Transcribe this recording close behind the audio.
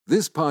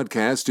This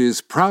podcast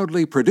is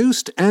proudly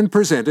produced and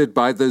presented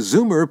by the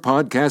Zoomer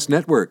Podcast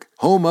Network,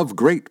 home of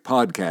great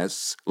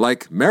podcasts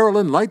like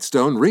Marilyn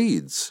Lightstone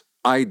Reads,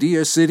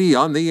 Idea City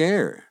on the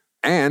Air,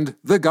 and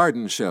The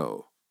Garden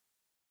Show.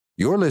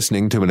 You're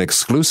listening to an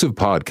exclusive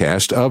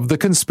podcast of The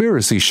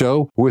Conspiracy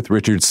Show with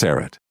Richard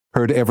Serrett.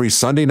 Heard every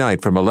Sunday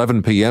night from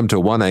 11 p.m. to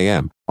 1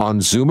 a.m. on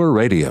Zoomer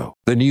Radio,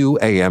 the new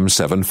AM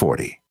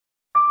 740.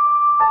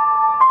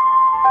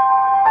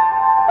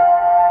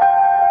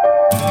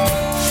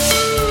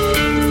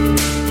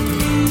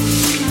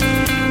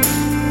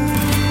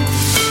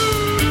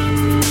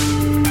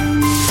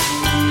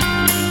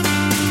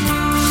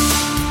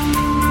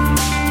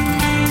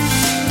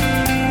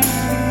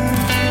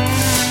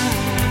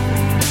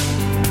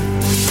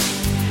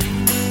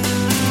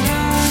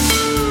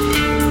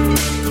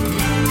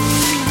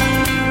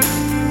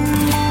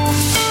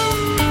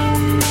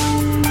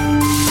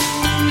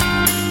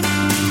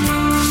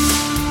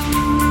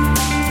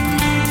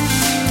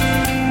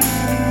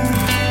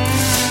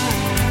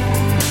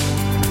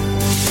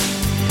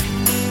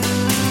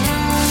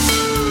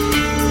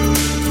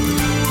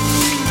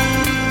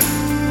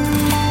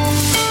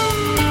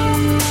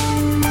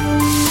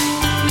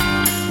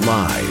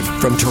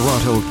 From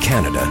Toronto,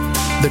 Canada,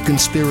 The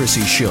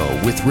Conspiracy Show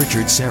with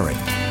Richard Serrett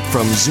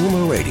from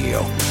Zoomer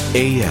Radio,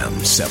 AM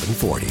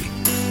 740.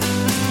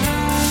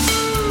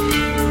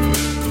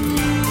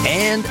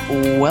 And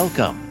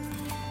welcome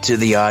to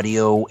the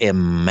Audio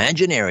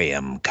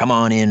Imaginarium. Come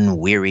on in,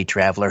 weary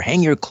traveler.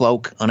 Hang your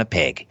cloak on a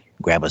peg,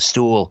 grab a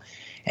stool,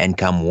 and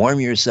come warm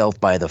yourself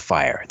by the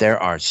fire.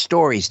 There are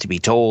stories to be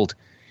told,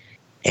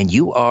 and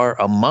you are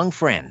among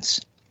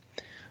friends.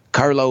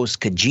 Carlos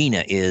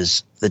Cagina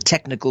is the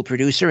technical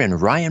producer,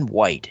 and Ryan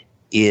White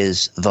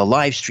is the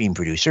live stream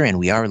producer, and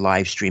we are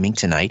live streaming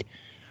tonight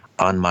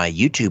on my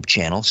YouTube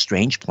channel,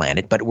 Strange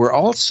Planet. But we're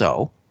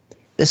also,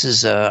 this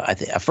is a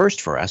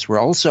first for us, we're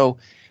also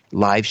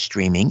live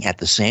streaming at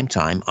the same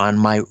time on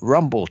my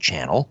Rumble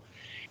channel,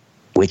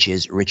 which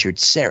is Richard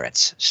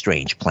Serrett's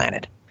Strange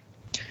Planet.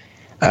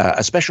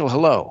 A special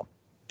hello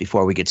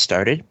before we get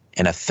started,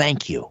 and a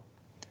thank you,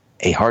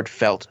 a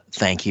heartfelt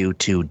thank you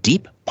to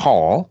Deep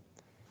Paul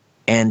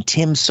and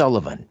Tim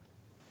Sullivan.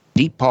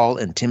 Deep Paul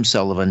and Tim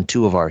Sullivan,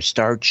 two of our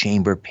Star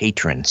Chamber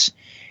patrons.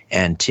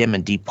 And Tim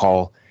and Deep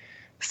Paul,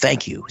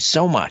 thank you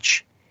so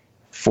much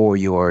for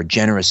your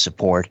generous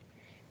support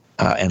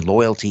and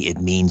loyalty. It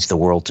means the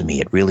world to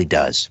me. It really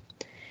does.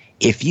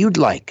 If you'd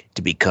like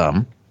to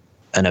become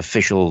an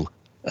official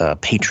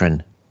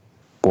patron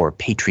or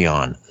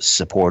Patreon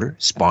supporter,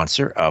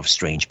 sponsor of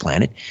Strange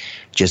Planet,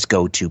 just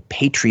go to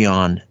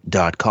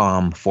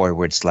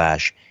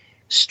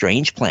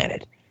patreon.com/Strange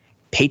Planet.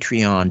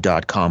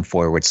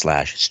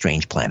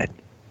 Patreon.com/Strange Planet.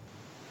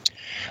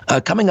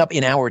 Coming up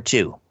in hour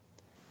two,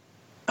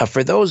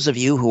 for those of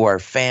you who are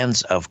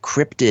fans of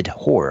cryptid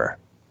horror,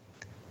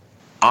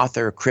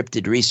 author,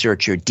 cryptid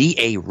researcher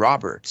D.A.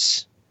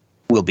 Roberts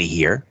will be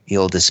here.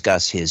 He'll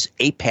discuss his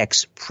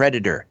Apex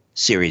Predator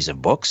series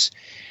of books,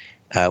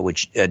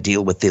 which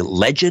deal with the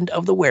legend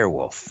of the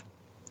werewolf.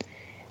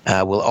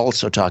 We'll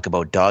also talk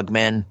about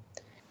Dogmen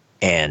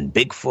and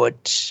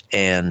Bigfoot,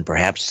 and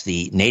perhaps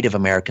the Native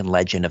American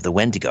legend of the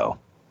Wendigo.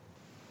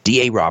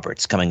 D.A.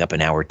 Roberts coming up in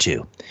hour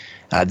two.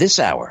 This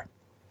hour,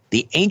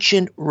 the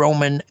ancient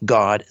Roman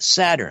god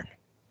Saturn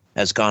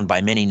has gone by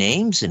many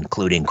names,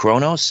 including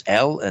Kronos,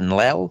 El, and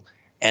Lel,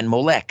 and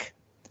Molech.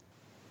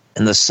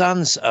 And the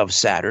sons of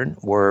Saturn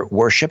were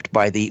worshipped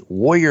by the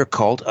warrior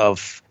cult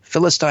of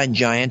Philistine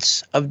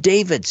giants of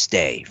David's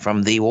day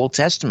from the Old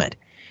Testament.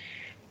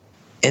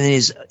 In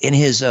his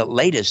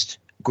latest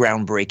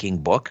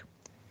groundbreaking book,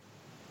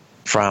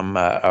 from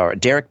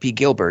Derek P.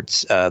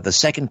 Gilbert's The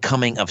Second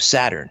Coming of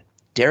Saturn,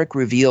 Derek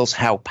reveals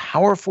how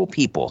powerful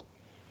people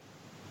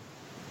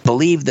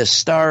believe the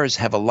stars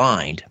have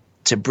aligned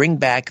to bring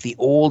back the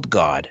old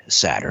god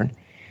Saturn,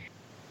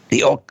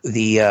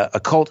 the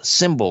occult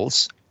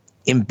symbols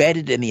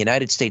embedded in the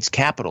United States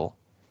Capitol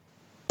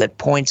that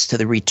points to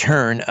the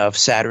return of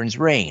Saturn's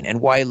reign,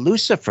 and why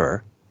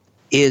Lucifer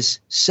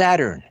is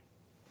Saturn,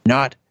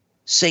 not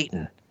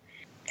Satan.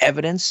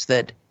 Evidence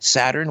that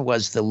Saturn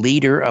was the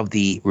leader of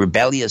the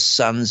rebellious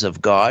sons of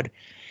God.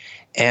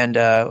 And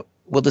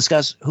we'll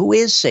discuss who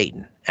is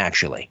Satan,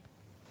 actually.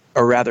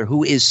 Or rather,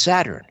 who is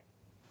Saturn,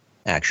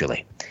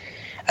 actually.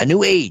 A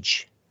new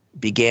age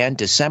began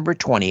December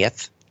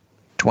 20th,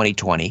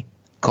 2020,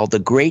 called the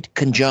Great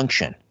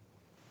Conjunction,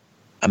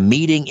 a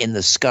meeting in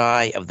the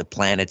sky of the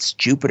planets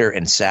Jupiter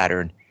and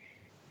Saturn,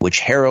 which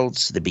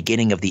heralds the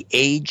beginning of the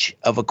Age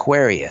of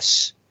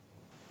Aquarius,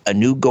 a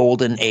new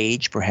golden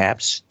age,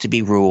 perhaps, to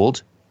be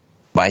ruled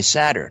by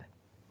Saturn.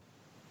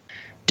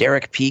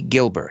 Derek P.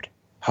 Gilbert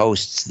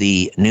hosts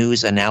the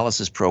news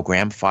analysis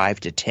program 5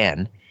 to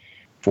 10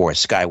 for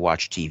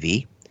Skywatch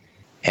TV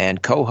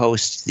and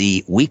co-hosts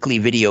the weekly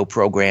video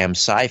program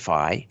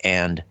Sci-Fi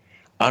and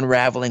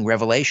Unraveling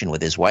Revelation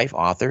with his wife,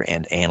 author,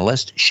 and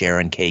analyst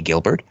Sharon K.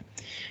 Gilbert.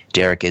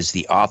 Derek is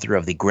the author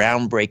of the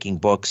groundbreaking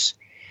books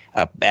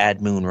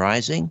Bad Moon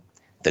Rising,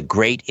 The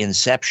Great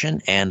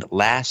Inception and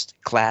Last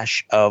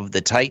Clash of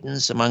the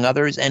Titans, among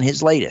others, and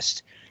his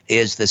latest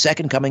is The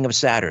Second Coming of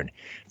Saturn,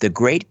 The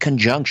Great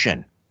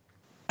Conjunction,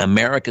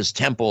 America's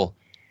Temple,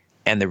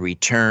 and The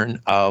Return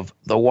of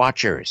the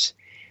Watchers.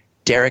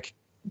 Derek,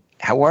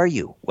 how are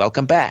you?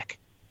 Welcome back.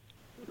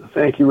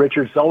 Thank you,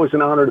 Richard. It's always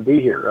an honor to be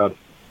here.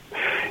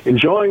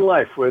 Enjoying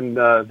life when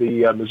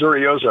the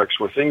Missouri Ozarks,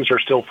 where things are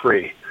still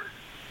free.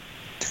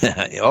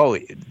 Oh,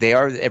 they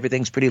are.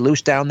 Everything's pretty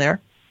loose down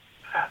there?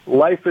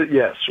 Life,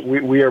 yes.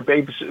 We are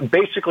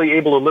basically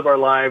able to live our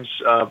lives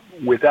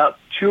without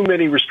too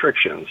many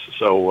restrictions.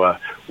 So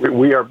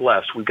we are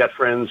blessed. We've got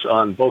friends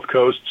on both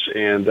coasts,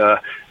 and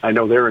I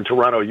know there in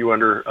Toronto, you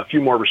under a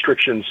few more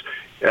restrictions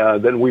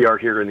than we are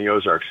here in the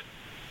Ozarks.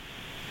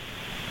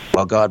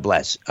 Well, God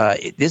bless.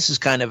 This is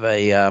kind of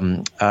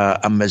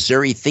a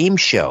Missouri theme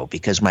show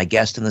because my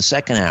guest in the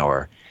second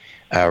hour,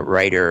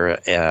 writer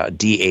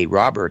D.A.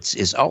 Roberts,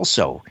 is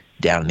also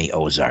down in the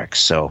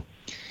Ozarks. So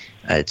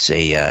it's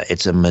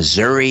a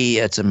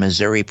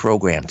Missouri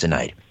program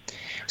tonight.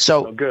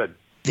 So good.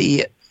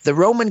 The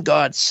Roman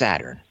god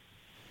Saturn,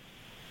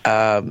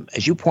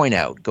 as you point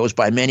out, goes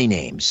by many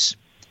names: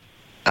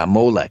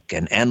 Molech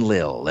and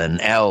Enlil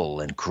and El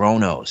and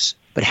Kronos.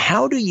 But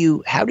how did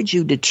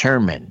you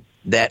determine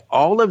that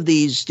all of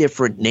these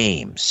different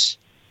names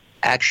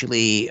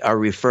actually are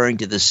referring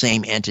to the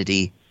same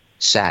entity,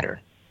 Saturn?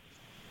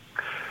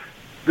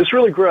 This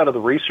really grew out of the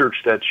research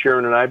that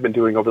Sharon and I have been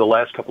doing over the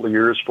last couple of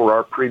years for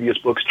our previous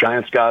books,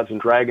 Giants, Gods,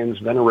 and Dragons,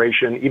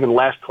 Veneration, even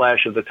Last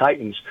Clash of the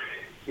Titans.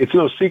 It's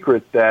no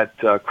secret that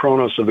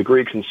Kronos of the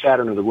Greeks and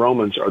Saturn of the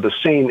Romans are the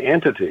same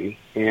entity,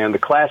 and the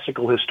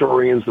classical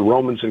historians, the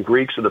Romans and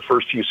Greeks of the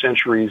first few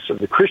centuries of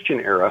the Christian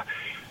era,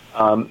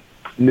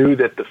 knew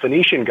that the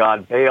Phoenician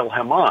god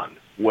Baal-Hamon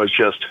was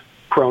just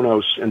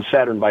Kronos and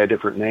Saturn by a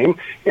different name,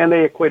 and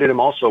they equated him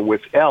also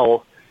with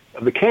El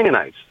of the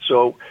Canaanites.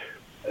 So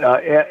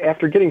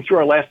after getting through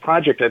our last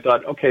project, I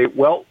thought, okay,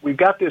 well, we've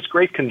got this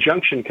great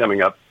conjunction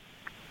coming up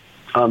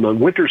on the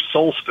winter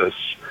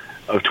solstice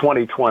of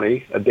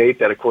 2020, a date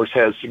that, of course,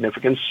 has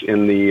significance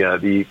in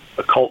the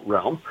occult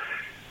realm,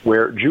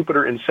 where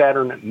Jupiter and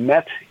Saturn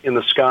met in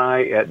the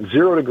sky at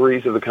 0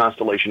 degrees of the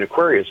constellation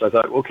Aquarius. I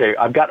thought, okay,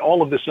 I've got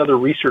all of this other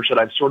research that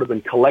I've sort of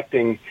been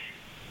collecting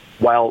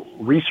while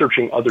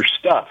researching other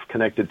stuff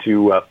connected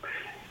to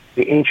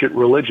the ancient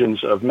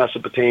religions of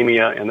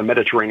Mesopotamia and the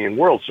Mediterranean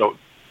world. So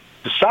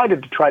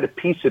decided to try to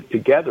piece it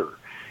together.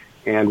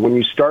 And when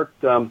you start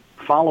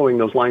following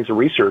those lines of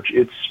research,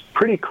 it's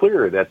pretty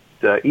clear that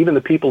even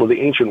the people of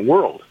the ancient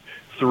world,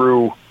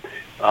 through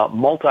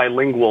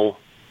multilingual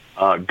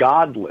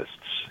god lists,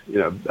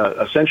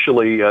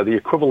 essentially the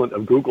equivalent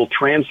of Google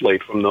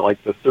Translate from the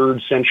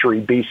 3rd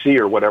century BC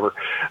or whatever,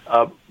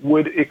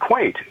 would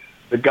equate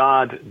the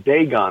god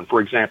Dagon, for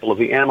example, of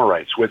the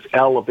Amorites, with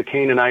El of the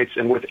Canaanites,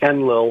 and with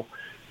Enlil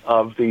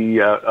of the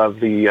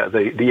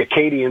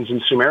Akkadians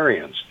and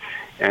Sumerians.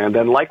 And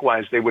then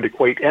likewise, they would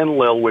equate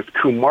Enlil with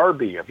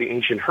Kumarbi of the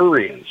ancient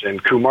Hurrians,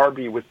 and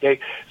Kumarbi with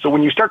So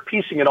when you start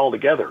piecing it all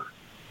together,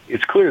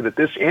 it's clear that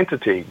this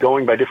entity,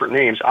 going by different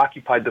names,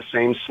 occupied the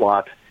same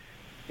slot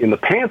in the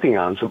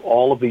pantheons of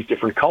all of these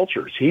different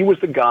cultures. He was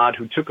the god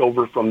who took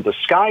over from the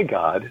sky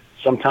god,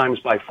 sometimes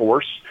by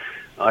force.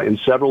 In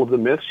several of the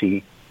myths,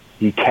 he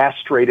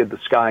castrated the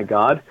sky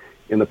god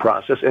in the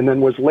process, and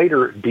then was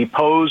later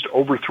deposed,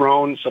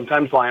 overthrown,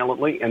 sometimes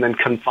violently, and then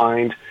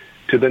confined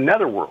to the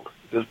netherworld.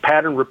 The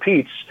pattern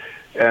repeats,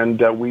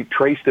 and we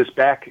trace this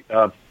back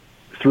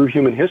through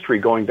human history,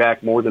 going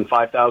back more than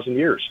 5,000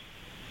 years.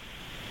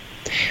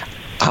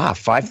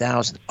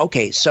 5,000.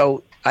 Okay,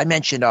 so I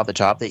mentioned off the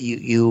top that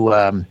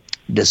you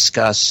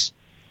discuss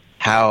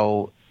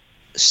how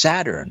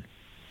Saturn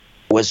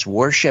was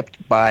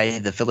worshipped by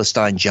the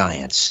Philistine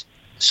giants.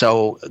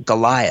 So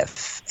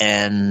Goliath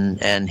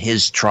and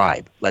his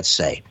tribe, let's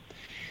say,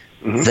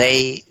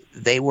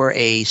 they were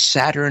a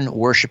Saturn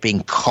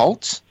worshiping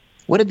cult.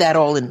 What did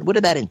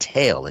that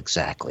entail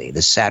exactly?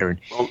 The Saturn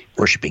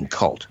worshiping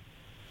cult.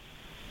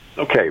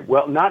 Okay,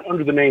 well, not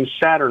under the name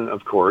Saturn,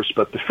 of course,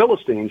 but the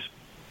Philistines.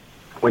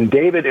 When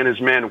David and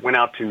his men went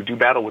out to do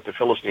battle with the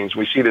Philistines,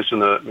 we see this in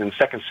 2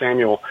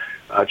 Samuel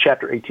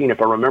chapter 18, if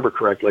I remember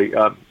correctly,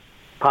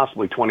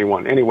 possibly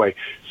 21. Anyway,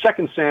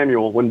 2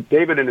 Samuel, when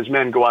David and his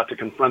men go out to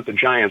confront the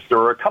giants, there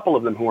are a couple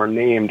of them who are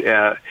named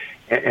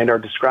and are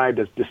described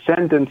as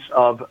descendants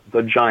of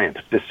the giant,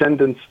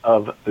 descendants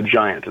of the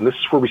giant. And this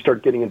is where we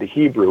start getting into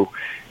Hebrew,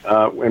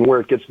 and where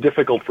it gets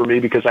difficult for me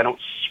because I don't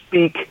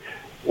speak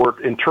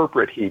or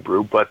interpret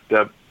Hebrew, but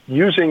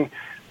using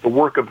the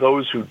work of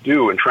those who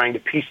do and trying to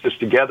piece this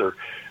together,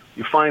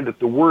 you find that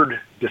the word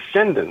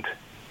descendant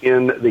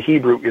in the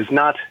Hebrew is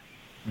not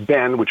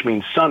ben, which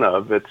means son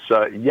of. It's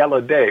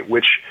yeladeh,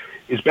 which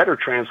is better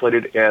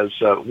translated as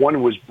one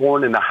who was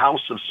born in the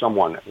house of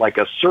someone, like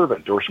a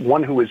servant, or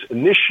one who is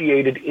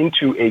initiated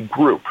into a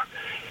group.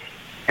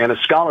 And a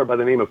scholar by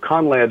the name of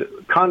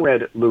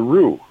Conrad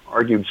Leroux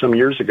argued some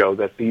years ago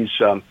that these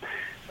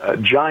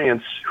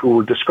giants who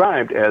were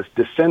described as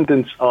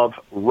descendants of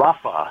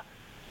Rapha,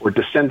 or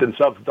descendants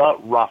of the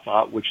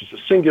Rapha, which is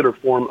a singular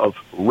form of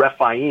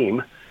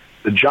Rephaim,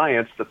 the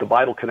giants that the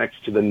Bible connects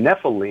to the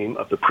Nephilim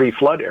of the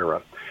pre-flood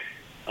era,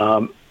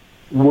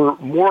 were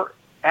more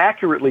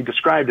accurately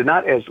described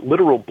not as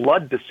literal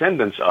blood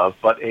descendants of,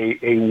 but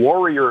a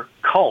warrior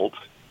cult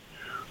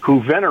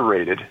who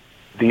venerated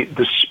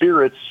the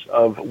spirits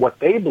of what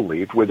they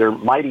believed were their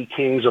mighty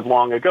kings of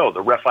long ago,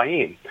 the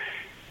Rephaim.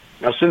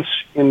 Now, since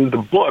in the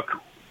book,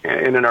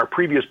 and in our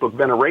previous book,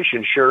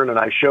 Veneration, Sharon and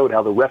I showed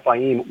how the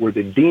Rephaim were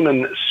the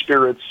demon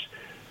spirits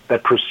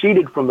that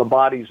proceeded from the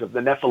bodies of the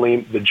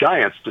Nephilim, the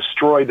giants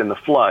destroyed in the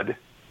flood,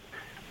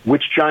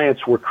 which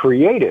giants were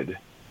created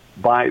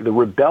by the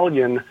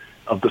rebellion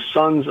of the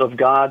sons of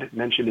God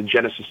mentioned in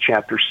Genesis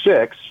chapter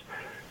 6.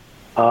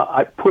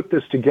 I put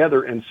this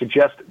together and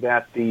suggest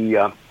that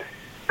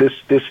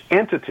this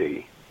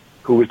entity,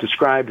 who was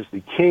described as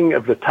the king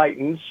of the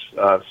Titans,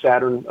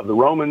 Saturn of the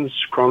Romans,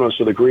 Kronos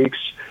of the Greeks,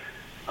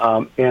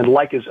 and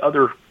like his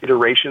other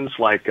iterations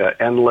like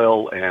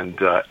Enlil and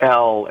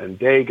El and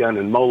Dagon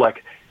and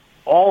Molech,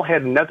 all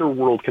had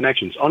netherworld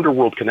connections,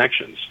 underworld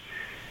connections,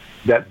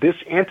 that this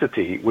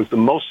entity was the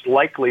most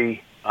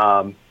likely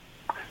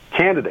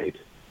candidate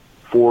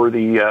for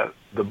the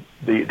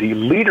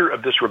leader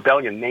of this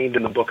rebellion named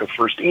in the book of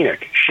First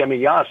Enoch,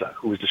 Shemiyaza,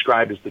 who was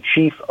described as the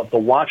chief of the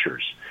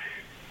Watchers.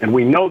 And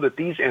we know that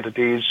these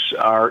entities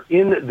are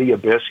in the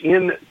abyss,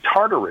 in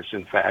Tartarus,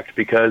 in fact,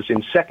 because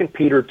in 2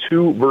 Peter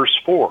 2, verse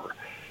 4,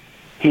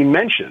 he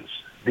mentions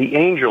the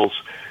angels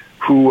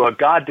who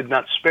God did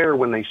not spare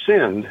when they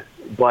sinned,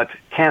 but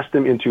cast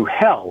them into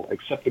hell,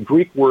 except the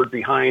Greek word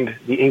behind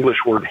the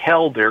English word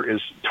hell there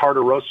is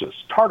Tartarosus,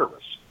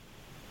 Tartarus,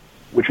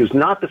 which was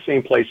not the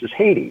same place as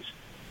Hades.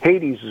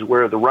 Hades is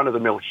where the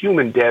run-of-the-mill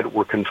human dead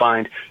were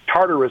confined.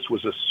 Tartarus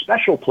was a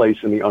special place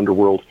in the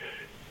underworld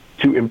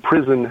to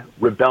imprison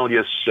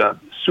rebellious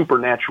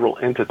supernatural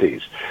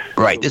entities.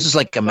 Right. This is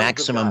like a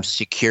maximum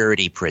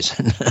security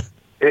prison.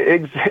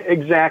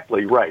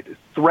 Exactly right.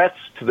 Threats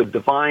to the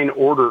divine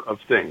order of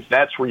things.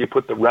 That's where you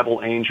put the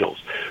rebel angels.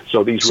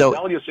 So these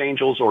rebellious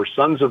angels, or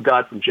sons of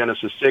God from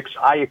Genesis 6,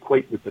 I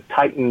equate with the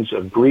Titans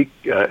of Greek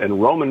and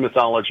Roman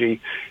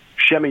mythology.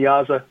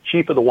 Shemiyaza,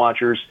 chief of the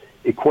Watchers,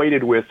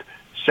 equated with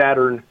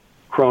Saturn,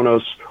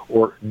 Kronos,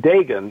 or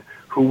Dagon,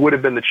 who would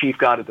have been the chief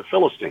god of the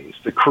Philistines,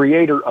 the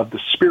creator of the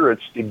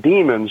spirits, the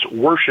demons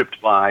worshipped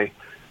by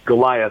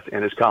Goliath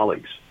and his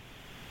colleagues.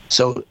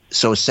 So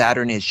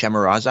Saturn is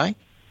Shemirazai?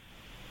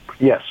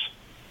 Yes.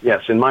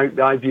 In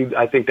my view,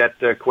 I think that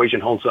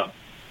equation holds up.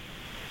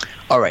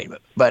 All right,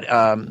 but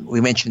we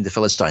mentioned the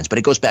Philistines, but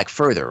it goes back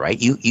further, right?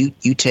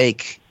 You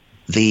take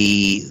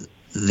the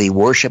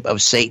worship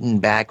of Satan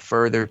back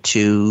further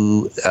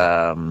to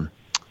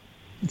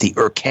the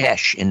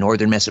Urkesh in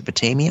northern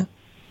Mesopotamia?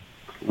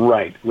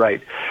 Right.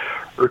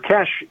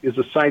 Urkesh is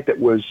a site that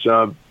was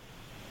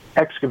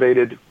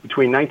excavated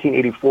between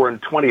 1984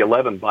 and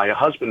 2011 by a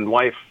husband and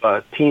wife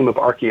team of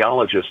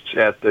archaeologists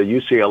at the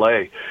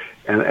UCLA.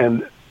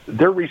 And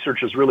their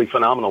research is really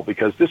phenomenal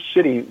because this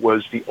city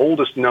was the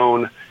oldest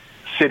known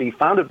city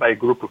founded by a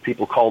group of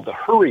people called the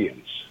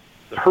Hurrians.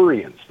 The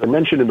Hurrians. They're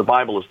mentioned in the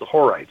Bible as the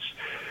Horites.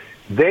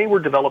 They were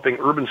developing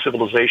urban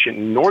civilization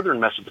in northern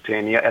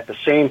Mesopotamia at the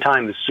same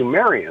time the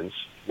Sumerians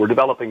were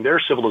developing their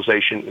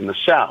civilization in the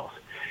south.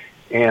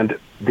 And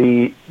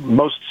the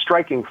most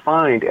striking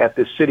find at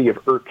this city of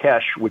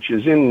Urkesh, which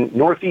is in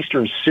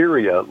northeastern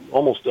Syria,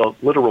 almost a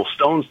literal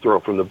stone's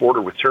throw from the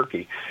border with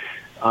Turkey,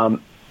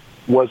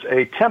 was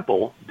a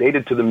temple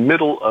dated to the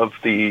middle of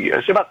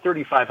it's about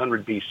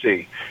 3500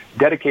 BC,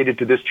 dedicated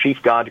to this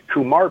chief god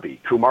Kumarbi.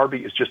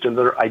 Kumarbi is just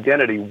another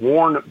identity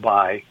worn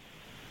by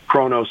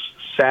Kronos,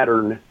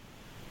 Saturn,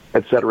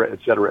 etc.,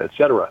 etc.,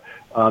 etc.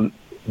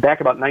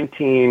 Back about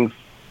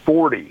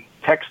 1940,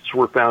 texts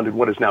were found in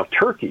what is now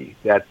Turkey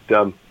that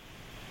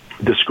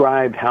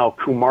described how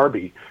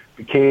Kumarbi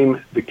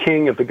became the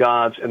king of the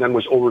gods and then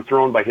was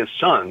overthrown by his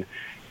son.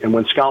 And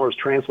when scholars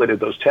translated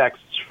those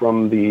texts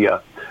from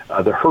the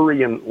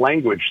Hurrian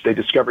language, they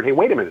discovered, hey,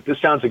 wait a minute, this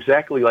sounds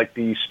exactly like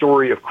the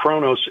story of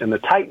Kronos and the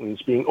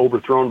Titans being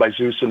overthrown by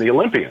Zeus and the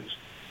Olympians,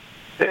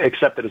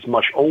 except that it's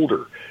much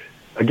older.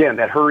 Again,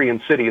 that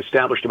Hurrian city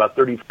established about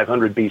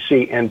 3500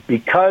 BC, and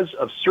because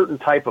of certain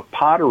type of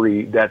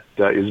pottery that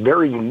is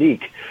very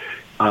unique,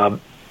 the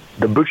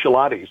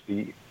Bucciolatis,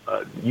 the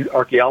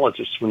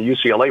archaeologists from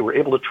UCLA, were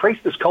able to trace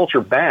this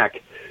culture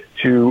back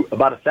to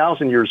about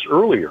 1,000 years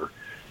earlier,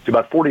 to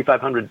about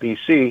 4500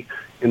 BC,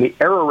 in the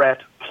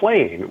Ararat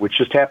Plain, which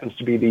just happens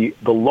to be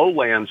the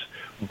lowlands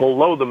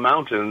below the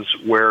mountains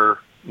where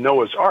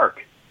Noah's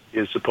Ark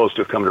is supposed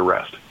to have come to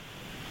rest.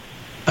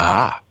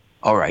 Ah,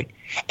 all right.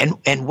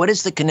 And what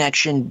is the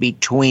connection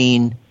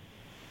between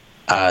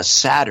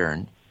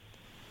Saturn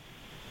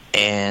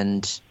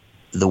and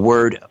the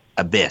word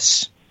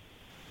abyss?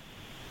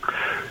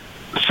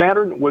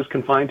 Saturn was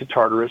confined to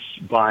Tartarus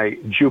by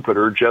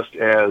Jupiter, just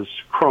as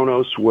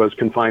Kronos was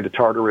confined to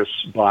Tartarus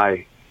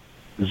by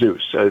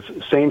Zeus.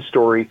 Same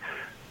story,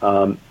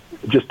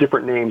 just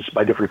different names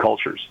by different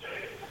cultures.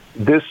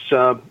 This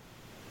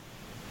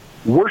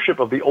worship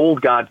of the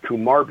old god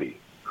Kumarbi,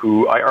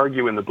 who I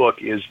argue in the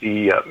book is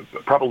the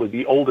probably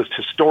the oldest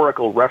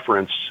historical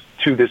reference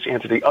to this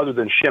entity other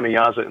than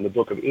Shemyaza in the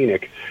Book of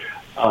Enoch.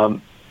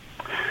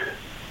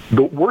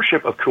 The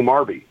worship of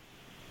Kumarbi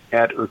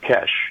at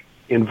Urkesh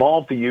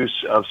involved the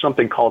use of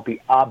something called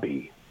the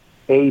Abi,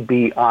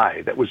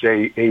 A-B-I. That was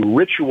a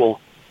ritual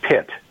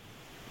pit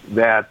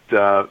that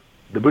the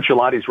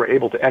Bucciolatis were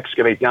able to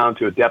excavate down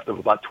to a depth of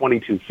about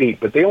 22 feet,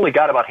 but they only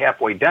got about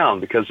halfway down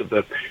because of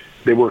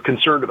they were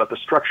concerned about the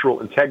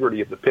structural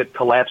integrity of the pit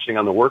collapsing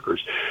on the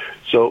workers.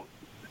 So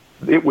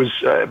it was,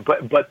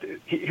 but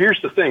here's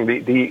the thing,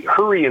 the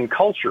Hurrian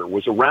culture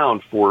was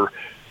around for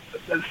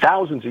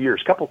thousands of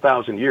years, couple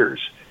thousand years.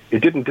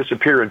 It didn't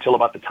disappear until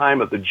about the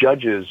time of the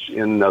judges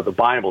in the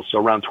Bible. So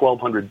around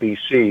 1200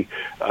 BC,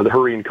 the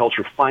Hurrian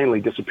culture finally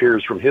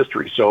disappears from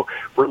history. So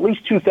for at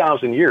least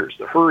 2,000 years,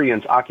 the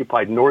Hurrians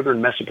occupied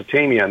northern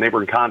Mesopotamia, and they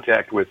were in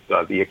contact with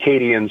the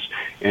Akkadians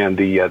and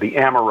the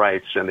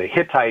Amorites and the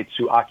Hittites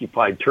who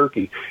occupied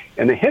Turkey.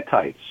 And the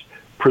Hittites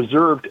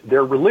preserved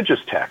their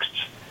religious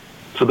texts.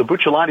 So the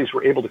Bucciolatis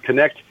were able to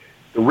connect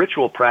the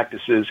ritual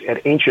practices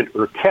at ancient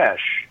Urkesh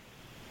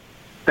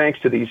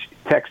thanks to these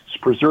texts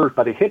preserved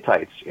by the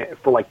Hittites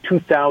for like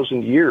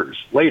 2,000 years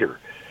later.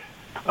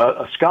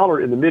 A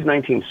scholar in the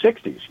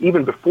mid-1960s,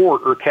 even before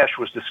Urkesh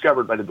was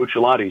discovered by the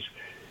Bucciolatis,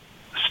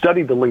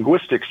 studied the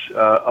linguistics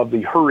of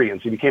the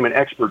Hurrians. He became an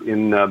expert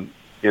in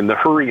the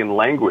Hurrian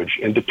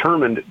language and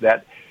determined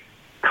that,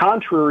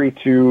 contrary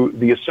to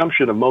the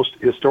assumption of most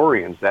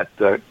historians, that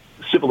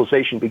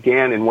civilization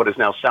began in what is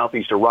now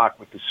southeast Iraq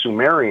with the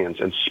Sumerians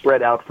and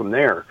spread out from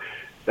there,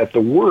 that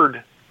the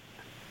word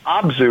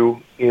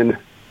Abzu in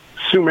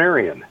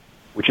Sumerian,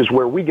 which is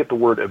where we get the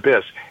word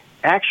abyss,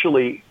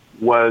 actually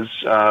was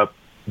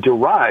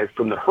derived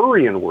from the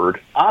Hurrian word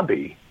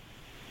Abi.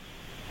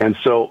 And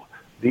so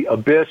the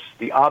abyss,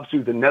 the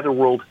Abzu, the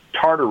netherworld,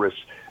 Tartarus,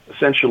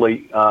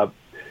 essentially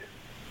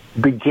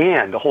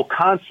began the whole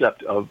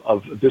concept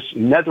of this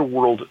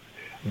netherworld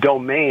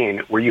domain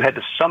where you had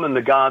to summon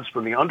the gods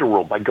from the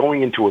underworld by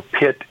going into a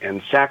pit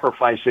and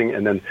sacrificing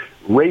and then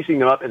raising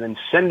them up and then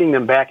sending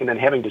them back and then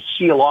having to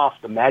seal off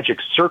the magic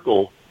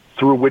circle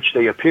through which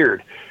they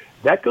appeared.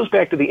 That goes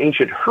back to the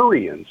ancient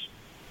Hurrians,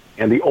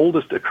 and the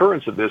oldest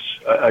occurrence of this,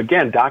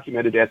 again,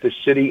 documented at this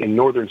city in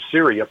northern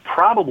Syria,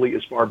 probably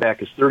as far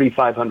back as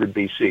 3500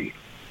 BC.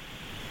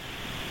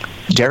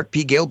 Derek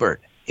P.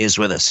 Gilbert is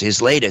with us.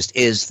 His latest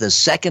is The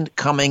Second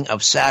Coming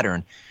of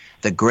Saturn,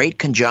 The Great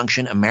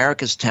Conjunction,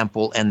 America's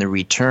Temple, and the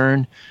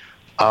Return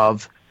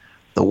of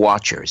the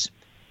Watchers.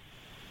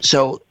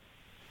 So,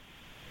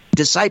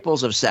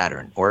 disciples of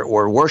Saturn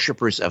or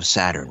worshippers of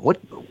Saturn,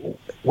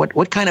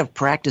 what kind of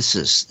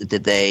practices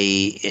did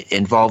they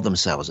involve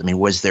themselves? I mean,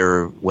 was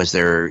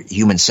there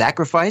human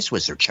sacrifice?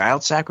 Was there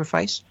child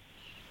sacrifice?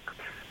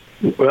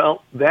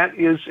 Well, that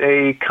is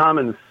a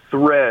common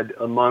thread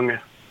among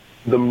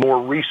the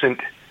more recent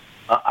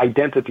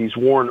identities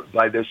worn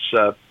by this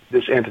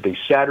entity.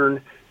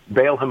 Saturn,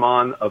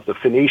 Baal-Hamon of the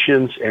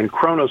Phoenicians, and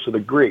Kronos of the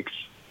Greeks.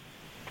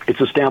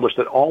 It's established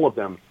that all of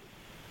them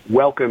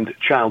welcomed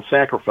child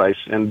sacrifice,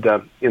 and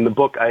in the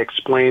book I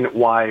explain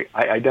why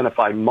I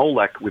identify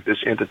Molech with this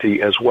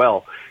entity as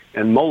well.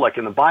 And Molech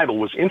in the Bible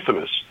was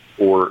infamous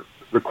for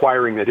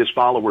requiring that his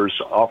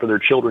followers offer their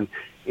children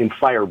in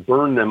fire,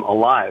 burn them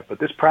alive. But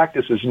this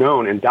practice is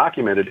known and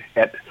documented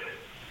at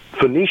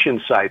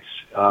Phoenician sites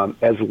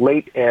as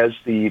late as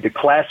the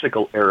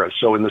classical era.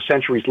 So in the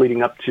centuries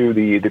leading up to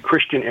the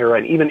Christian era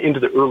and even into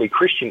the early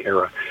Christian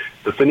era,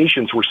 the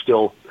Phoenicians were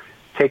still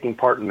taking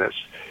part in this.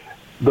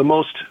 The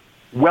most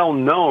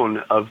well-known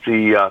of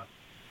the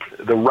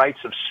rites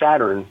of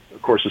Saturn,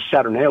 of course, is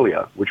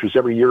Saturnalia, which was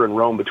every year in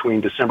Rome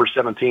between December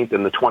 17th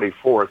and the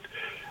 24th.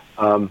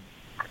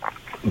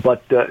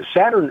 But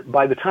Saturn,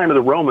 by the time of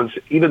the Romans,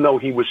 even though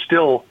he was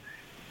still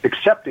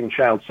accepting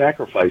child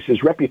sacrifice,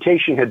 his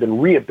reputation had been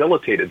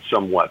rehabilitated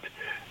somewhat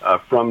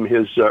from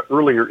his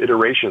earlier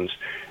iterations.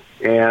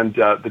 And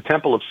the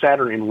Temple of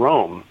Saturn in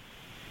Rome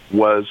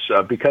was,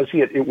 because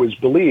it was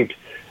believed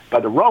by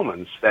the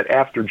Romans that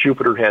after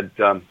Jupiter had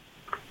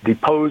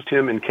deposed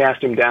him and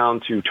cast him down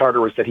to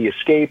Tartarus, that he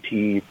escaped.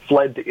 He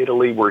fled to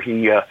Italy, where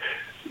he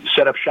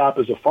set up shop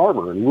as a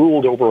farmer and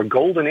ruled over a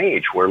golden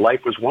age where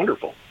life was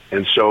wonderful.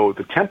 And so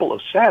the Temple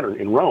of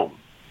Saturn in Rome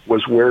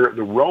was where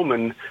the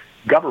Roman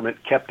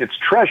government kept its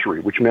treasury,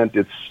 which meant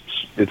its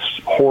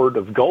hoard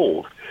of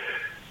gold.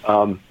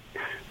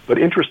 But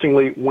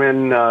interestingly,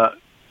 when the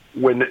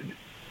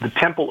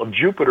Temple of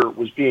Jupiter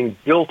was being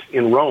built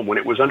in Rome, when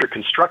it was under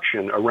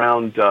construction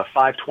around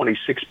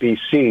 526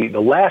 BC,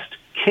 the last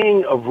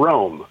king of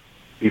Rome,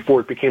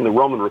 before it became the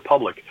Roman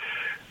Republic,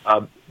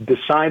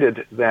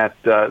 decided that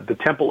the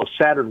Temple of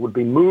Saturn would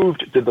be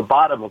moved to the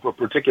bottom of a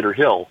particular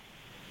hill,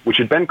 which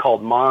had been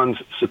called Mons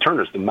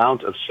Saturnus, the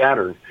Mount of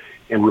Saturn,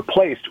 and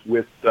replaced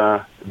with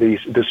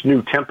this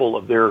new temple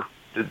of their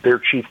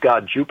chief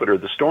god Jupiter,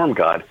 the storm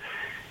god.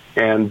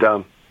 And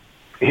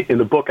in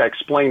the book, I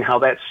explain how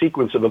that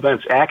sequence of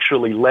events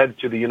actually led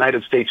to the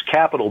United States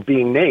Capitol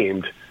being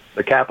named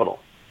the Capitol.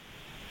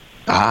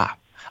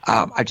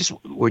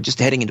 We're just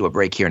heading into a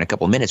break here in a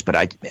couple of minutes,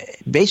 but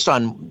based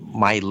on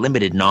my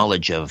limited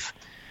knowledge of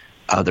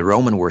the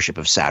Roman worship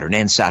of Saturn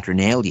and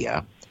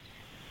Saturnalia,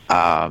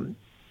 I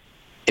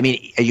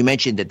mean, you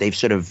mentioned that they've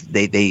sort of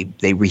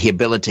they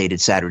rehabilitated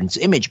Saturn's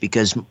image,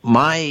 because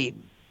my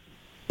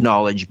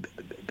knowledge,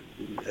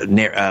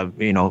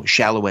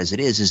 shallow as it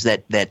is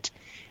that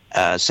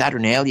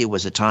Saturnalia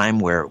was a time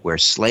where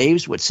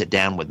slaves would sit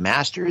down with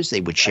masters,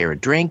 they would share a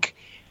drink.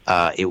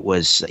 It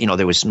was,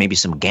 there was maybe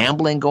some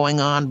gambling going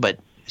on, but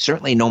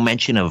certainly no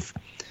mention of,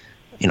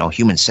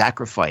 human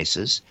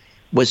sacrifices.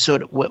 Was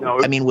sort of what?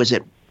 I mean, was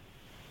it?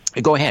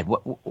 Go ahead.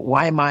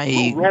 Why am I?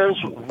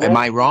 Am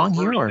I wrong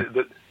here? Or?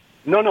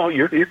 No,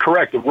 you're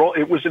correct. It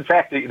was, in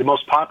fact, the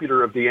most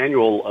popular of the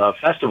annual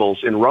festivals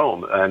in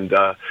Rome. And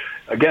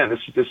again,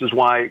 this is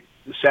why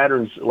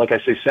Saturn's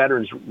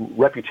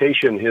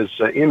reputation, his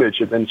image,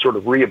 had been sort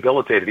of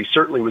rehabilitated. He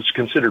certainly was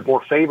considered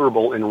more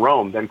favorable in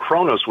Rome than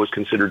Kronos was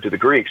considered to the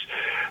Greeks.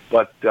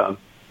 But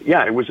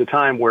it was a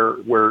time where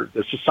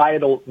the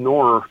societal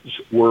norms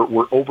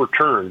were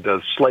overturned.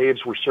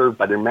 Slaves were served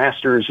by their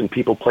masters, and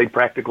people played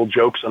practical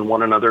jokes on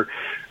one another.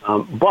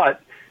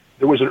 But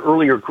there was an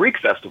earlier Greek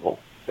festival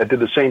that did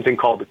the same thing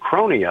called the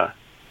Chronia,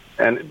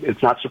 and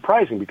it's not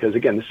surprising because,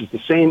 again, this is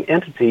the same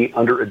entity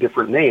under a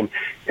different name.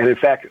 And in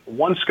fact,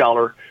 one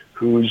scholar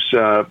whose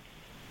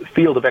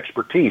field of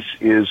expertise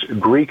is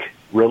Greek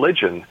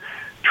religion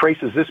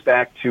traces this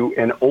back to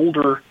an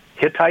older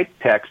Hittite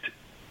text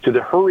to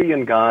the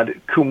Hurrian god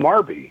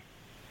Kumarbi.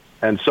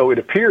 And so it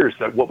appears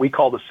that what we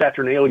call the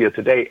Saturnalia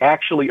today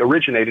actually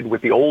originated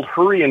with the old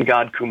Hurrian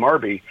god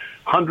Kumarbi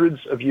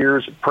hundreds of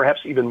years,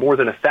 perhaps even more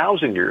than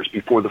 1,000 years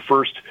before the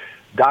first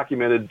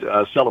documented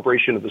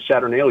celebration of the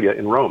Saturnalia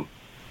in Rome.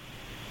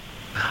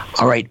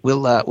 All right,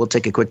 we'll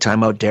take a quick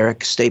time out,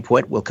 Derek. Stay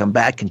put. We'll come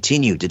back,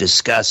 continue to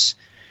discuss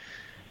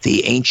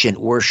the ancient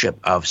worship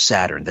of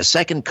Saturn, the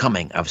second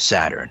coming of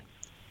Saturn.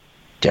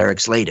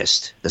 Derek's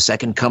latest, the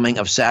second coming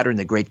of Saturn,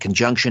 the Great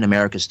Conjunction,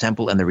 America's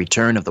Temple, and the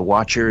Return of the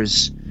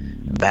Watchers.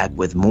 Back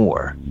with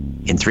more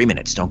in 3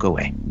 minutes. Don't go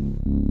away.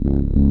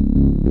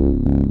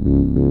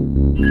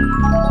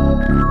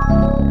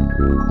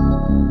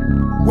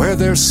 Where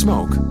there's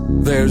smoke,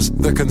 there's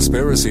The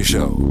Conspiracy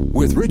Show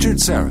with Richard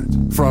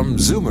Serrett from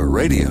Zoomer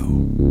Radio.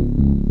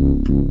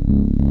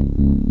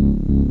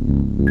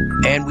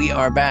 And we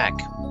are back.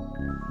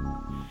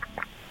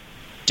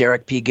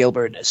 Derek P.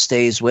 Gilbert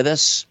stays with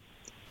us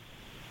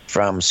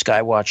from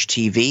Skywatch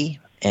TV,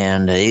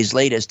 and his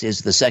latest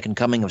is The Second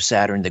Coming of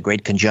Saturn, the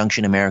Great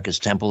Conjunction, America's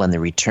Temple, and the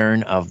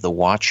Return of the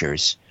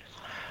Watchers.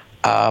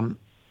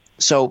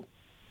 So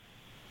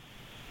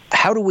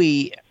how do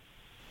we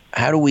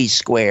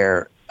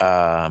square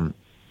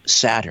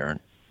Saturn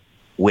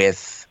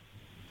with,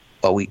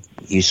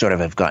 you sort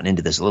of have gotten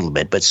into this a little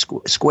bit, but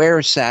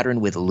square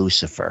Saturn with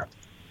Lucifer?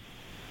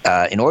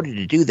 In order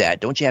to do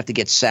that, don't you have to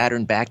get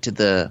Saturn back to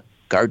the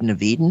Garden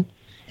of Eden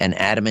and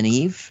Adam and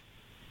Eve?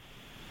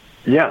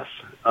 Yes,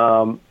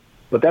 but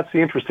that's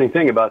the interesting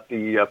thing about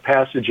the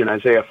passage in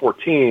Isaiah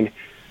 14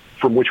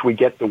 from which we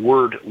get the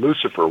word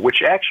Lucifer,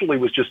 which actually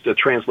was just a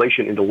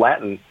translation into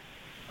Latin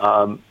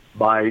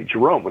by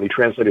Jerome. When he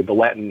translated the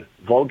Latin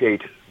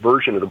Vulgate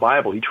version of the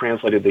Bible, he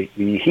translated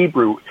the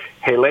Hebrew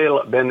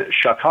Halel ben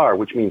Shachar,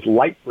 which means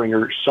light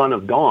bringer, son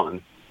of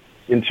dawn,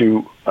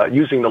 into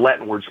using the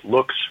Latin words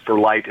lux for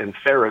light and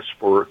feris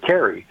for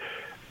carry.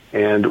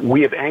 And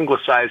we have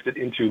anglicized it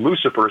into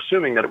Lucifer,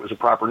 assuming that it was a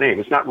proper name.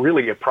 It's not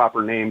really a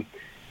proper name.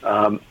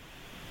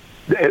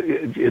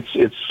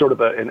 It's sort of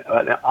an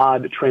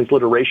odd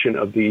transliteration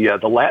of the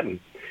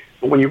Latin.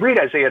 But when you read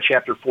Isaiah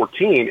chapter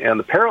 14 and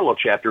the parallel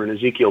chapter in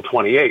Ezekiel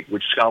 28,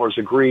 which scholars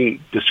agree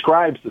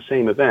describes the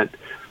same event,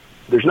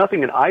 there's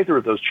nothing in either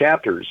of those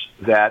chapters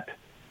that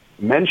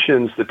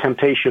mentions the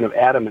temptation of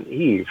Adam and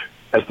Eve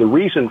as the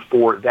reason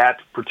for that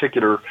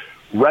particular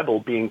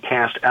rebel being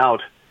cast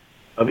out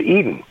of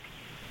Eden.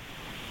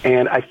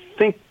 And I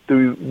think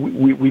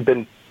we've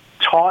been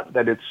taught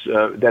that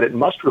that it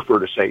must refer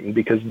to Satan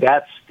because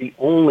that's the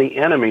only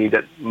enemy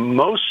that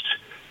most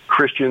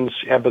Christians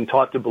have been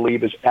taught to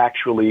believe is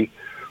actually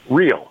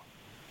real.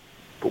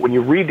 But when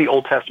you read the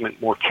Old Testament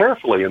more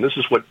carefully, and this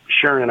is what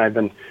Sharon and I have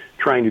been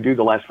trying to do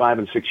the last 5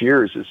 and 6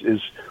 years,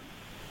 is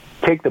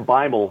take the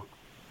Bible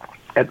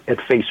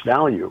at face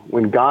value.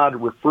 When God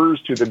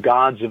refers to the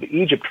gods of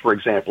Egypt, for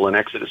example, in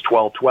Exodus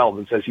 12:12,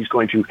 and says he's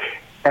going to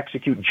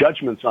execute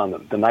judgments on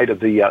them the night of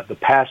the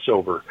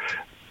Passover,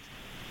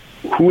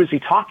 who is he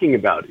talking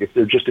about if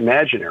they're just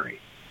imaginary?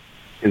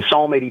 In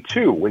Psalm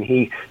 82, when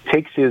he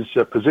takes his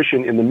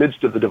position in the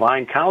midst of the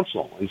divine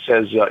council and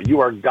says, you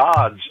are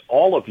gods,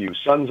 all of you,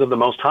 sons of the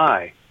Most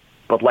High,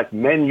 but like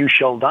men you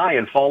shall die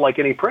and fall like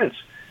any prince.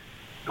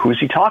 Who is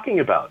he talking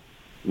about?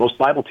 Most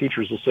Bible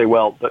teachers will say,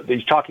 well,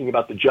 he's talking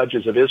about the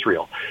judges of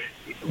Israel.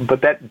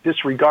 But that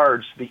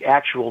disregards the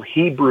actual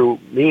Hebrew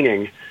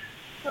meaning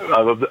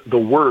of the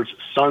words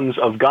sons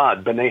of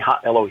God, B'nai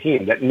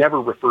Ha-Elohim, that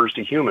never refers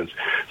to humans.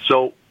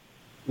 So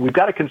we've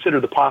got to consider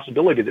the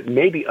possibility that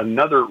maybe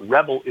another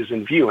rebel is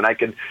in view. And I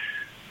can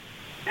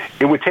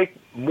It would take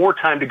more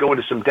time to go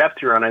into some depth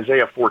here on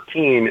Isaiah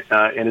 14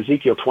 and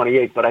Ezekiel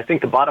 28, but I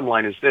think the bottom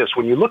line is this.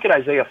 When you look at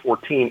Isaiah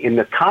 14 in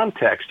the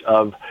context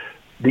of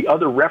the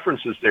other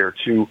references there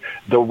to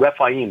the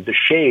Rephaim, the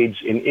shades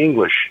in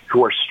English,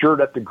 who are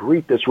stirred up to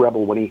greet this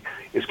rebel when he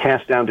is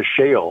cast down to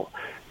Sheol,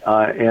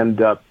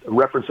 and a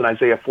reference in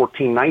Isaiah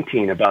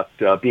 14:19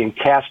 about being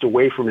cast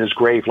away from his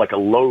grave like a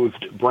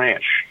loathed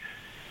branch.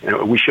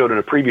 We showed in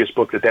a previous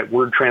book that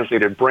word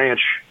translated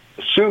branch,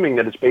 assuming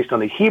that it's based on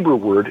the Hebrew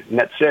word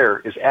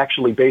netzer, is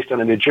actually based on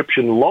an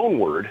Egyptian loan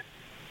word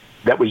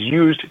that was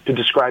used to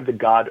describe the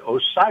god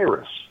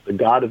Osiris, the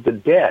god of the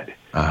dead,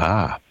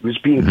 who's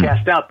being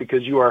cast out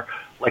because you are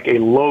like a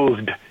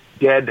loathed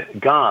dead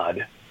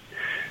god.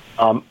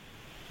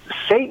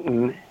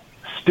 Satan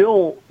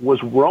still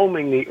was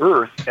roaming the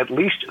earth at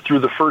least through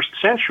the first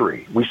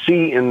century. We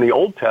see in the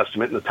Old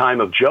Testament, in the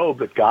time of Job,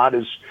 that God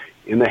is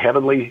in the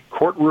heavenly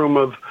courtroom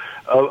of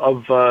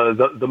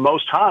the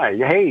Most High.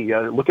 Hey,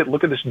 look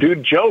at this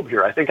dude Job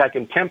here. I think I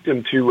can tempt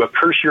him to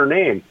curse your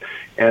name.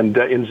 And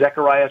in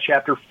Zechariah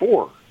chapter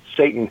 4,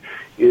 Satan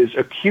is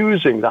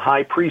accusing the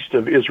high priest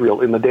of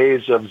Israel in the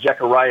days of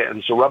Zechariah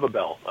and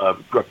Zerubbabel, a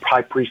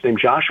high priest named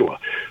Joshua.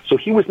 So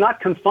he was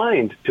not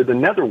confined to the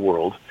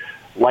netherworld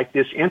like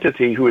this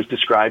entity who is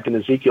described in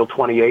Ezekiel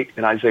 28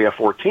 and Isaiah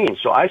 14.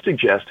 So I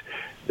suggest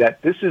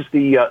that this is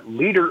the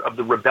leader of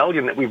the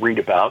rebellion that we read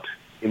about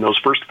in those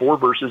first 4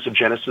 verses of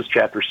Genesis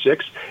chapter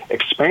 6,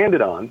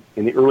 expanded on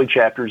in the early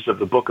chapters of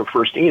the book of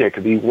 1 Enoch,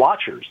 the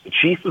Watchers, the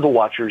chief of the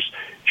Watchers,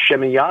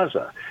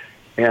 Shemiyaza.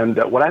 And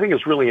what I think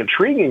is really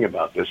intriguing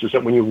about this is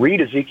that when you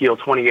read Ezekiel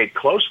 28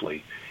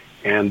 closely,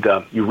 and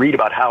you read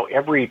about how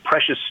every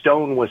precious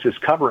stone was his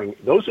covering,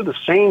 those are the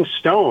same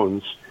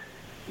stones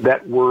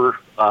that were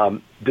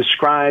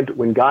described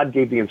when God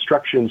gave the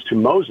instructions to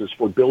Moses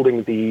for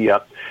building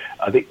the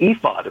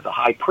ephod of the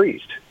high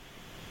priest.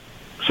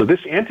 So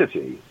this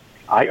entity,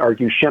 I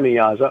argue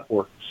Shemiyaza,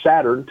 or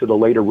Saturn to the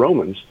later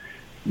Romans,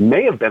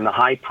 may have been the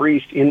high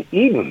priest in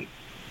Eden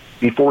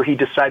before he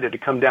decided to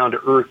come down to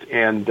earth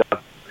and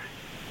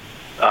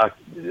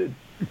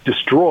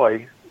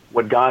destroy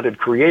what God had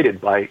created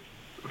by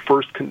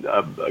first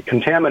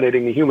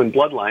contaminating the human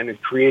bloodline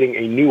and creating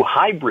a new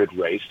hybrid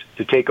race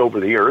to take over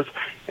the earth,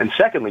 and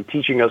secondly,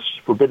 teaching us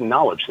forbidden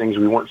knowledge, things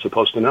we weren't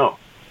supposed to know.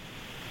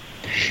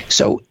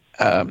 So,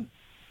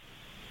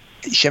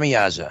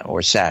 Shemiyaza,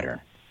 or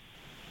Saturn,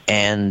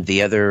 and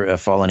the other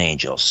fallen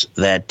angels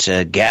that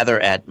gather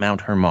at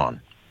Mount Hermon,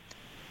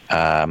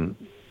 to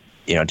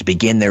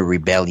begin their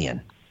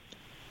rebellion.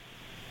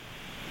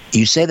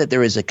 You say that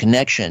there is a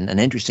connection, an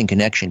interesting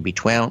connection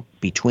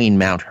between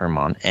Mount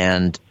Hermon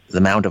and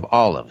the Mount of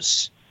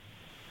Olives,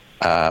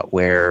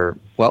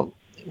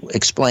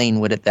 explain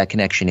what that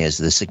connection is,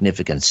 the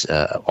significance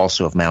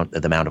also of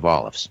the Mount of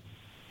Olives.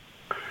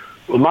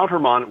 Well, Mount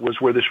Hermon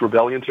was where this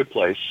rebellion took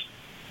place.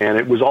 And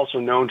it was also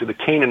known to the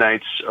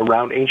Canaanites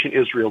around ancient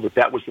Israel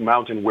that was the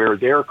mountain where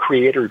their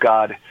creator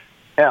god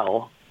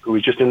El, who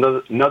was just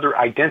another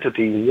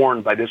identity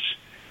worn by this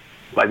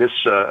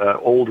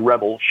old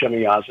rebel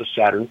Shemiyaza,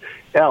 Saturn,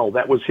 El,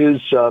 that was his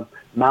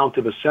mount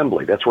of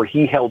assembly. That's where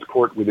he held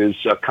court with his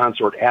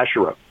consort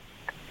Asherah.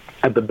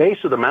 At the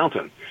base of the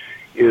mountain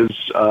is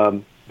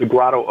the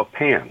Grotto of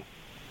Pan,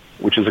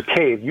 which is a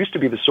cave, used to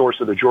be the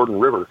source of the Jordan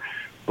River,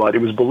 but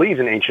it was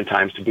believed in ancient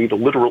times to be the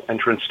literal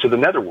entrance to the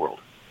netherworld.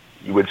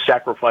 You would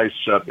sacrifice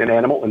an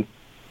animal, and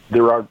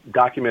there are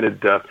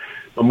documented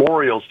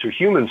memorials to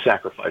human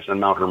sacrifice on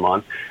Mount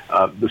Hermon.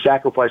 The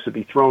sacrifice would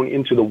be thrown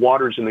into the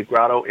waters in the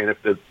grotto, and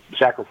if the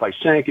sacrifice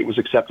sank, it was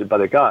accepted by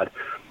the god.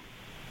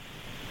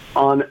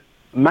 On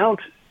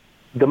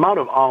the Mount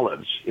of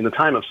Olives, in the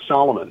time of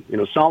Solomon,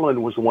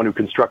 Solomon was the one who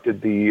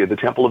constructed the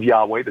temple of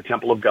Yahweh, the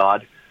temple of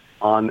God,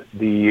 on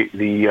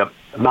the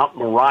Mount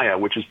Moriah,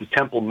 which is the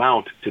Temple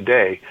Mount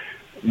today.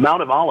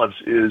 Mount of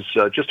Olives is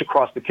just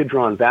across the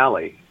Kidron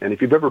Valley, and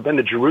if you've ever been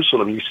to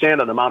Jerusalem, you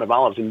stand on the Mount of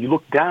Olives and you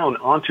look down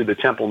onto the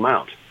Temple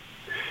Mount.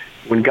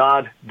 When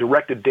God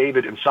directed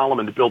David and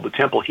Solomon to build the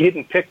temple, he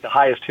didn't pick the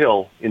highest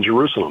hill in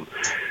Jerusalem.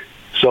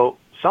 So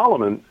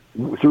Solomon,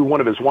 through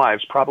one of his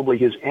wives, probably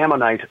his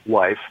Ammonite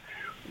wife,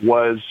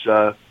 was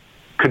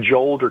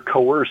cajoled or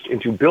coerced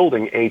into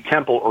building a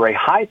temple or a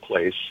high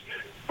place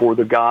for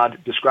the god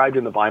described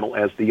in the Bible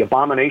as the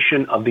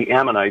abomination of the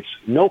Ammonites,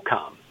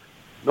 Milcom.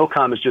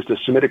 Milcom is just a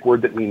Semitic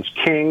word that means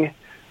king.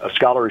 A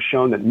scholar has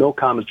shown that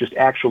Milcom is just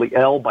actually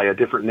El by a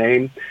different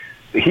name.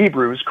 The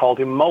Hebrews called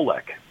him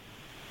Molech.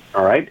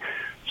 All right?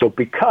 So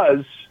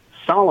because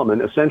Solomon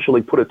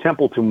essentially put a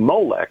temple to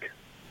Molech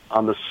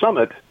on the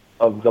summit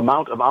of the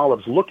Mount of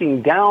Olives,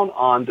 looking down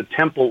on the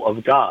temple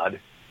of God,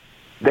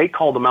 they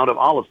call the Mount of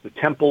Olives the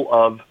temple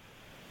of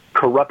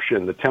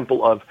corruption, the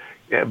temple of,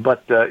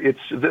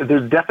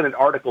 there's definite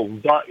article,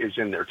 the is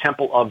in there,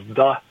 temple of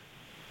the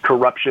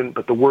corruption,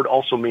 but the word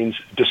also means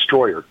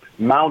destroyer.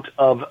 Mount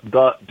of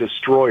the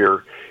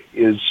Destroyer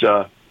is,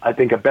 I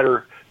think, a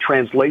better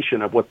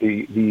translation of what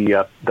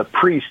the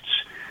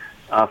priests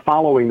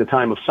following the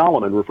time of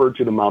Solomon referred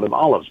to the Mount of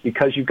Olives,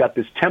 because you've got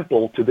this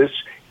temple to this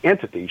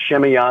entity,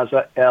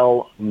 Shemiyaza,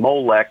 El,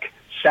 Molech,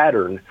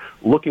 Saturn,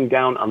 looking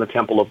down on the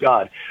temple of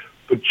God.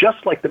 But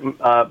just like the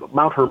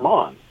Mount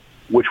Hermon,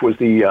 which was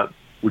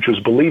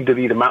believed to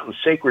be the mountain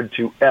sacred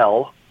to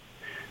El,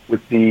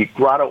 with the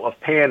Grotto of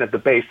Pan at the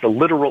base, the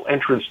literal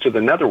entrance to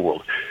the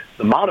netherworld,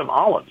 the Mount of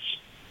Olives,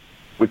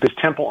 with this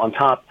temple on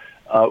top.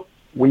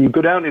 When you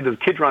go down into the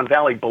Kidron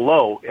Valley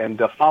below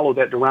and follow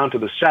that around to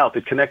the south,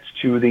 it connects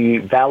to the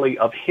Valley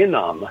of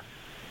Hinnom.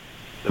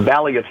 The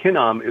Valley of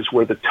Hinnom is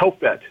where the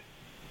Tophet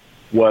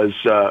was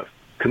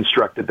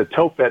constructed. The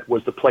Tophet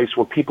was the place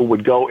where people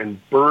would go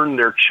and burn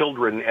their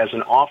children as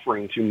an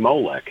offering to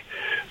Molech.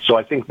 So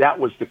I think that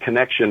was the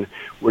connection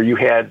where you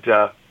had,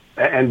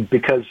 and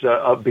because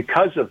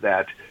of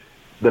that,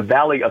 the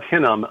Valley of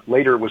Hinnom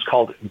later was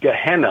called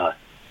Gehenna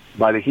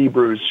by the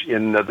Hebrews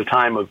in the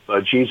time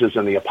of Jesus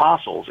and the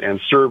apostles,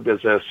 and served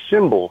as a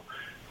symbol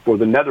for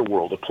the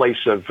netherworld, a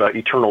place of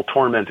eternal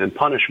torment and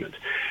punishment.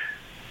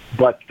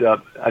 But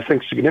I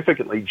think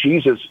significantly,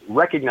 Jesus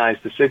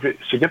recognized the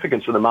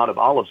significance of the Mount of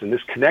Olives and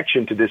this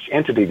connection to this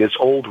entity, this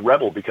old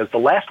rebel, because the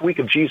last week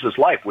of Jesus'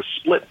 life was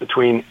split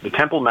between the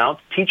Temple Mount,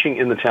 teaching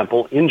in the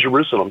temple in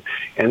Jerusalem,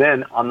 and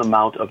then on the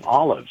Mount of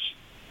Olives.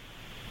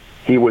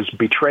 He was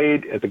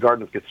betrayed at the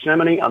Garden of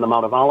Gethsemane on the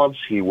Mount of Olives.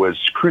 He was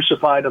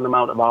crucified on the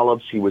Mount of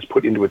Olives. He was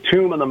put into a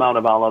tomb on the Mount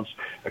of Olives.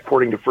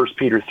 According to 1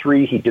 Peter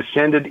 3, he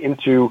descended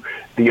into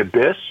the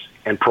abyss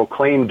and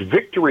proclaimed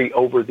victory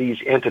over these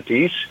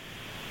entities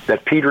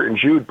that Peter and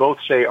Jude both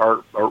say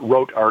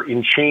are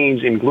in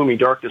chains in gloomy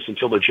darkness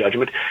until the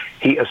judgment.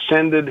 He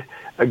ascended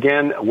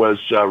again, was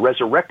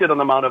resurrected on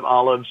the Mount of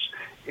Olives,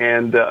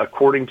 and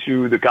according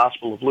to the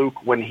Gospel of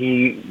Luke, when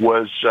he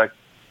was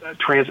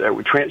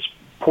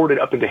transported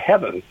up into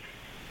heaven,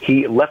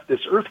 he left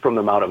this earth from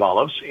the Mount of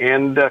Olives,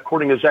 and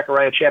according to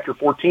Zechariah chapter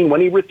 14, when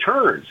he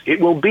returns, it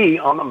will be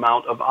on the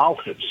Mount of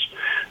Olives.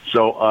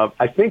 So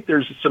I think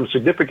there's some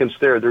significance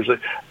there. There's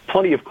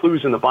plenty of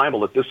clues in the Bible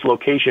that this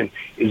location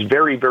is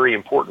very, very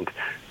important.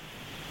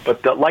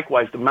 But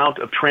likewise, the Mount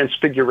of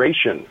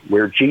Transfiguration,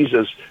 where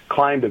Jesus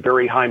climbed a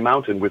very high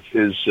mountain with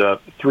his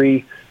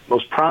three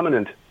most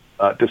prominent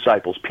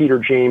disciples, Peter,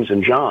 James,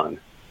 and John,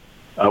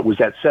 was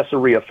at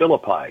Caesarea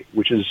Philippi,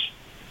 which is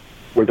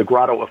where the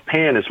Grotto of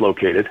Pan is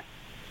located.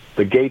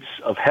 The gates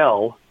of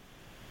hell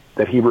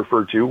that he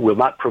referred to will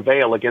not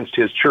prevail against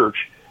his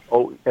church.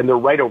 Oh, and they're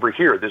right over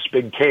here, this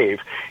big cave.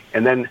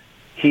 And then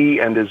he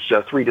and his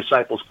three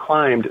disciples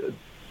climbed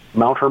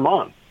Mount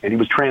Hermon, and he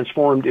was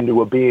transformed into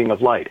a being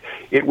of light.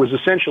 It was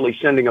essentially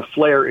sending a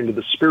flare into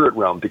the spirit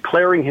realm,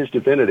 declaring his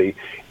divinity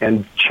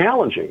and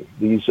challenging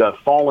these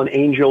fallen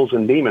angels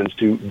and demons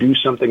to do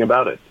something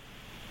about it.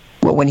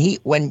 Well,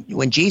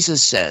 when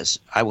Jesus says,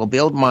 "I will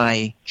build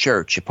my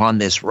church upon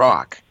this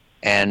rock,"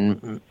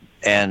 and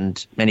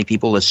many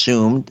people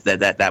assumed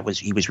that was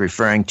he was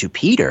referring to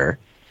Peter,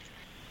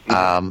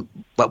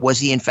 but was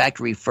he in fact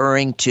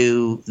referring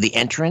to the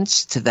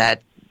entrance to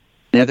that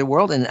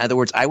netherworld? In other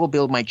words, I will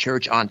build my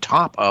church on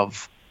top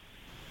of,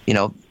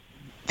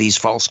 these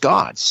false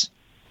gods.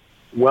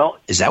 Well,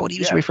 is that what he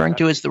was referring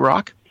to as the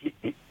rock?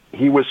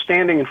 He was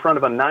standing in front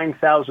of a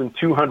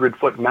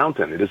 9,200-foot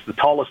mountain. It is the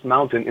tallest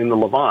mountain in the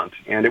Levant,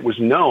 and it was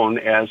known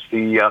as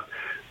the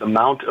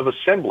Mount of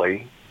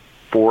Assembly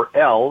for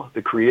El,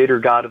 the creator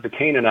god of the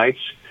Canaanites,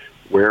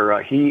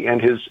 where he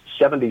and his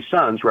 70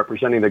 sons,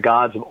 representing the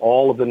gods of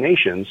all of the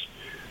nations,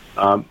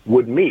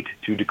 would meet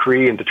to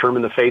decree and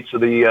determine the fates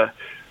of the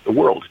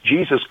world.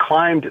 Jesus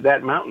climbed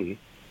that mountain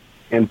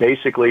and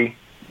basically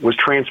was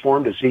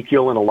transformed.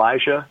 Ezekiel and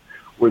Elijah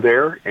were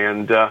there,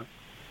 and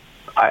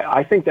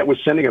I think that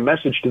was sending a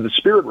message to the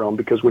spirit realm,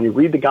 because when you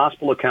read the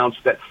gospel accounts,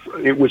 that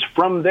it was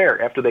from there,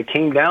 after they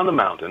came down the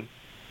mountain,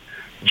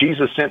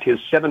 Jesus sent his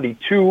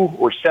 72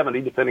 or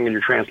 70, depending on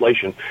your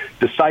translation,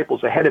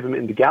 disciples ahead of him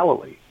into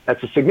Galilee.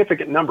 That's a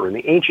significant number. In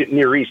the ancient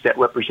Near East, that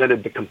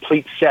represented the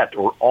complete set,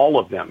 or all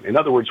of them. In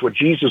other words, what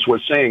Jesus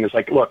was saying is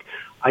like, look,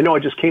 I know I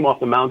just came off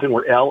the mountain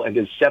where El and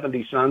his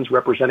 70 sons,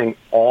 representing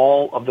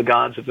all of the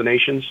gods of the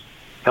nations,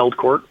 held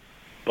court,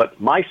 but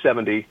my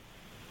 70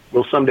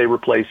 will someday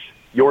replace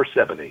your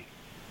 70.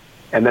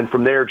 And then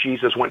from there,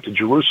 Jesus went to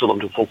Jerusalem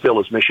to fulfill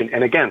his mission,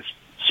 and again,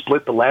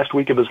 split the last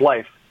week of his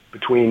life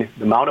between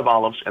the Mount of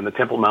Olives and the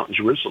Temple Mount in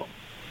Jerusalem.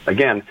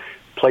 Again,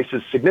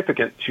 places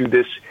significant to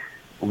this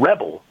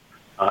rebel,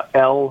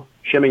 El,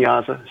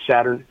 Shemiyaza,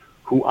 Saturn,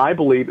 who I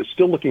believe is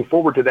still looking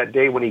forward to that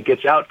day when he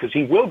gets out, because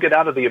he will get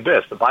out of the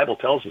abyss. The Bible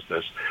tells us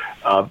this,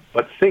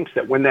 but thinks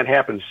that when that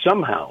happens,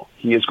 somehow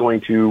he is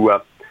going to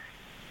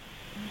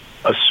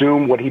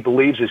assume what he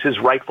believes is his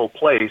rightful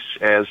place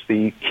as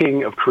the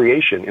king of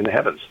creation in the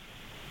heavens.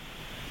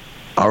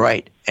 All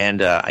right,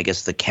 and I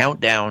guess the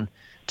countdown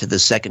to the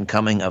second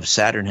coming of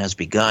Saturn has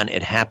begun.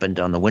 It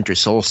happened on the winter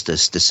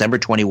solstice, December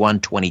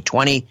 21,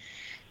 2020,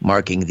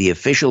 marking the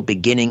official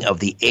beginning of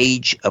the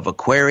age of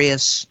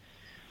Aquarius.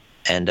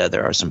 And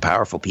there are some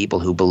powerful people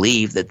who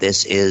believe that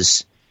this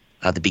is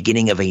the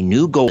beginning of a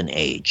new golden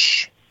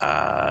age.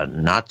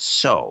 Not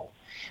so.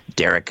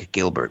 Derek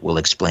Gilbert will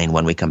explain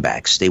when we come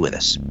back. Stay with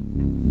us.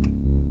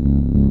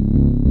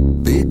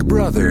 Big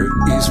Brother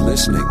is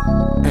listening,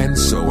 and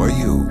so are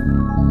you,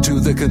 to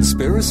The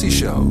Conspiracy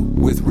Show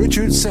with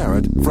Richard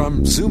Syrett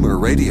from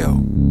Zoomer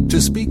Radio. To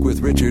speak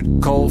with Richard,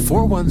 call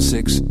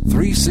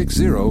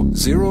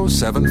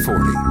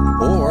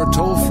 416-360-0740 or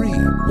toll free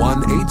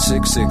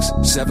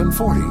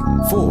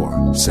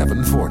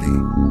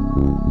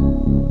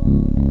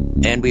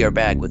 1-866-740-4740. And we are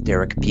back with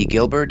Derek P.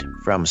 Gilbert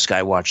from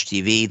Skywatch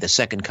TV, The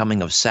Second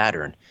Coming of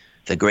Saturn,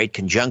 The Great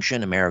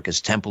Conjunction,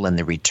 America's Temple, and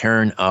the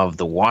Return of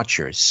the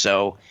Watchers.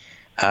 So,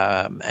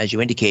 as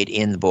you indicate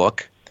in the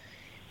book,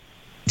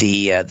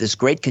 this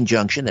great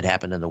conjunction that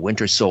happened in the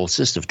winter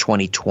solstice of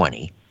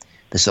 2020,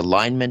 this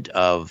alignment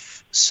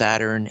of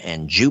Saturn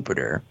and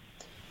Jupiter,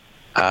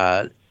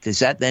 does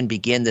that then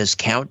begin this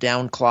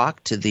countdown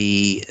clock to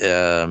the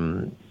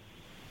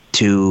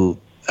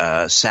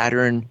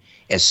Saturn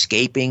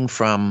escaping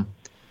from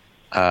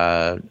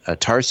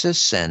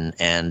Tarsus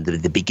and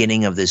the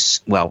beginning of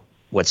this, well,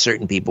 what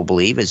certain people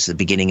believe is the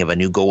beginning of a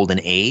new golden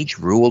age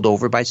ruled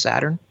over by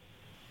Saturn?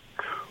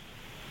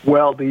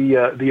 Well,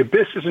 the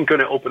abyss isn't going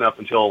to open up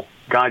until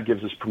God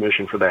gives us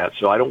permission for that.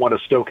 So I don't want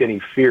to stoke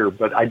any fear,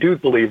 but I do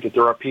believe that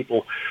there are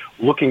people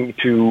looking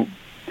to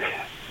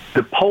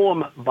the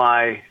poem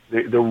by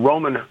the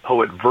Roman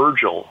poet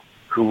Virgil,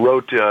 who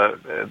wrote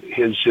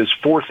his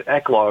fourth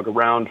eclogue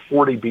around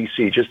 40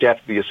 BC, just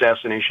after the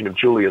assassination of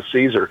Julius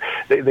Caesar.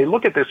 They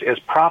look at this as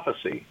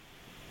prophecy.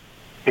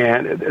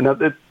 And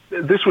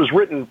this was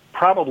written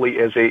probably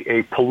as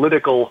a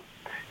political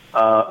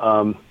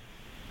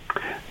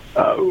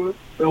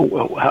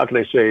how can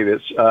I say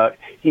this?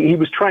 He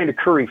was trying to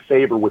curry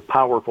favor with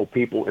powerful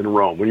people in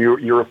Rome. When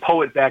you're a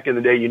poet back in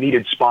the day, you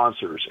needed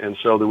sponsors. And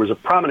so there was a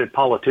prominent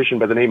politician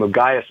by the name of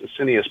Gaius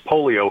Asinius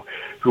Pollio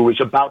who was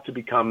about to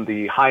become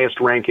the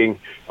highest-ranking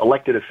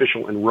elected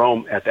official in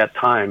Rome at that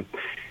time.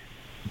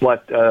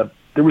 But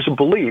there was a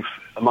belief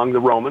among the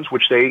Romans,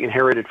 which they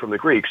inherited from the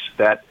Greeks,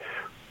 that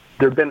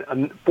there had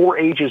been 4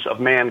 ages of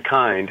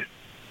mankind,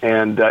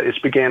 and this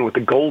began with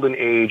the Golden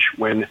Age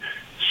when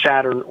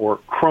Saturn or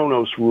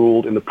Kronos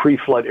ruled in the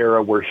pre-flood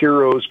era, where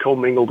heroes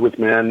commingled with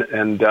men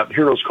and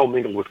heroes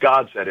commingled with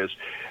gods, that is.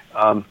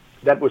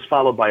 That was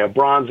followed by a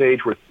Bronze Age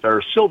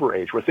or Silver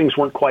Age, where things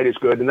weren't quite as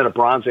good, and then a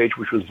Bronze Age,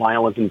 which was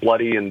violent and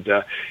bloody and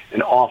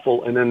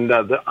awful, and then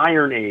the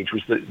Iron Age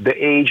was the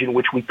age in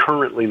which we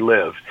currently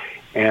live,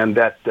 and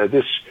that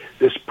this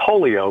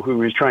Pollio, who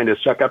he was trying to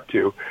suck up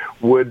to,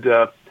 would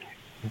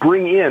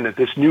bring in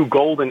this new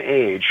golden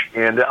age.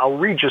 And I'll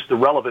read just the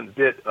relevant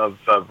bit of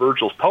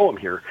Virgil's poem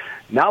here.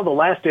 Now the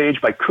last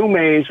age by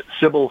Cumae's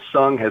Sibyl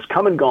sung has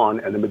come and gone,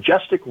 and the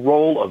majestic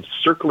roll of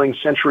circling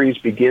centuries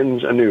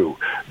begins anew.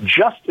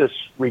 Justice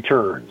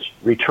returns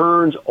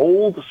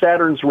old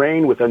Saturn's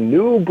reign with a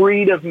new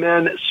breed of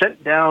men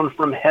sent down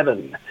from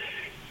heaven.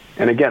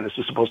 And again, this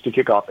is supposed to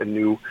kick off a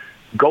new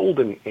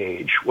golden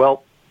age.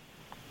 Well,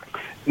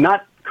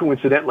 not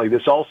coincidentally,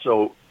 this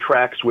also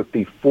tracks with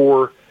the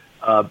 4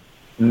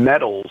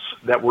 metals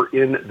that were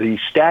in the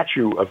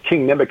statue of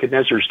King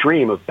Nebuchadnezzar's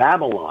dream of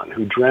Babylon,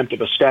 who dreamt of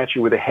a statue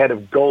with a head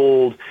of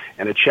gold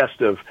and a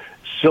chest of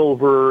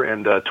silver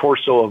and a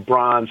torso of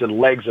bronze and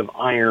legs of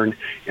iron,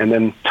 and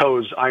then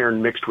toes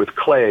iron mixed with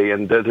clay.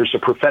 And there's a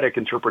prophetic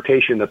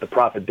interpretation that the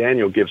prophet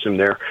Daniel gives him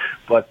there.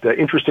 But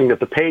interesting that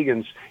the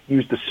pagans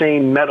used the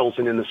same metals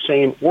and in the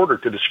same order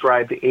to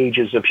describe the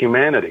ages of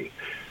humanity.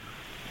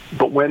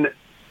 But when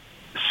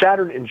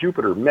Saturn and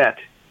Jupiter met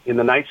in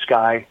the night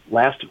sky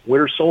last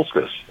winter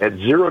solstice at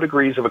 0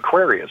 degrees of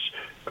Aquarius,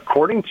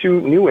 according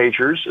to New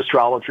Agers,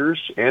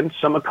 astrologers, and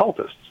some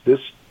occultists, this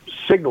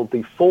signaled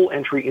the full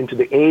entry into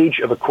the age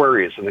of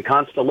Aquarius, and the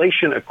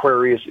constellation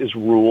Aquarius is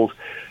ruled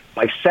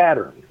by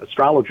Saturn.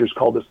 Astrologers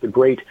call this the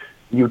Great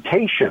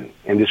Mutation,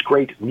 and this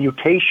Great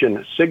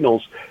Mutation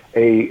signals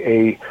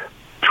a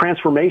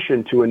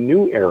transformation to a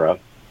new era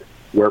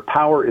where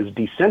power is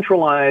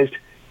decentralized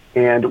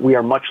and we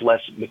are much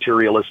less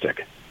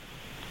materialistic.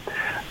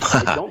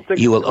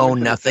 You will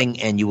own nothing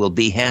and you will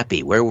be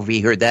happy. Where have we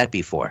heard that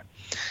before?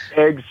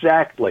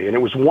 Exactly. And it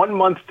was 1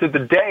 month to the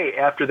day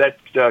after that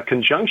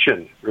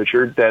conjunction,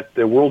 Richard, that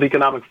the World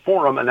Economic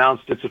Forum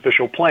announced its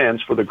official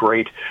plans for the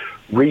Great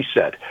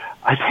Reset.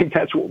 I think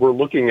that's what we're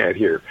looking at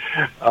here.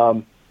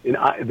 And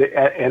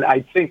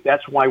I think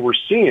that's why we're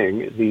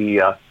seeing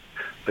the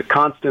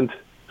constant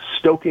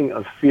stoking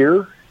of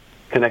fear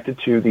connected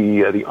to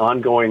the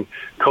ongoing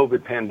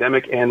COVID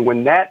pandemic. And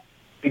when that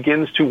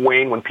begins to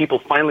wane, when people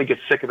finally get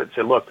sick of it and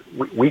say, look,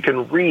 we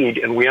can read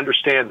and we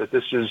understand that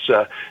this is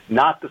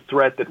not the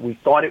threat that we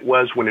thought it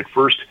was when it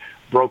first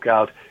broke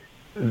out,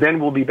 then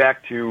we'll be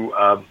back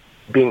to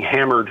being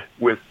hammered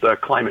with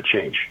climate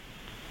change.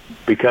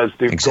 Because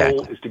the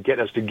goal is to get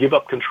us to give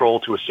up control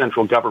to a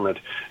central government.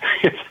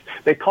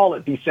 They call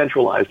it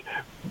decentralized,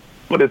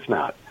 but it's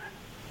not.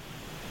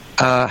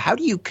 How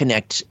do you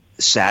connect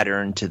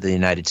Saturn to the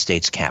United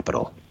States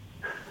Capitol?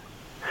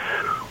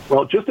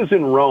 Well, just as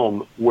in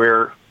Rome,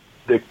 where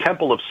the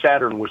temple of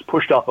Saturn was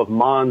pushed off of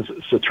Mons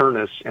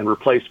Saturnus and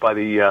replaced by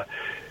the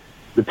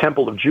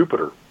temple of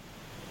Jupiter,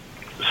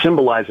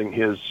 symbolizing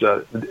his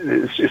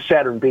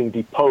Saturn being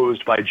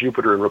deposed by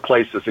Jupiter and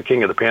replaced as the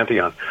king of the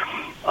pantheon.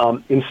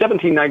 In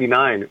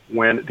 1799,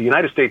 when the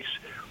United States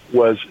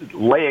was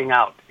laying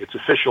out its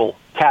official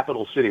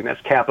capital city, and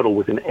that's capital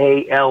with an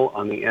A-L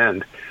on the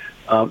end,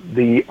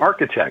 the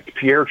architect,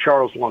 Pierre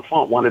Charles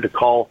L'Enfant, wanted to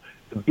call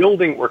the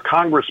building where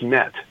Congress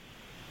met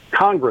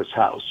Congress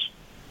House.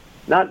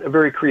 Not a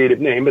very creative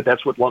name, but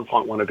that's what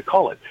L'Enfant wanted to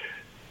call it.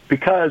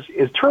 Because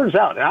it turns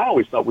out, and I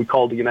always thought we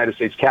called the United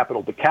States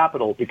Capitol the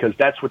Capitol because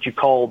that's what you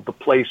call the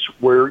place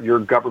where your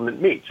government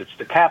meets. It's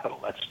the Capitol.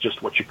 That's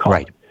just what you call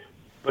it.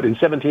 But in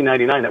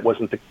 1799,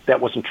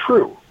 that wasn't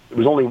true. There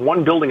was only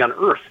one building on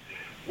Earth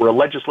where a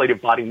legislative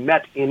body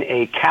met in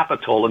a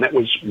capital, and that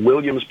was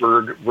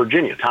Williamsburg,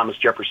 Virginia, Thomas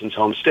Jefferson's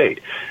home state.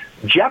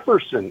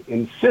 Jefferson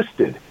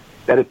insisted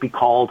that it be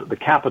called the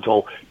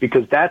Capitol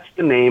because that's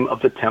the name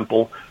of the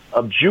temple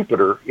of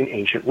Jupiter in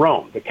ancient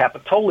Rome, the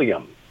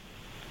Capitolium.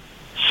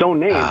 So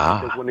named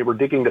because when they were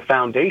digging the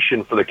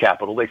foundation for the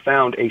Capitol, they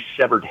found a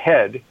severed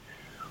head,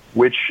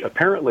 which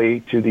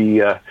apparently to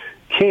the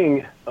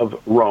king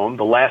of Rome,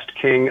 the last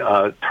king,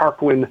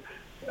 Tarquinius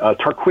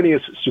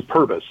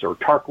Superbus, or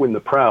Tarquin the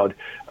Proud,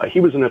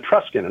 he was an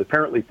Etruscan, and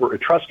apparently for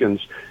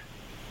Etruscans,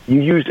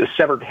 you used a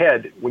severed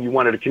head when you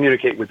wanted to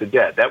communicate with the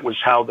dead. That was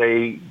how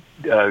they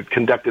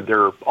conducted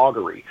their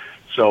augury.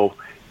 So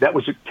that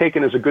was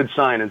taken as a good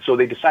sign, and so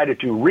they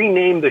decided to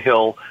rename the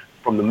hill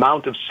from the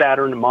Mount of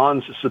Saturn,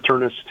 Mons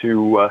Saturnus,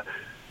 to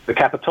the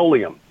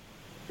Capitolium.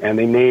 And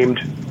they named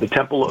the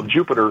Temple of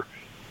Jupiter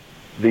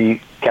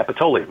the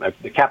Capitolium,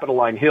 the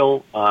Capitoline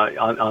Hill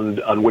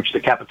on which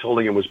the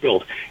Capitolium was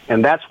built.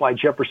 And that's why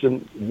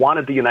Jefferson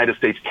wanted the United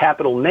States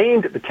Capitol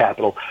named the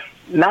Capitol,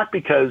 not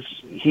because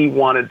he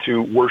wanted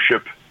to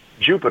worship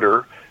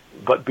Jupiter,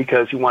 but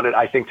because he wanted,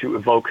 I think, to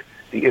evoke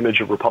the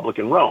image of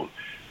Republican Rome.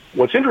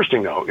 What's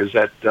interesting, though, is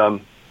that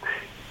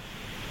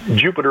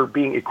Jupiter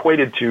being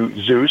equated to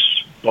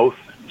Zeus, both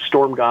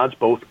storm gods,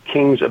 both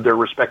kings of their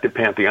respective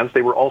pantheons.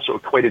 They were also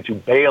equated to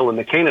Baal in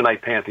the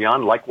Canaanite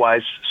pantheon,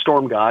 likewise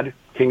storm god,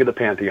 king of the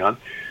pantheon.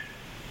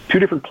 Two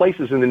different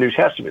places in the New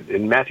Testament.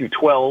 In Matthew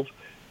 12,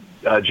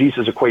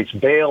 Jesus equates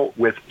Baal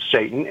with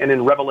Satan, and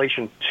in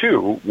Revelation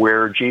 2,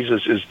 where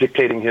Jesus is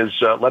dictating his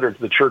letter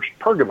to the church at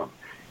Pergamum,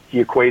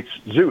 he equates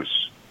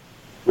Zeus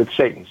with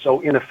Satan.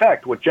 So in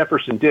effect, what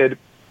Jefferson did,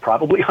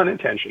 probably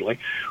unintentionally,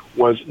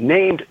 was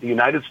named the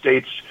United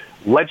States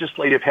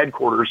legislative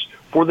headquarters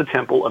for the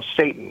temple of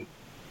Satan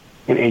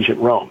in ancient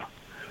Rome.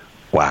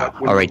 Wow.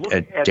 All right,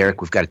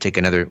 Derek, we've got to take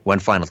one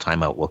final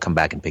time out. We'll come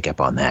back and pick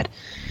up on that.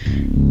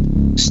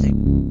 Stay.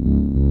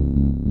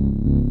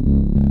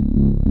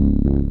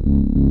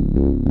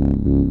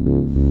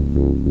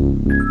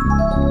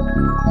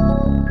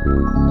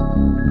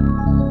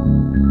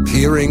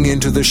 Peering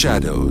into the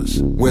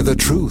shadows, where the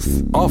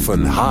truth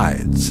often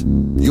hides.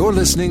 You're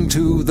listening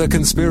to The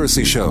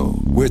Conspiracy Show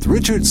with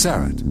Richard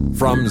Serrett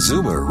from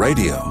Zoomer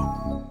Radio.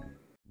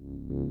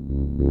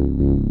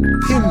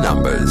 PIN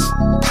numbers,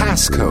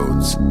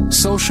 passcodes,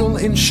 social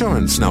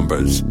insurance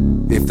numbers.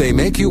 If they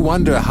make you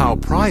wonder how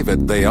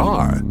private they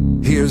are,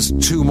 here's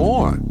two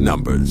more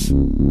numbers.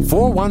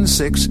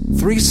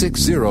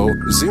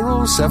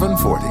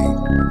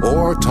 416-360-0740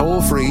 or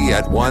toll free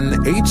at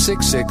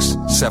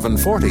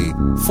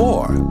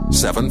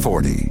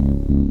 1-866-740-4740.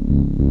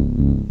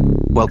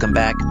 Welcome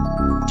back.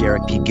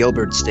 Derek P.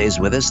 Gilbert stays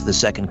with us, the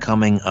second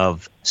coming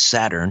of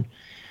Saturn.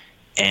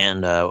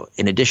 And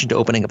in addition to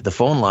opening up the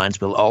phone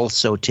lines, we'll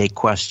also take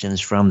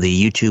questions from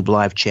the YouTube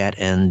live chat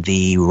and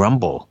the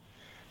Rumble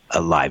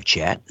live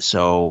chat.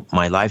 So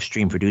my live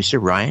stream producer,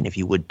 Ryan, if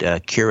you would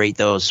curate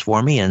those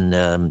for me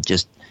and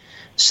just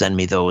send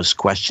me those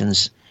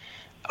questions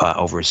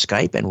over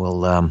Skype, and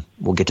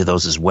we'll get to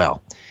those as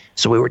well.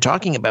 So we were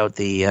talking about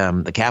the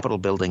Capitol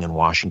building in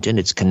Washington,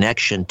 its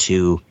connection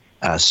to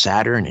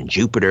Saturn and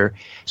Jupiter.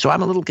 So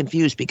I'm a little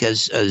confused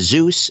because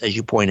Zeus, as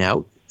you point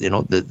out,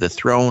 the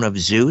throne of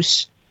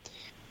Zeus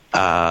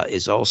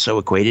is also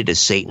equated as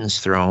Satan's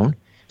throne.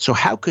 So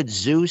how could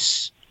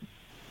Zeus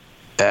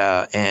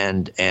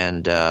and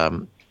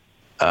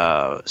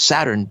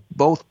Saturn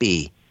both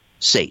be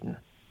Satan?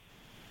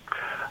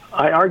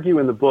 I argue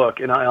in the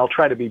book, and I'll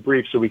try to be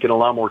brief so we can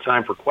allow more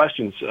time for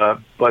questions,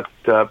 but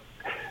that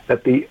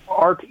the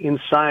art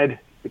inside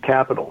the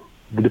Capitol,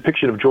 the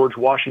depiction of George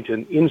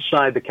Washington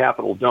inside the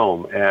Capitol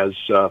dome as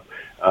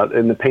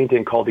in the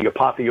painting called The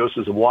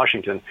Apotheosis of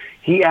Washington,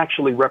 he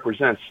actually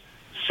represents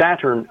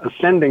Saturn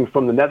ascending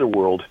from the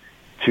netherworld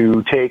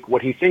to take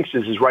what he thinks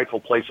is his rightful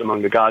place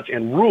among the gods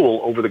and rule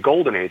over the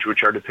Golden Age,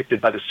 which are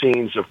depicted by the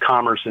scenes of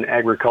commerce and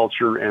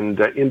agriculture and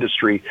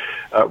industry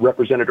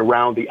represented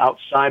around the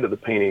outside of the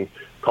painting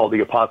called The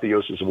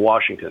Apotheosis of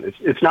Washington.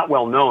 It's not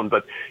well known,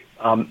 but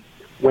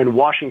when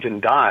Washington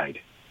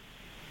died,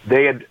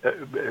 they had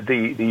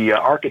the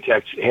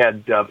architects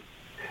had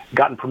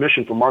gotten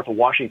permission from Martha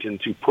Washington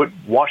to put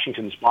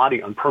Washington's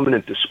body on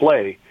permanent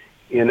display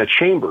in a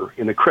chamber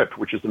in the crypt,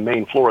 which is the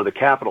main floor of the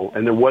Capitol,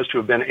 and there was to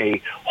have been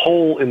a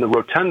hole in the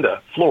rotunda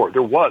floor.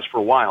 There was for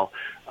a while,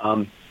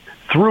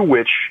 through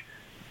which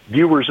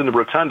viewers in the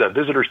rotunda,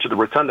 visitors to the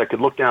rotunda,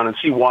 could look down and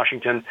see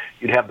Washington.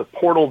 You'd have the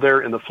portal there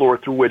in the floor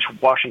through which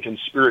Washington's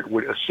spirit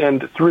would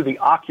ascend through the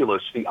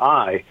oculus, the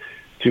eye,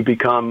 to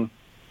become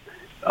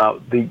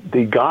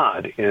the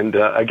god. And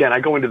again, I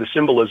go into the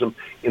symbolism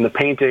in the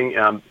painting.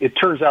 It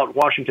turns out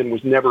Washington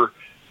was never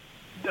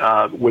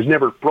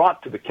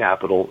brought to the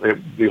Capitol.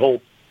 The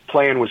whole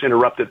plan was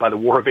interrupted by the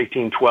War of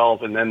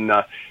 1812, and then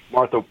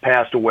Martha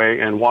passed away,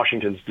 and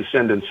Washington's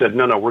descendants said,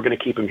 no, we're going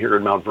to keep him here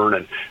in Mount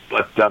Vernon.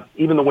 But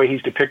even the way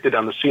he's depicted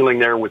on the ceiling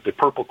there with the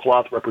purple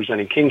cloth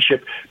representing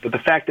kingship, but the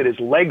fact that his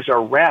legs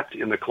are wrapped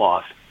in the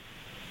cloth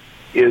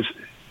is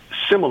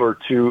similar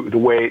to the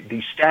way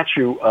the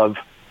statue of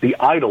the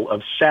idol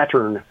of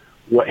Saturn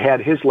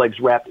had his legs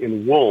wrapped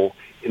in wool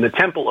in the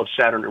temple of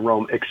Saturn in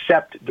Rome,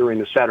 except during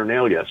the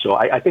Saturnalia. So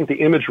I think the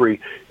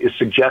imagery is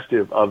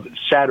suggestive of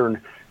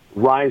Saturn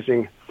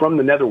rising from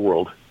the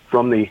netherworld,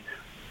 from the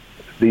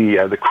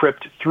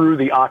crypt through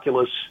the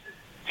oculus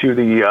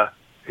to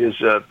his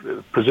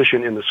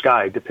position in the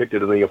sky,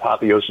 depicted in the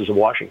apotheosis of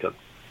Washington.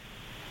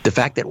 The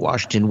fact that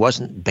Washington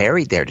wasn't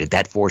buried there, did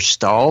that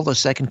forestall the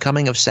second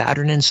coming of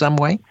Saturn in some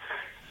way?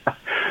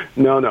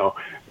 No.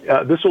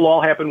 This will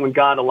all happen when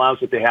God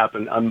allows it to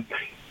happen.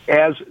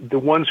 As the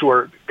ones who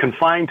are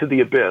confined to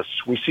the abyss,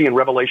 we see in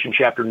Revelation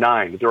chapter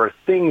 9, there are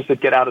things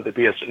that get out of the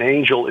abyss. An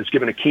angel is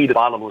given a key to the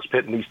bottomless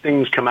pit, and these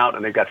things come out,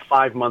 and they've got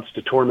 5 months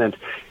to torment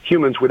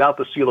humans without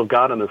the seal of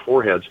God on their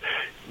foreheads.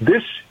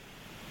 This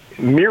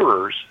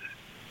mirrors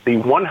the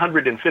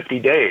 150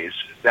 days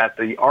that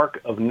the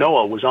Ark of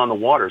Noah was on the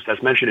waters.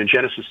 That's mentioned in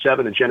Genesis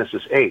 7 and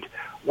Genesis 8.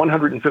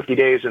 150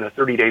 days in a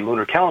 30-day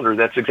lunar calendar,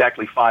 that's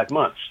exactly 5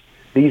 months.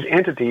 These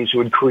entities who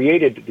had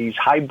created these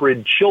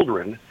hybrid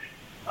children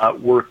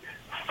were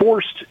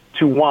forced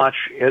to watch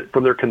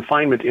from their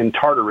confinement in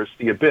Tartarus,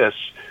 the abyss,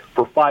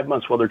 for 5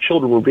 months while their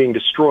children were being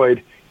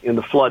destroyed in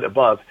the flood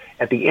above.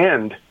 At the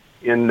end,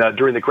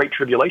 during the Great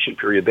Tribulation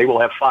period, they will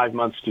have 5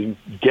 months to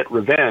get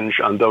revenge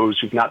on those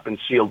who've not been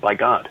sealed by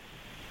God.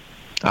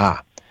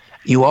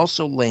 You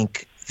also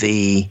link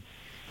the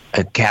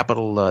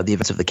Capitol, the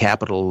events of the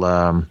Capitol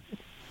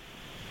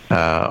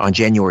on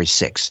January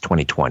 6,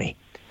 2020,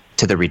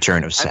 to the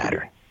return of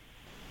Saturn.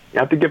 I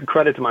have to give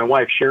credit to my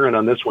wife, Sharon,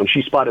 on this one.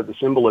 She spotted the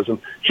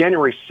symbolism.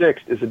 January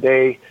 6th is a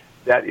day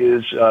that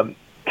is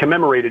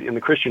commemorated in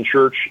the Christian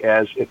church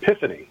as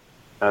Epiphany.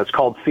 It's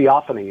called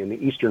Theophany in the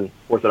Eastern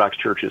Orthodox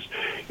churches.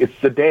 It's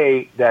the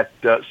day that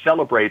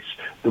celebrates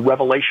the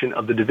revelation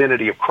of the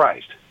divinity of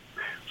Christ.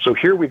 So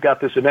here we've got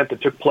this event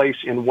that took place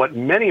in what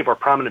many of our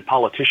prominent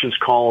politicians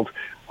called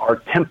our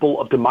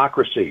temple of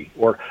democracy,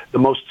 or the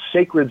most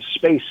sacred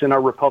space in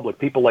our republic.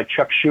 People like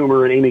Chuck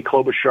Schumer and Amy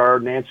Klobuchar,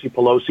 Nancy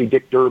Pelosi,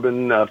 Dick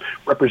Durbin,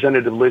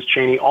 Representative Liz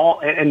Cheney,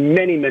 and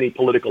many, many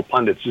political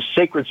pundits. This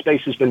sacred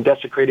space has been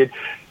desecrated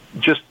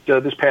just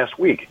this past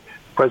week.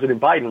 President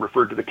Biden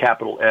referred to the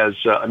Capitol as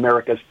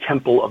America's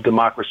temple of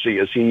democracy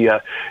as he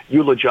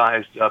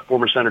eulogized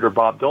former Senator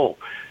Bob Dole.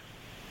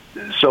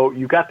 So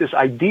you got this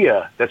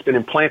idea that's been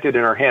implanted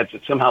in our heads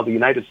that somehow the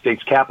United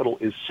States Capitol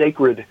is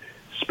sacred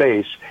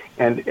space,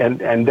 and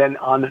then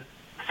on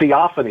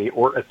Theophany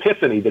or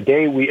Epiphany, the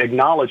day we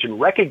acknowledge and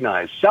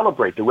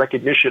celebrate the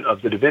recognition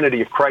of the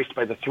divinity of Christ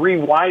by the three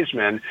wise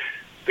men,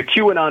 the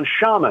QAnon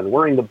shaman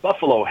wearing the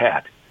buffalo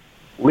hat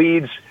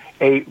leads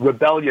a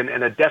rebellion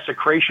and a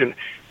desecration.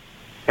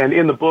 And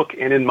in the book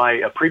and in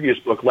my previous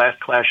book, Last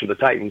Clash of the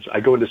Titans,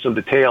 I go into some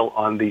detail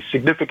on the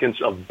significance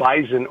of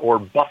bison or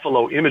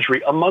buffalo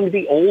imagery among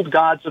the old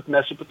gods of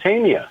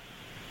Mesopotamia.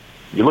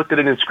 You looked at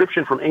an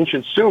inscription from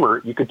ancient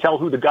Sumer, you could tell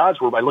who the gods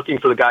were by looking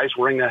for the guys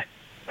wearing the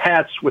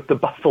hats with the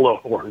buffalo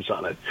horns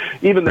on it.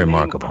 Even the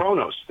name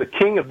Kronos, the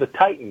king of the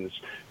Titans,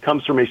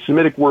 comes from a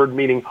Semitic word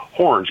meaning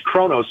horns.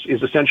 Kronos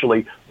is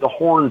essentially the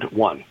horned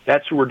one.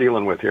 That's who we're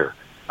dealing with here.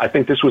 I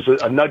think this was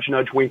a nudge,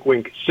 nudge, wink,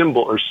 wink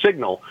symbol or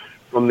signal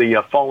from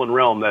the fallen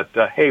realm that,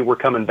 hey, we're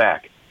coming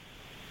back.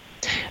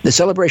 The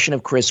celebration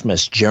of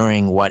Christmas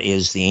during what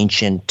is the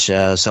ancient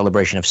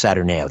celebration of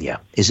Saturnalia,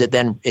 is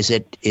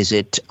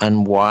it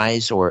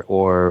unwise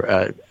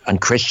or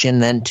unchristian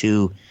then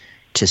to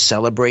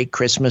celebrate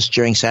Christmas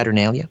during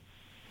Saturnalia?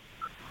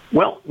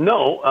 Well,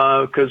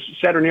 no, because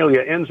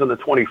Saturnalia ends on the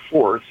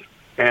 24th,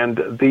 and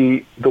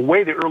the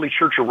way the early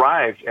church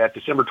arrived at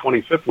December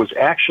 25th was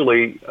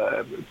actually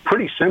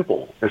pretty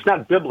simple. It's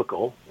not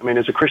biblical. I mean,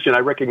 as a Christian, I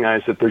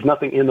recognize that there's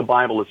nothing in the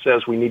Bible that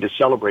says we need to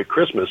celebrate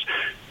Christmas,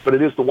 but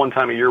it is the one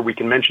time a year we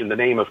can mention the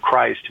name of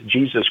Christ,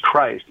 Jesus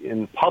Christ,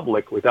 in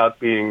public without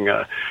being,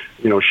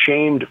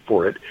 shamed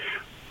for it.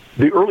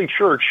 The early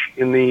church,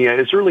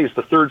 as early as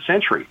the 3rd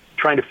century,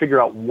 trying to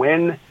figure out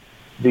when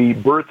the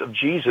birth of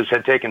Jesus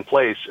had taken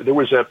place, there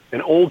was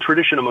an old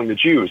tradition among the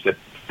Jews that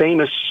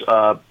famous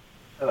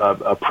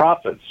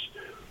prophets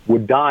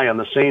would die on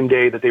the same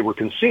day that they were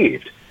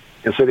conceived.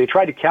 And so they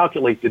tried to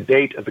calculate the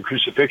date of the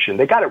crucifixion.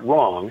 They got it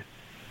wrong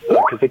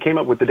because they came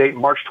up with the date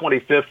March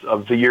 25th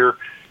of the year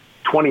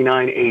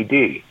 29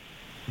 AD.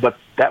 But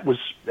that was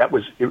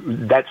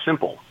that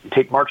simple. You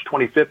take March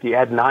 25th, you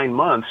add 9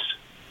 months,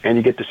 and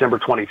you get December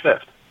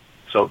 25th.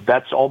 So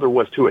that's all there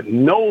was to it.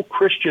 No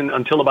Christian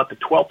until about the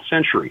 12th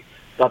century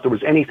thought there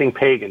was anything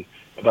pagan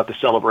about the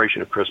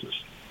celebration of Christmas.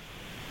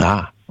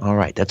 Ah, all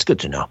right. That's good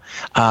to know.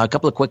 A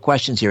couple of quick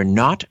questions here.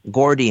 Not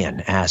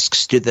Gordian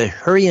asks, do the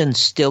Hurrians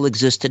still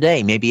exist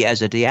today, maybe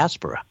as a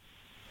diaspora?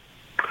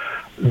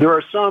 There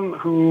are some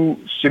who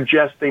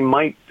suggest they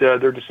might,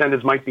 their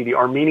descendants might be the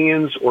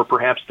Armenians or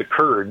perhaps the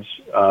Kurds,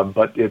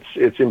 but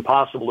it's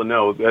impossible to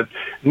know. That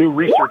new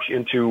research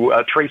into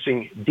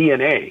tracing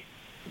DNA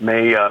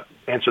may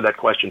answer that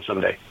question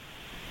someday.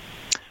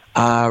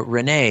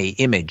 Renee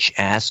Image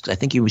asks, I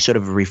think you sort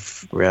of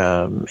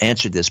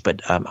answered this,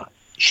 but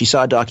she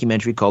saw a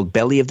documentary called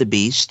Belly of the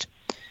Beast,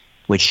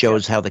 which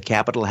shows how the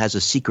Capitol has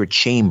a secret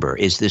chamber.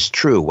 Is this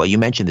true? Well, you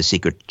mentioned the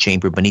secret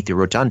chamber beneath the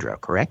rotunda,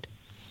 correct?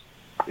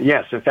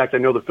 Yes. In fact, I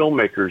know the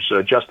filmmakers,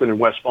 Justin and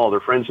Wes Fall, they're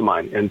friends of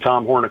mine. And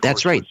Tom Horn, of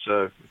That's course. That's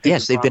right.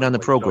 Yes, they've been on the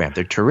program. So,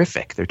 they're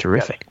terrific. They're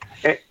terrific.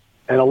 Yes.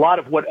 And a lot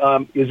of what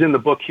is in the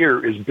book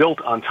here is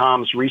built on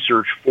Tom's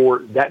research for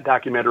that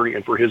documentary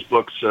and for his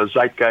books,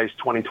 Zeitgeist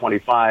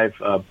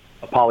 2025,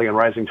 Apollyon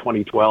Rising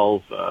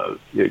 2012.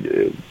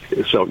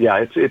 So,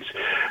 yeah,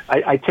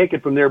 I take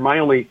it from there.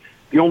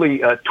 The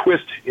only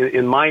twist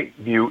in my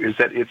view is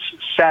that it's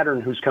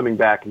Saturn who's coming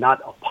back,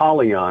 not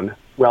Apollyon.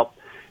 Well,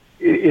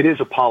 it is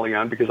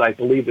Apollyon because I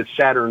believe that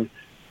Saturn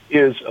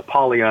is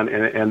Apollyon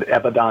and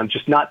Abaddon,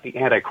 just not the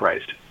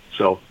Antichrist.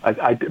 So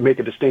I make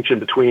a distinction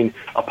between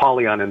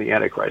Apollyon and the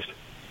Antichrist.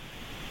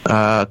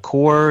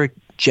 Core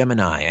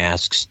Gemini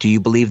asks, do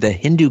you believe the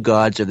Hindu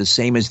gods are the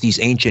same as these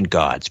ancient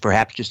gods,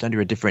 perhaps just under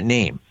a different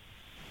name?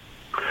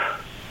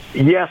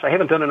 Yes, I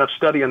haven't done enough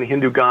study on the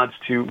Hindu gods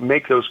to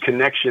make those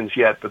connections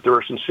yet, but there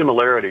are some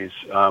similarities.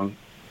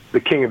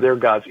 The king of their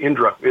gods,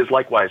 Indra, is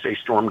likewise a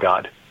storm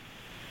god.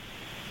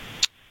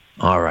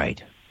 All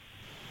right.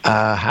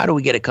 How do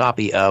we get a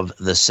copy of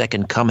The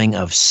Second Coming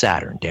of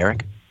Saturn,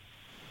 Derek?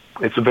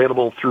 It's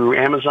available through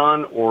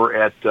Amazon or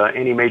at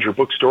any major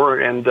bookstore,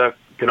 and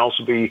can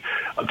also be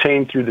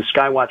obtained through the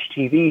Skywatch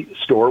TV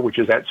store, which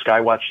is at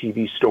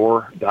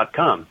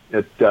skywatchtvstore.com.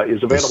 It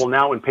is available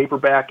now in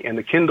paperback, and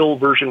the Kindle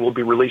version will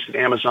be released at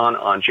Amazon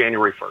on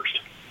January 1st.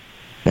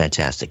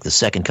 Fantastic. The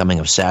Second Coming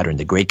of Saturn,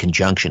 The Great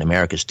Conjunction,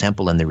 America's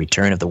Temple, and the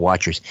Return of the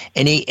Watchers.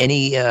 Any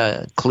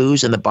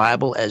clues in the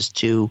Bible as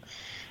to,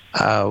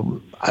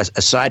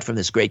 aside from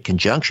this Great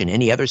Conjunction,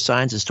 any other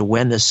signs as to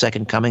when this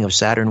Second Coming of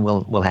Saturn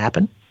will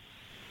happen?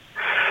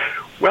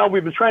 Well,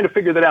 we've been trying to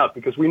figure that out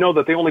because we know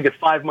that they only get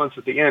 5 months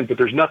at the end, but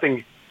there's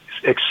nothing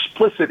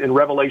explicit in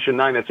Revelation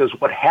 9 that says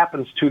what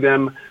happens to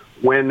them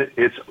when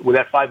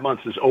that 5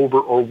 months is over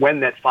or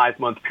when that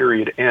 5-month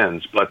period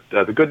ends. But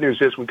the good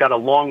news is we've got a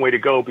long way to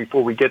go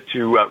before we get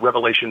to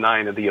Revelation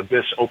 9 and the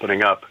abyss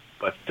opening up.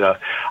 But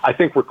I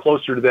think we're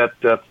closer to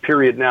that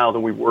period now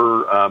than we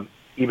were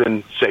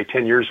even, say,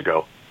 10 years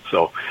ago.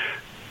 So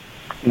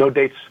no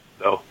dates,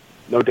 though.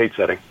 No date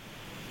setting.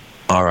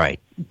 All right.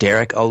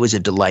 Derek, always a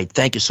delight.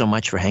 Thank you so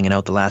much for hanging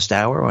out the last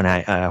hour, and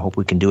I hope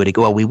we can do it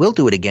again. Well, we will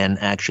do it again,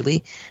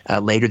 actually,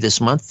 later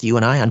this month, you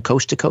and I, on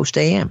Coast to Coast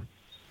AM.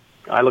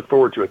 I look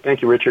forward to it.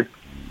 Thank you, Richard.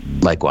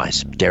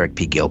 Likewise, Derek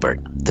P. Gilbert,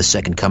 The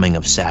Second Coming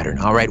of Saturn.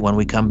 All right, when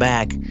we come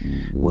back,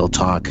 we'll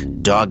talk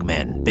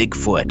Dogmen,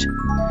 Bigfoot,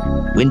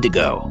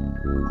 Wendigo,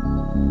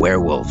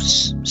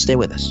 werewolves. Stay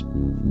with us.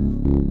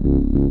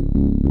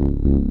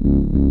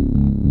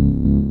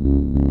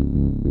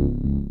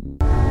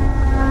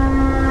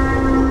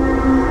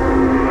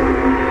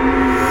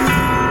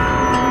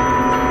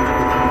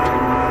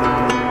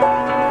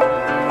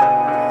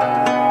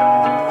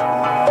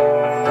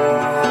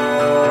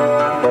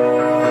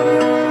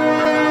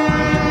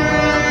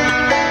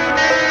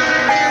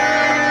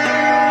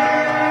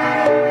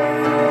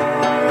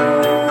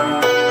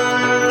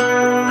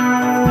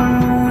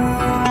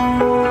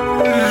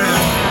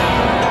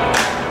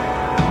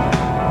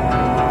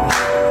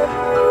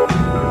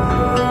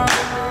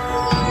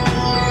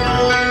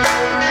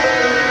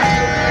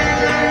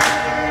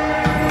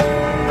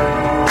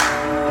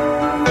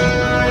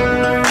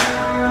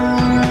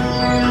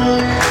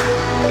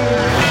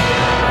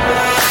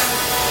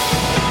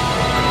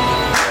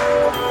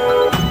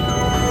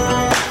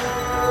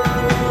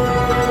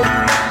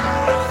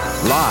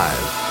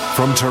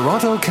 From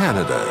Toronto,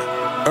 Canada,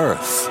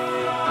 Earth,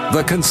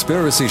 The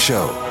Conspiracy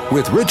Show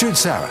with Richard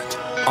Sarrett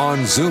on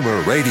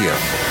Zoomer Radio.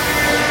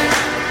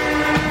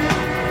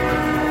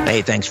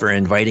 Hey, thanks for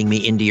inviting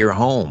me into your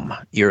home,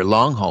 your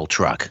long-haul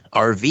truck,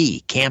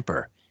 RV,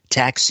 camper,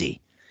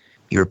 taxi,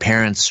 your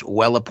parents'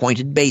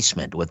 well-appointed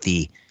basement with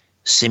the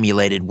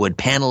simulated wood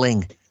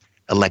paneling,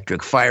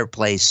 electric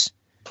fireplace,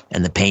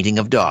 and the painting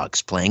of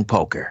dogs playing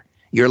poker,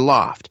 your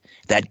loft,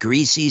 that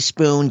greasy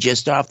spoon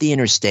just off the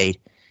interstate,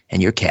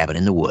 and your cabin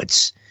in the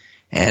woods.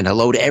 And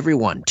hello to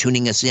everyone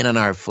tuning us in on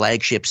our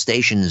flagship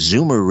station,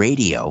 Zoomer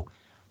Radio,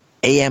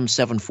 AM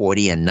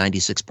 740 and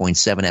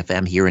 96.7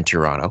 FM here in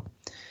Toronto.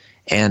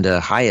 And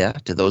hiya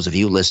to those of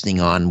you listening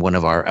on one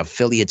of our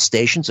affiliate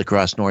stations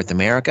across North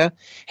America.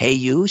 Hey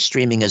you,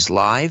 streaming us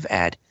live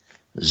at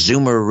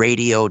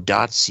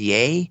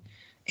zoomerradio.ca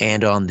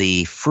and on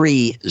the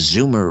free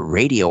Zoomer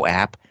Radio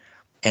app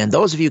And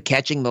those of you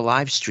catching the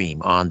live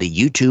stream on the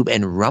YouTube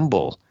and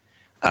Rumble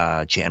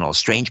channel,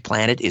 Strange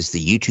Planet is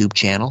the YouTube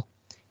channel,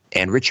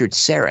 and Richard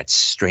Serrett's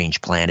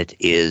Strange Planet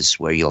is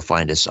where you'll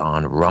find us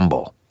on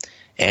Rumble.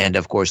 And,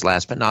 of course,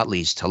 last but not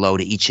least, hello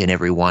to each and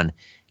every one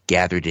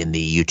gathered in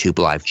the YouTube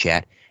live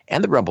chat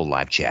and the Rumble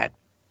live chat.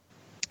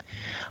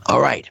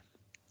 All right.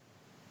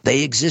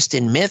 They exist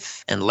in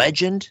myth and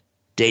legend,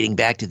 dating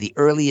back to the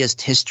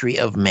earliest history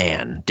of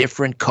man.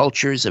 Different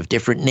cultures of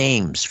different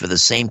names for the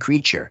same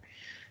creature,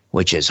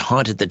 which has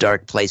haunted the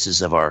dark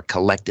places of our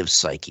collective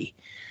psyche.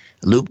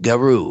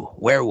 Loup-garou,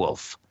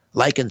 werewolf,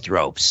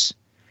 lycanthropes,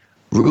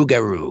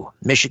 rougarou,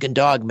 Michigan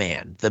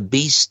dogman, the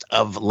beast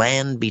of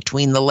land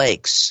between the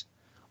lakes,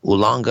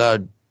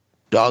 Ulanga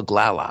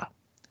doglala,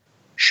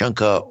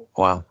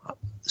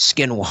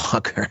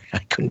 skinwalker. I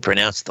couldn't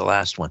pronounce the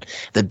last one.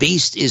 The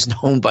beast is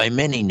known by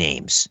many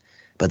names,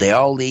 but they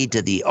all lead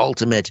to the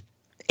ultimate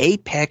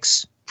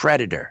apex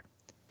predator.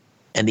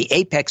 And the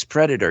apex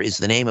predator is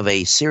the name of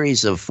a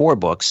series of 4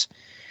 books,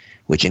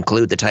 which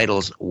include the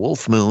titles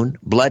Wolf Moon,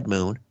 Blood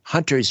Moon,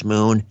 Hunter's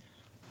Moon,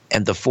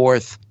 and the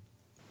 4th,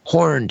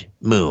 Horned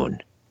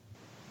Moon.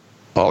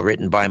 All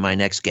written by my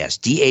next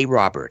guest. D.A.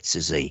 Roberts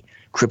is a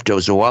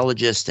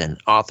cryptozoologist and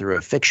author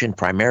of fiction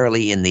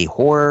primarily in the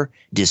horror,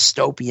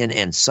 dystopian,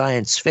 and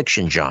science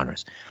fiction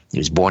genres. He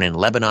was born in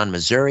Lebanon,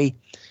 Missouri.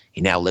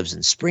 He now lives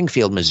in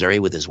Springfield, Missouri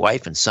with his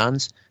wife and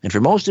sons. And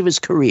for most of his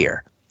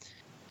career,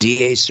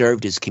 D.A.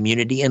 served his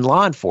community in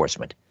law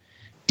enforcement.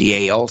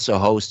 D.A. also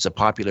hosts a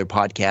popular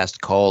podcast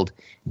called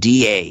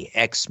D.A.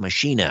 Ex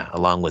Machina,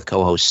 along with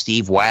co-hosts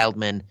Steve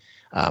Wildman,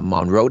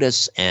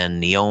 Monrodis,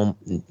 and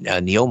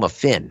Neoma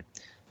Finn,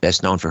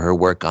 best known for her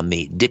work on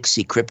the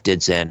Dixie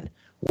Cryptids and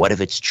What If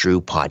It's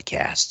True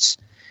podcasts.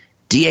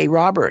 D.A.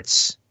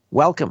 Roberts,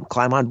 welcome.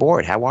 Climb on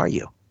board. How are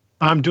you?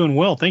 I'm doing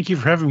well. Thank you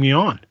for having me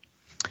on.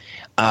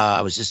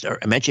 I was just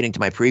mentioning to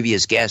my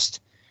previous guest,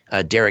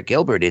 Derek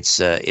Gilbert, it's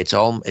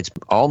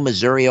all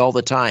Missouri all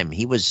the time.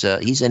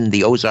 He's in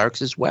the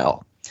Ozarks as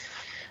well.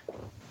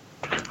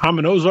 I'm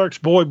an Ozarks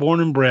boy, born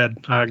and bred.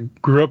 I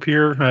grew up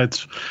here.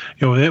 It's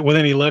with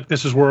any luck,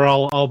 this is where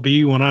I'll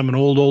be when I'm an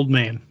old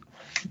man.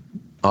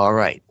 All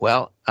right.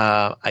 Well,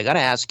 I got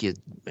to ask you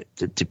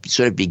to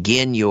sort of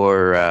begin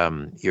your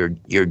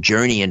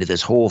journey into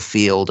this whole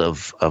field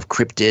of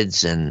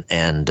cryptids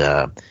and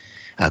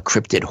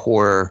cryptid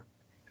horror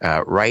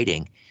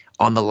writing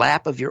on the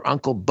lap of your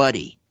Uncle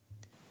Buddy.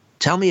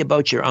 Tell me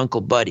about your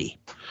Uncle Buddy.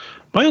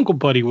 My Uncle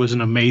Buddy was an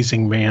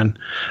amazing man.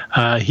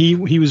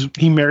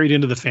 He married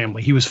into the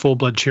family. He was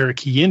full-blood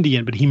Cherokee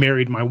Indian, but he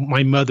married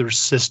my mother's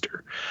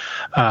sister.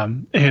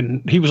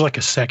 And he was like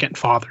a second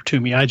father to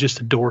me. I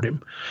just adored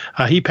him.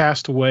 He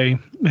passed away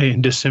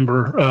in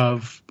December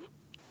of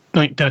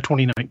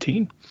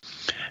 2019.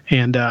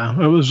 And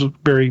it was a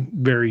very,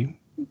 very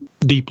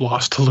deep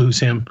loss to lose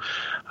him.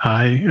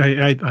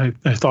 I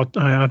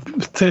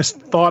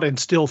thought and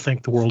still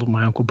think the world of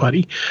my Uncle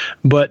Buddy.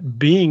 But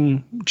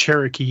being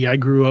Cherokee, I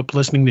grew up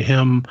listening to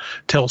him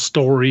tell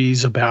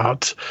stories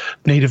about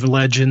native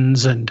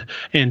legends and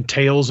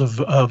tales of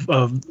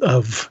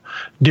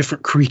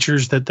different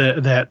creatures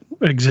that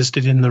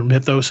existed in their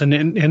mythos. And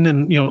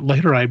then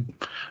later I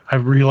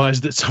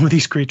realized that some of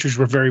these creatures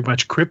were very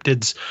much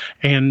cryptids,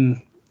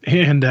 and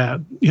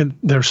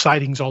there are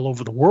sightings all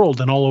over the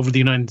world and all over the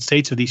United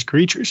States of these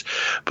creatures.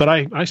 But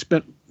I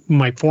spent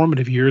my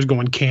formative years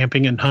going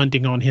camping and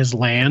hunting on his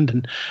land,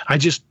 and I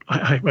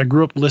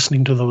grew up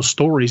listening to those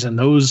stories, and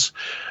those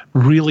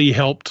really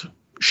helped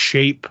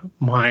shape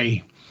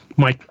my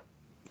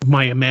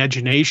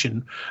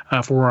imagination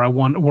for where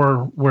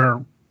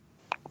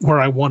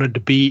I wanted to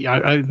be.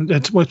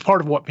 That's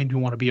part of what made me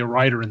want to be a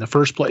writer in the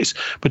first place.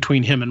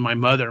 Between him and my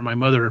mother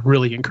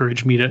really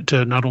encouraged me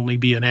to not only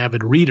be an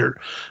avid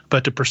reader,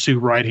 but to pursue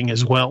writing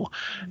as well.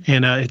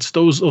 And it's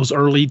those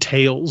early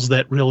tales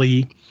that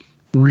really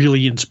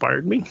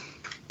inspired me.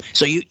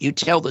 So you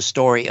tell the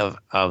story of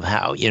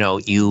how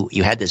you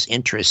had this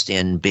interest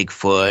in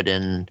Bigfoot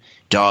and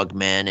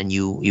Dogmen, and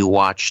you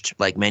watched,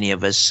 like many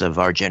of us of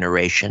our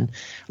generation,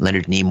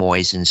 Leonard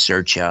Nimoy's In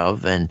Search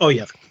Of, and oh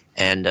yeah.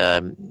 And,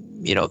 there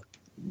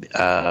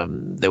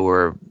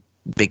were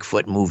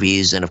Bigfoot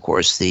movies and, of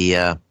course,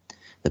 the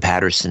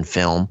Patterson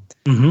film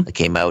that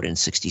came out in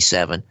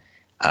 1967.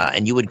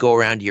 And you would go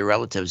around to your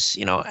relatives,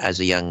 as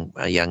a young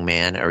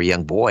man or a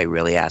young boy,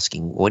 really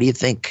asking, what do you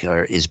think?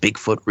 Or is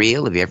Bigfoot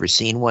real? Have you ever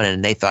seen one?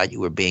 And they thought you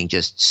were being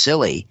just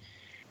silly.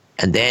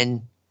 And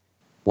then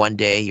one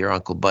day your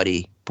Uncle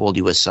Buddy pulled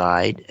you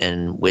aside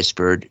and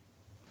whispered,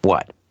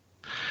 what?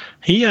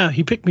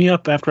 He picked me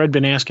up after I'd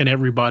been asking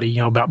everybody,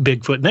 about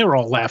Bigfoot, and they were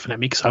all laughing at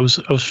me because I was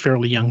a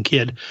fairly young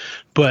kid.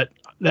 But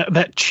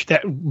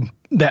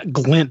that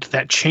glint,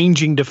 that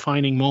changing,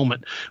 defining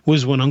moment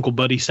was when Uncle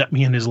Buddy set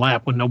me in his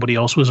lap when nobody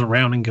else was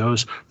around and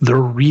goes, "They're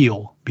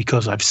real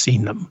because I've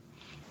seen them."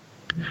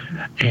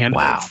 And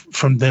wow.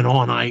 From then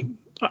on, I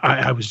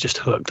was just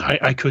hooked.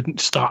 I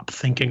couldn't stop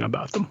thinking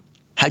about them.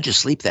 How'd you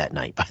sleep that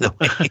night, by the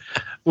way?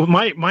 Well,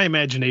 my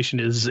imagination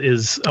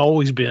is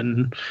always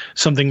been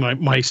something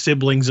my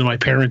siblings and my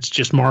parents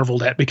just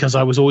marveled at, because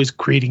I was always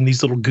creating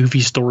these little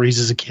goofy stories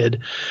as a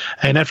kid.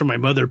 And after my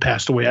mother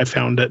passed away, I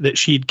found that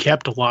she'd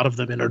kept a lot of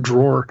them in a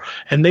drawer,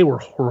 and they were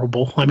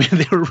horrible. I mean,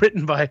 they were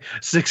written by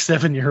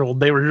 6-7-year-old.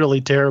 They were really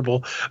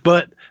terrible.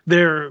 But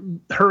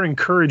her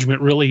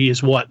encouragement really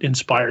is what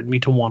inspired me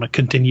to want to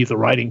continue the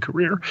writing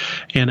career.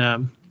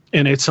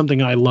 And it's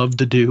something I love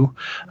to do.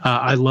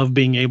 I love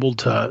being able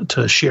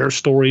to share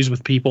stories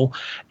with people.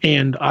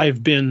 And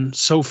I've been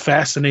so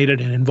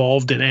fascinated and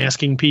involved in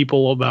asking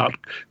people about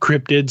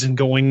cryptids and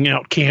going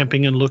out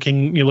camping and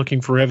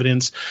looking for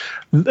evidence,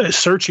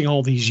 searching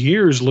all these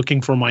years,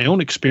 looking for my own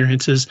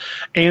experiences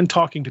and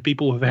talking to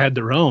people who have had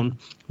their own,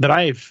 that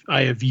I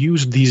have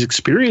used these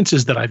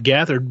experiences that I've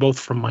gathered both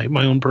from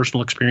my own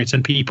personal experience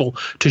and people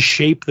to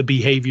shape the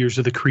behaviors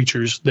of the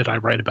creatures that I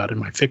write about in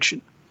my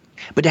fiction.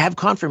 But to have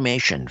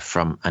confirmation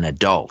from an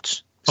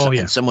adult,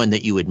 and someone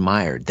that you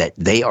admired, that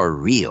they are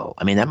real,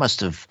 I mean, that must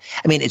have,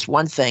 I mean, it's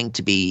one thing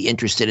to be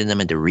interested in them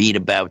and to read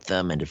about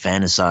them and to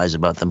fantasize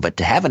about them, but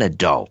to have an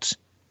adult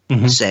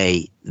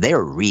say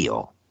they're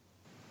real,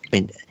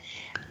 I mean,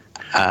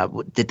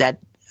 did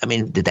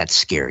that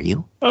scare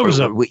you?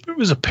 It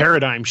was a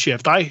paradigm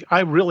shift.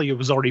 I really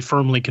was already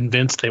firmly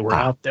convinced they were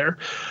out there.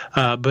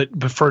 But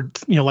for,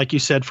 like you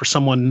said, for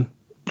someone,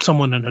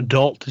 an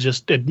adult, to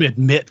just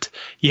admit,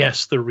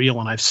 yes, they're real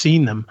and I've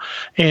seen them.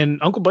 And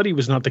Uncle Buddy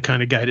was not the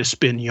kind of guy to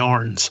spin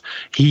yarns.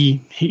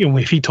 He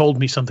if he told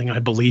me something, I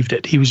believed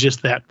it. He was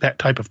just that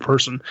type of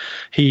person.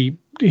 He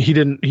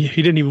didn't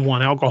even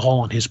want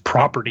alcohol on his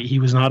property. He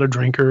was not a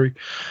drinker.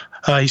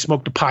 He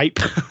smoked a pipe,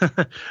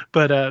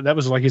 but that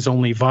was like his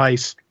only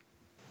vice.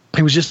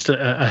 He was just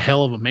a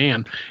hell of a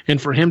man.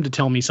 And for him to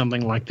tell me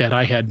something like that,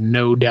 I had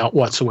no doubt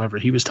whatsoever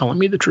he was telling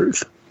me the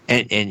truth.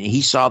 And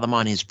he saw them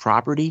on his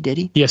property, did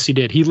he? Yes, he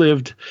did. He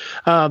lived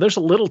there's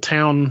a little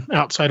town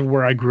outside of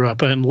where I grew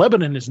up, and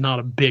Lebanon is not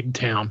a big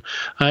town.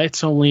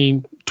 It's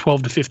only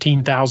 12 to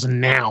 15,000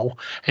 now,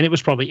 and it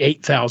was probably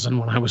 8,000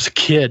 when I was a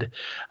kid.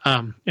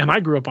 And I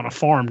grew up on a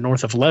farm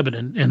north of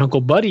Lebanon, and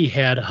Uncle Buddy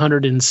had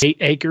 108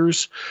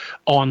 acres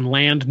on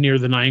land near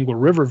the Niagara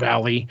River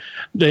Valley.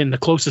 Then the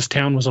closest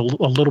town was a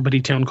little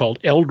bitty town called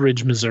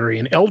Eldridge, Missouri,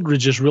 and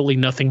Eldridge is really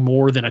nothing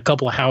more than a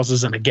couple of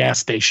houses and a gas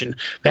station.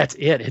 That's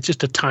it. It's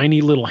just a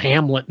tiny little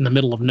hamlet in the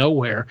middle of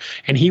nowhere,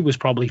 and he was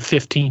probably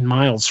 15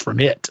 miles from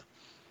it.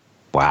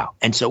 Wow.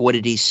 And so what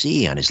did he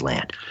see on his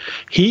land?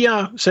 He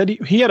said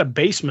he had a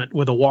basement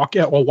with a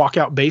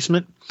walkout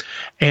basement,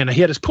 and he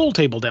had his pool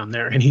table down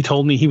there. And he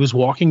told me he was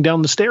walking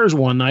down the stairs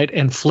one night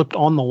and flipped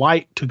on the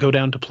light to go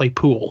down to play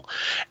pool.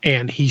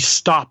 And he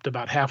stopped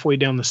about halfway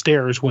down the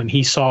stairs when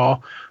he saw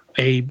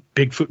a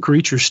Bigfoot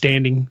creature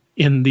standing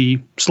in the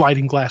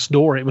sliding glass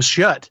door. It was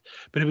shut,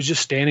 but it was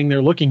just standing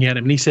there looking at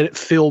him. And he said it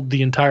filled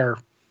the entire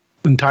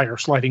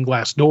sliding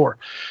glass door.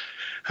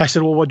 I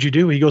said, well, what'd you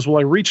do? He goes, well,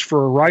 I reached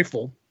for a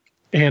rifle.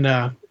 And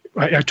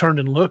I turned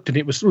and looked, and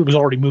it was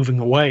already moving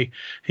away.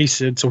 He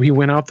said, so he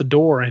went out the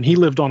door, and he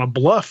lived on a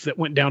bluff that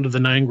went down to the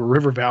Niagara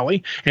River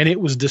Valley, and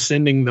it was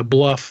descending the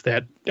bluff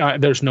that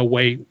there's no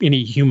way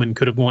any human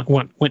could have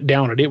went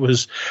down it. It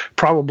was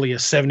probably a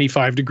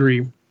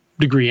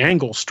 75-degree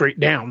angle straight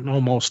down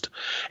almost,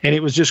 and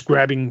it was just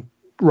grabbing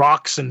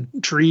rocks and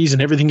trees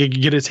and everything it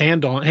could get its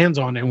hands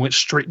on, and went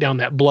straight down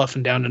that bluff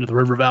and down into the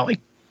river valley.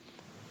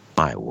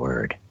 My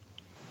word.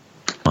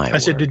 I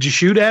said, did you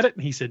shoot at it?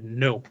 And he said,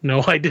 no,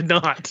 I did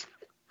not.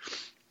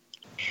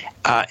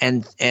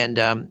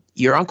 And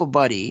your Uncle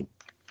Buddy,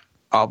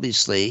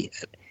 obviously,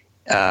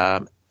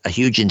 a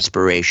huge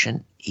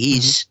inspiration.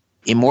 He's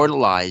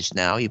immortalized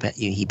now.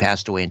 He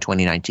passed away in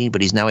 2019,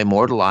 but he's now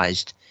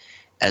immortalized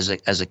as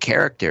a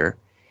character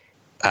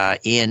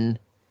in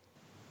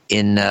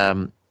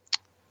the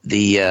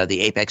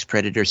Apex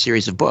Predator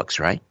series of books,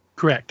 right?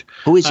 Correct.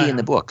 Who is he in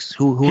the books?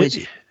 Who is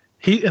he?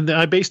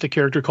 I based a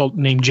character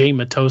named Jay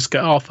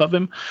Matoska off of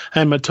him,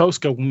 and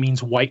Matoska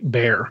means white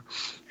bear,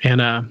 and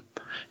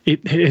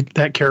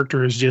that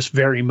character is just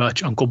very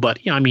much Uncle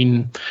Buddy. I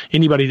mean,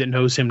 anybody that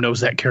knows him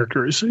knows that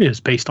character is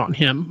based on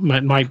him.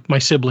 My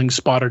siblings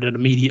spotted it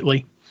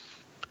immediately.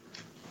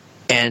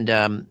 And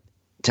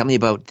tell me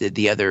about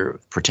the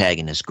other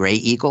protagonist, Gray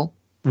Eagle.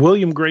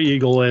 William Gray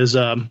Eagle is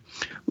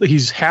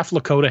he's half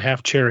Lakota,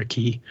 half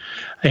Cherokee,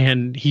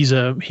 and he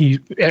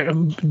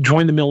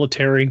joined the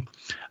military.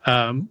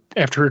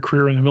 After a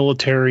career in the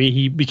military,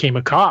 he became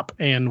a cop,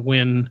 and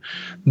when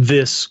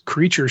this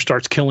creature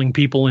starts killing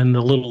people in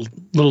the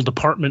little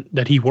department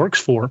that he works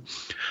for,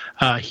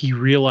 he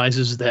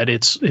realizes that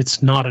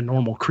it's not a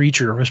normal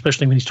creature,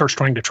 especially when he starts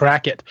trying to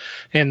track it.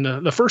 And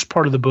the first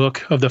part of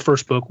the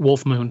first book,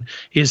 Wolf Moon,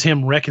 is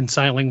him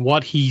reconciling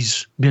what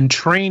he's been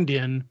trained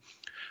in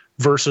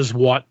versus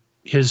what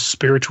his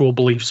spiritual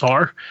beliefs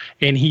are.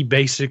 And he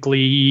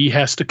basically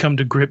has to come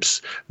to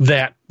grips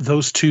that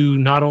those two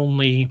not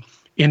only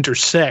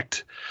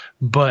intersect,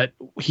 but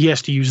he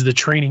has to use the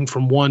training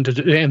from one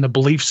and the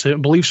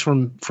beliefs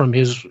from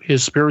his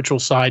spiritual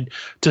side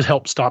to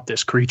help stop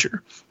this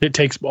creature. It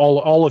takes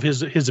all of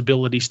his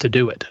abilities to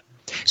do it.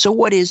 So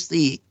what is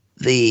the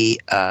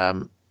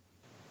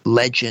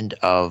legend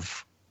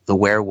of the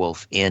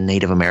werewolf in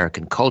Native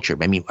American culture?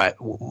 I mean,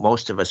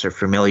 most of us are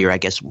familiar, I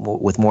guess,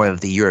 with more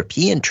of the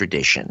European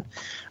tradition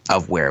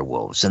of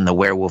werewolves and the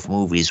werewolf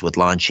movies with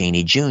Lon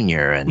Chaney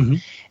Jr.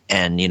 and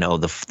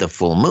the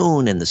full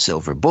moon and the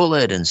silver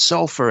bullet and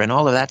sulfur and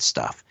all of that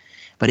stuff.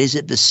 But is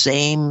it the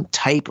same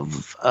type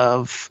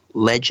of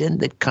legend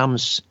that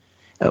comes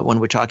when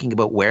we're talking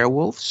about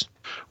werewolves?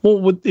 Well,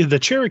 with the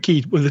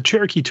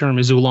Cherokee term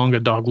is Ulonga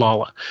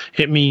Doglala.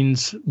 It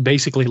means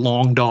basically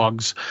long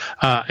dogs,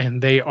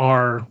 and they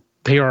are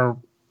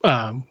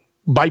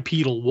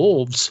bipedal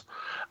wolves,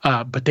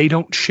 but they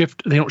don't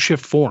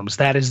shift forms.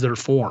 That is their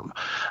form.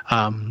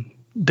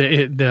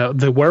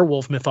 The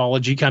werewolf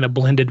mythology kind of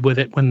blended with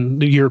it when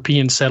the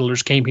European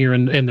settlers came here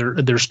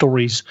and their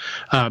stories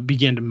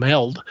began to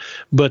meld.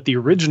 But the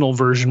original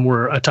version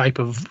were a type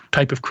of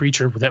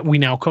creature that we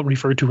now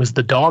refer to as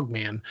the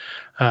Dogman,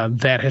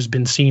 that has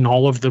been seen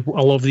all over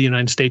the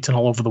United States and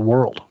all over the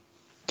world.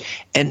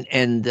 And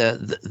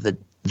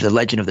the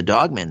legend of the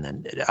Dogmen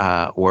then,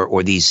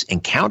 or these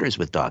encounters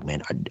with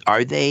Dogmen,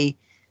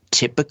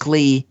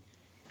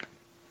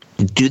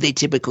 do they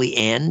typically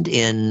end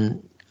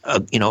in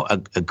a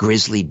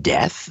grisly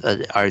death?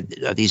 Are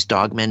these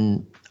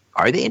Dogmen,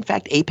 are they in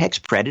fact apex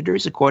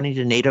predators according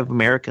to Native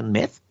American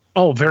myth?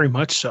 Oh, very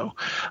much so.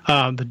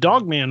 The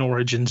Dogman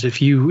origins,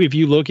 if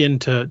you look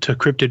into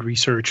cryptid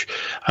research,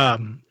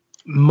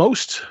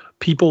 most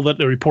people that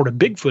report a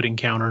Bigfoot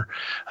encounter,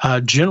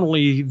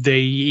 generally they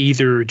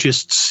either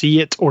just see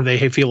it or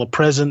they feel a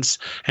presence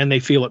and they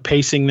feel it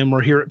pacing them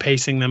or hear it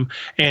pacing them.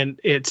 And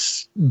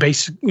it's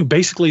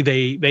basically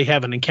they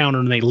have an encounter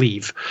and they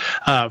leave.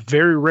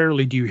 Very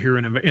rarely do you hear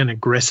an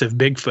aggressive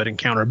Bigfoot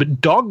encounter, but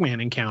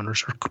Dogman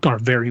encounters are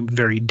very,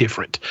 very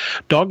different.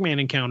 Dogman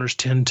encounters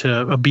tend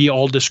to be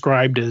all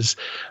described as,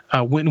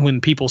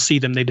 when people see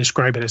them, they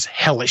describe it as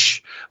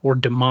hellish or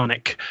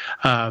demonic.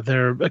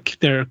 They're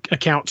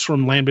accounts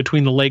from land between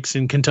the lakes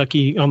in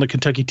Kentucky, on the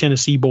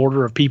Kentucky-Tennessee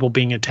border, of people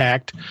being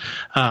attacked.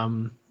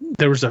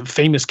 There was a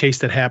famous case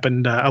that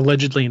happened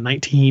allegedly in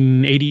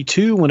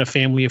 1982 when a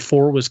family of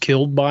 4 was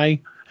killed by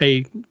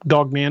a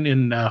Dogman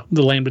in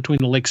the land between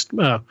the lakes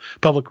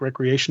public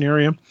recreation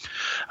area.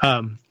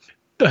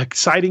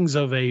 Sightings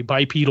of a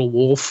bipedal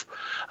wolf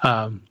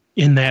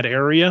in that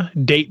area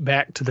date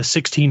back to the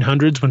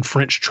 1600s when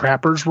French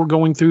trappers were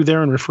going through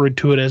there and referred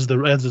to it as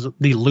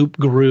the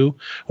loup-garou,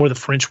 or the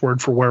French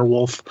word for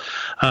werewolf.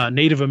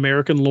 Native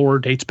American lore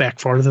dates back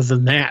farther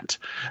than that.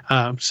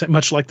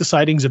 Much like the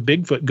sightings of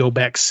Bigfoot go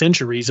back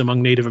centuries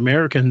among Native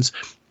Americans,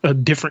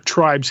 different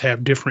tribes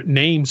have different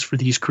names for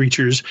these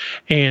creatures,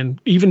 and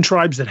even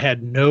tribes that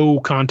had no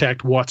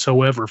contact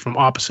whatsoever from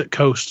opposite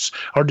coasts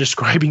are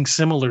describing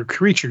similar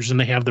creatures, and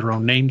they have their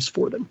own names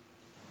for them.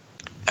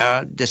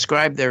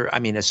 Describe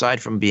aside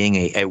from being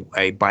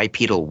a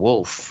bipedal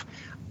wolf,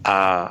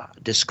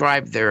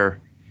 describe their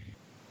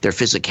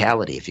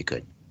physicality, if you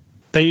could.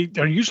 They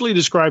are usually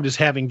described as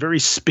having very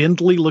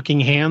spindly-looking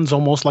hands,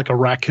 almost like a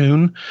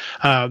raccoon.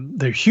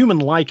 They're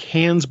human-like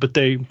hands, but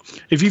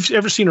if you've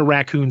ever seen a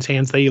raccoon's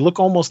hands, they look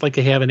almost like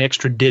they have an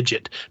extra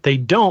digit. They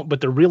don't,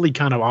 but they're really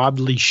kind of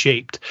oddly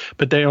shaped.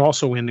 But they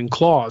also end in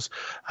claws.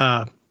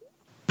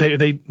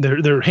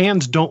 Their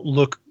hands don't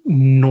look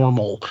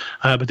normal,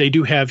 but they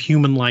do have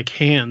human-like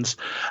hands.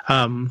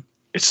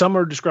 Some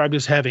are described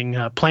as having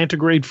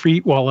plantigrade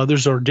feet, while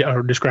others are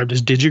described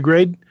as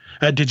digitigrade.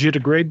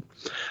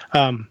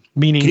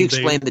 Meaning, can you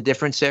explain the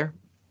difference there?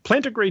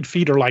 Plantigrade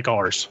feet are like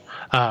ours,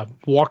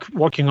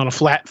 walking on a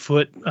flat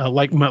foot,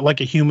 like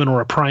a human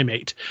or a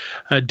primate.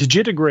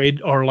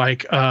 Digitigrade are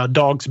like a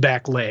dog's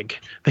back leg.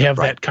 They have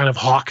that kind of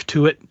hawk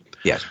to it.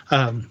 Yes.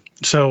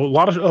 So a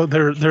lot of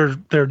there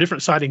are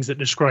different sightings that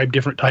describe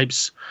different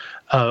types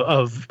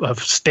of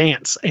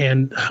stance,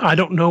 and I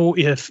don't know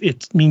if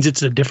it means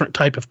it's a different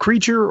type of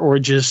creature or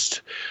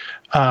just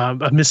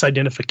a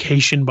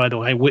misidentification by the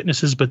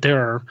eyewitnesses. But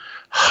there are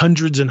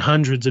hundreds and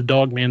hundreds of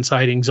Dogman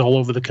sightings all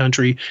over the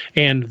country,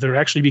 and they're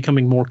actually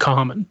becoming more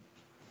common.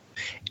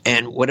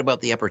 And what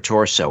about the upper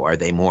torso? Are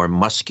they more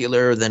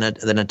muscular than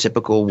a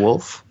typical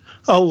wolf?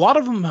 A lot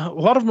of them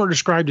are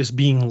described as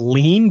being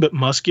lean but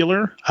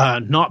muscular,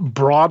 not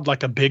broad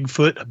like a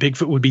Bigfoot. A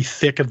Bigfoot would be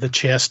thick of the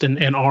chest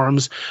and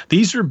arms.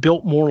 These are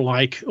built more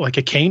like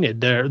a canid.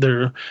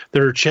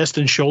 Their chest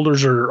and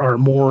shoulders are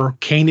more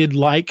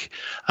canid-like,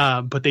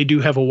 but they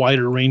do have a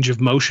wider range of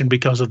motion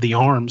because of the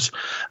arms.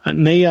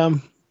 And the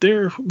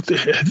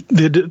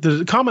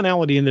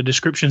commonality in the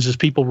descriptions is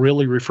people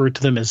really refer to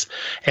them as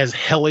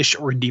hellish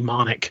or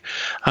demonic,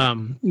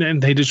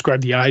 and they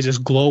describe the eyes as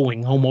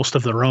glowing, almost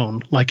of their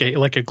own,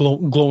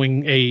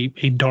 glowing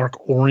a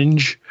dark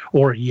orange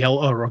or a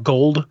yellow or a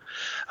gold.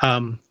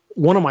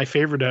 one of my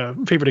favorite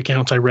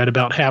accounts I read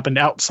about happened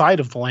outside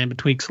of the land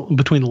between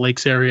the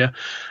lakes area,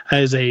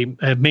 as a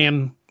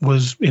man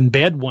was in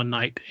bed one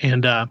night,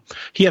 and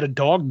he had a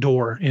dog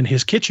door in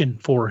his kitchen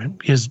for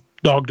his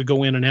dog to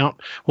go in and out.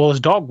 Well,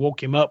 his dog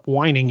woke him up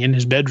whining in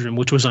his bedroom,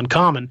 which was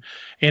uncommon,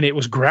 and it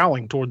was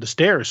growling toward the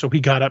stairs. So he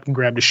got up and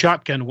grabbed a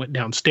shotgun and went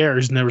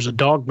downstairs, and there was a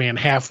dog man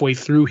halfway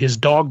through his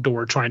dog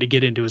door trying to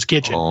get into his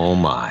kitchen. Oh,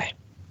 my.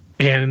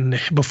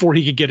 And before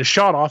he could get a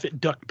shot off,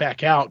 it ducked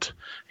back out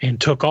and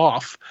took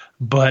off.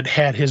 But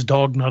had his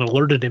dog not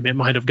alerted him, it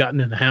might have gotten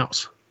in the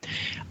house.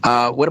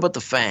 What about the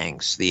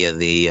fangs, the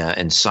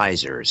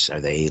incisors? Are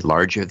they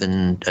larger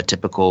than a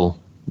typical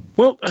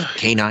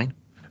canine?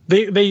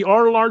 They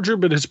are larger,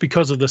 but it's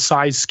because of the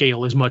size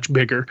scale is much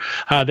bigger.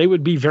 They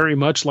would be very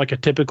much like a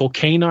typical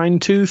canine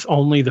tooth,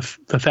 only the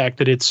fact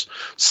that it's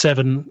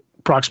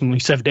approximately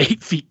 7 to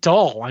 8 feet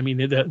tall. I mean,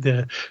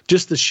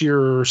 just the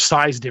sheer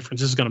size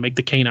difference is going to make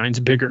the canines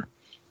bigger.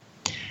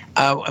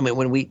 I mean,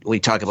 when we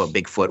talk about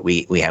Bigfoot,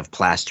 we have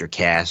plaster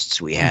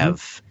casts, we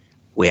have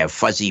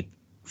fuzzy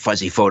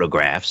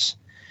photographs.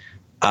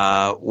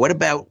 What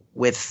about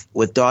with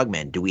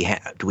Dogmen? Do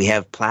we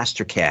have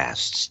plaster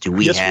casts? Do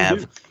we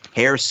have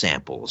hair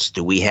samples?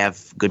 Do we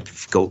have good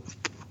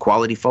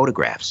quality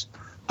photographs?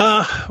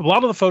 A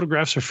lot of the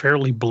photographs are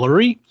fairly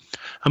blurry,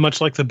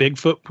 much like the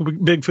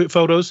Bigfoot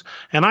photos.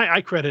 And I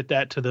credit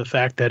that to the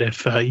fact that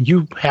if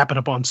you happen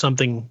upon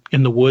something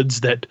in the woods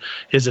that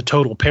is a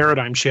total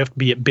paradigm shift,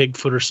 be it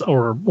Bigfoot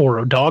or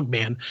a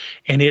Dogman,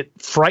 and it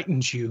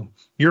frightens you,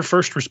 your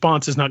first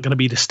response is not going to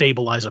be to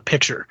stabilize a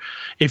picture.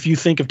 If you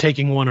think of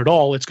taking one at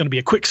all, it's going to be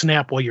a quick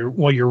snap while you're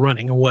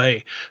running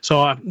away. So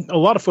a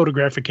lot of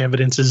photographic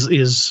evidence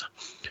is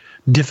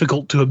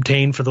difficult to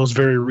obtain for those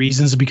very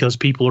reasons, because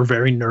people are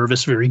very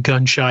nervous, very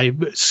gun shy,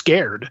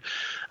 scared.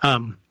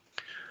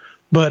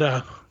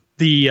 But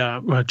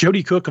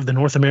Jody Cook of the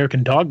North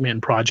American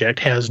Dogman Project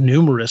has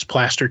numerous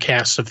plaster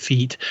casts of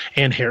feet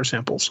and hair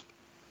samples.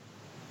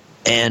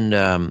 And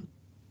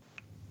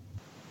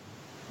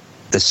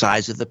the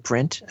size of the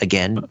print,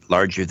 again,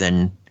 larger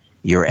than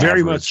your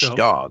very average much so.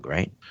 Dog,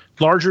 right?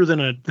 Larger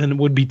than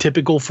would be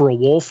typical for a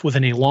wolf, with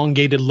an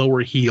elongated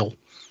lower heel.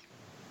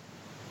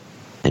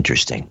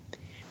 Interesting.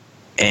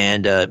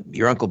 And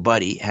your Uncle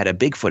Buddy had a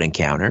Bigfoot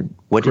encounter.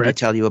 What did he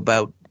tell you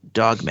about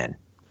Dogmen?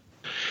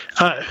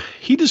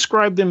 He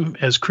described them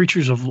as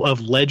creatures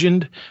of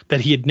legend,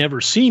 that he had never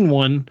seen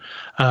one,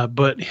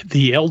 but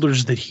the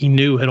elders that he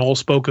knew had all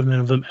spoken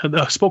of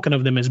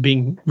them as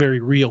being very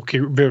real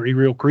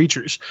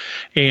creatures,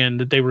 and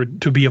that they were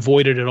to be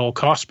avoided at all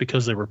costs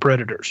because they were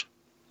predators.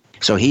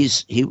 So he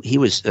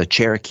was a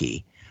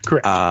Cherokee.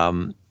 Correct.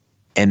 And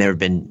there have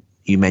been,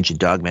 you mentioned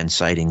Dogmen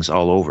sightings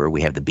all over.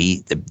 We have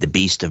the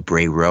Beast of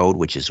Bray Road,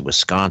 which is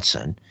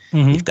Wisconsin.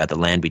 Mm-hmm. You've got the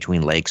Land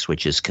Between Lakes,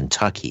 which is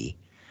Kentucky.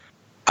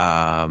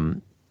 I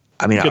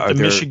mean, are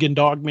there Michigan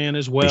Dogman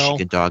as well?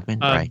 Michigan Dogman,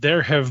 right?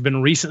 There have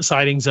been recent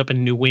sightings up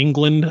in New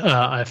England.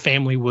 A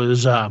family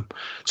was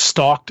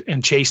stalked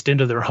and chased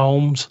into their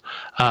homes,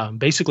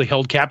 basically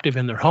held captive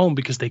in their home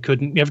because they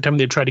couldn't. Every time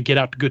they tried to get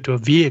out to go to a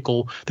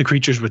vehicle, the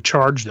creatures would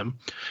charge them,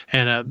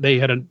 and they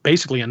had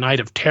basically a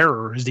night of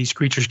terror as these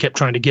creatures kept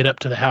trying to get up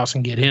to the house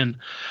and get in.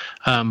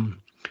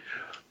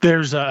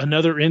 There's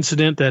another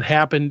incident that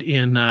happened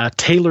in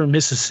Taylor,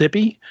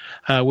 Mississippi,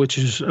 which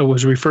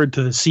was referred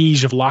to the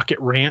siege of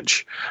Lockett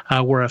Ranch,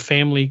 where a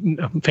family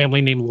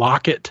named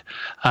Lockett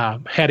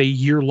had a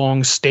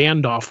year-long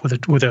standoff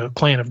with a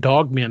clan of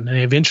Dogmen, and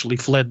they eventually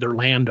fled their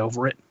land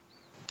over it.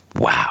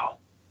 Wow,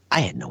 I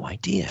had no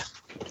idea.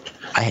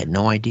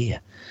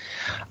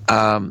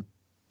 Now,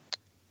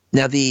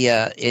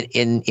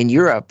 in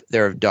Europe,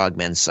 there are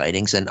Dogmen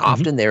sightings, and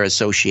often they're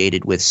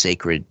associated with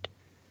sacred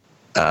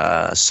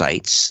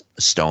sites,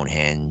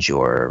 Stonehenge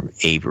or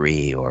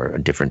Avery or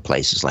different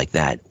places like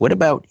that. What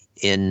about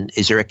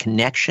is there a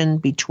connection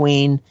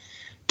between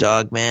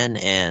Dogmen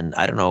and,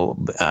 I don't know,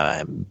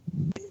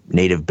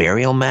 native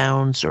burial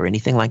mounds or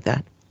anything like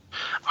that?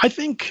 I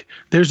think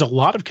there's a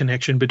lot of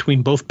connection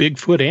between both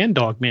Bigfoot and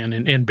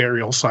Dogmen and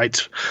burial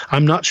sites.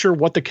 I'm not sure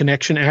what the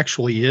connection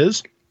actually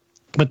is,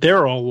 but there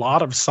are a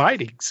lot of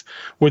sightings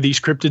where these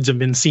cryptids have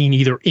been seen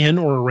either in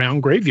or around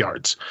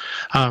graveyards.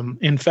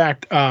 In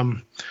fact,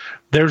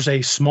 there's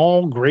a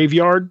small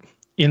graveyard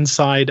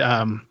inside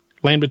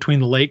Land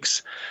Between the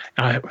Lakes.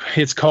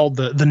 It's called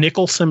the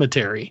Nickel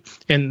Cemetery,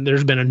 and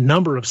there's been a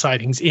number of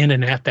sightings in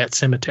and at that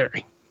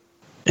cemetery.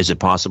 Is it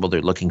possible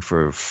they're looking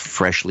for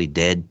freshly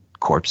dead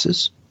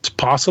corpses? It's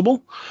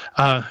possible.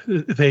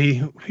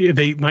 They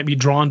might be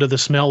drawn to the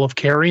smell of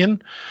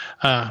carrion,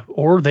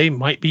 or they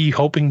might be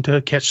hoping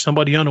to catch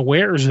somebody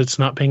unawares that's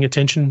not paying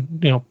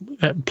attention,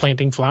 at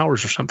planting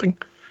flowers or something.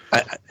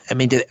 I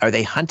mean, are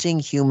they hunting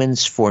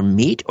humans for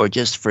meat or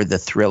just for the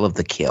thrill of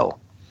the kill?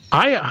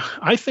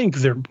 I think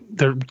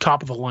they're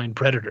top of the line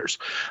predators.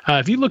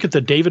 If you look at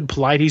the David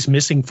Pilates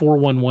missing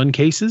 411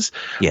 cases,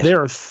 yes,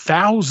 there are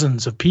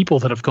thousands of people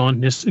that have gone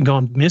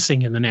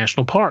missing in the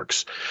national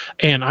parks,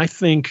 and I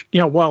think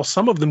while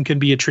some of them can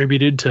be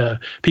attributed to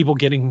people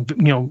getting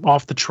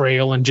off the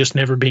trail and just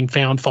never being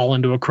found, fall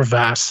into a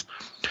crevasse.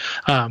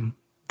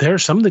 There are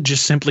some that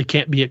just simply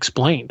can't be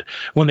explained.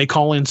 When they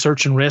call in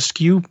search and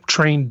rescue,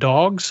 trained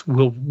dogs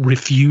will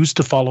refuse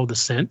to follow the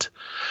scent.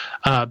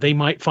 They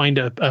might find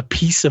a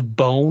piece of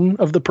bone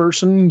of the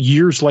person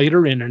years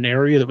later in an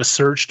area that was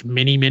searched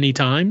many, many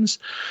times.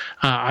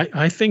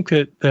 I think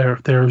that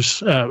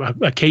there's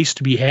a case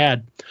to be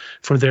had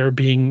for there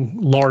being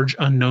large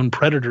unknown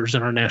predators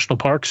in our national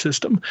park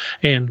system.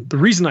 And the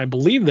reason I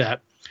believe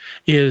that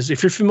is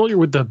if you're familiar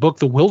with the book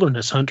The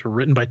Wilderness Hunter,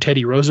 written by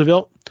Teddy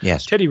Roosevelt.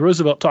 Yes. Teddy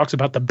Roosevelt talks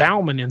about the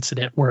Bauman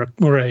incident where a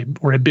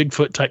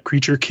Bigfoot type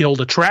creature killed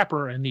a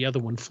trapper and the other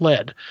one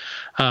fled.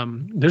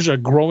 There's a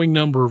growing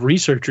number of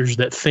researchers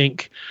that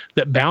think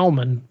that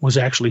Bauman was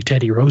actually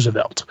Teddy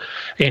Roosevelt,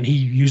 and he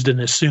used an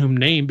assumed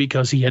name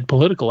because he had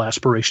political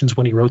aspirations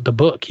when he wrote the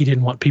book. He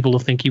didn't want people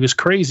to think he was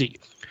crazy.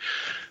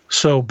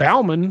 So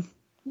Bauman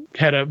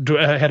had a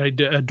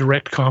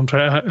direct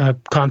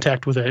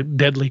contact with a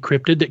deadly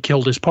cryptid that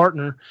killed his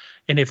partner.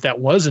 And if that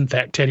was, in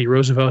fact, Teddy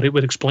Roosevelt, it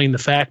would explain the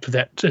fact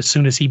that as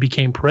soon as he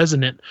became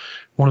president,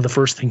 one of the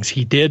first things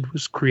he did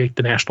was create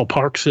the national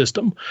park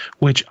system,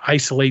 which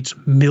isolates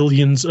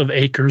millions of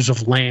acres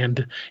of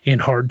land in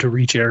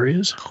hard-to-reach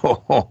areas.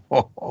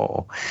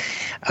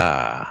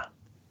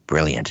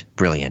 Brilliant,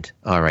 brilliant.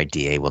 All right,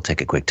 D.A., we'll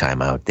take a quick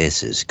time out.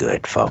 This is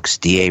good, folks.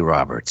 D.A.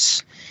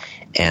 Roberts.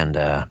 And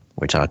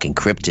we're talking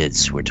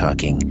cryptids. We're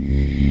talking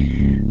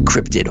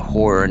cryptid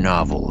horror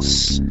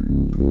novels.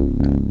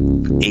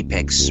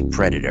 Apex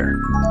Predator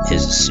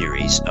is a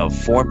series of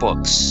 4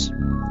 books.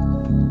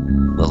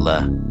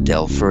 We'll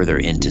delve further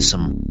into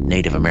some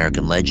Native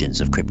American legends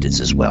of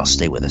cryptids as well.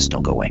 Stay with us.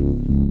 Don't go away.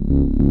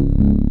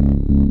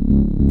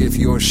 If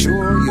you're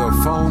sure your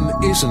phone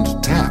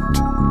isn't tapped,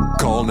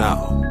 call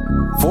now.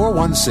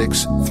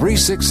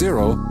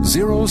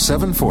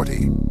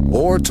 416-360-0740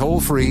 or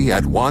toll free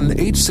at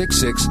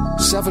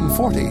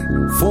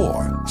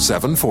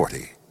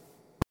 1-866-740-4740.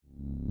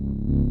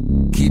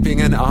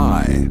 Keeping an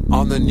eye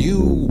on the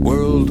New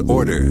World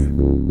Order.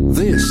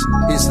 This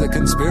is The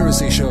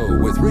Conspiracy Show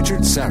with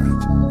Richard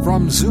Sarrett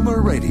from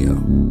Zoomer Radio.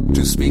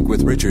 To speak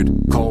with Richard,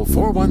 call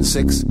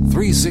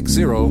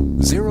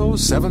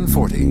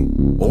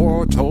 416-360-0740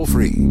 or toll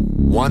free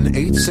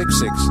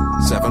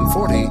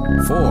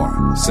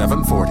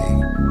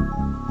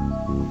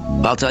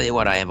 1-866-740-4740. I'll tell you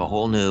what, I have a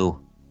whole new,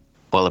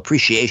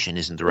 appreciation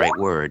isn't the right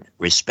word,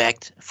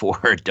 respect for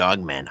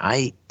Dogmen.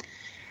 I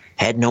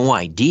had no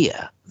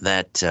idea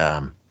that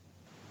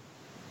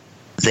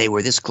they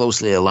were this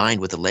closely aligned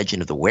with the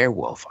legend of the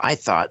werewolf. I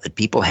thought that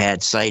people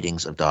had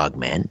sightings of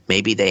Dogmen.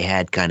 Maybe they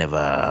had kind of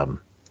an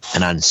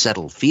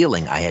unsettled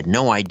feeling. I had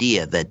no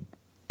idea that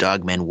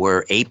Dogmen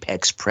were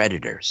apex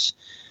predators,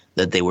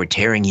 that they were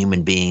tearing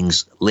human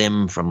beings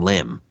limb from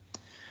limb,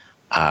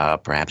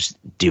 perhaps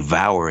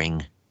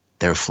devouring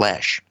their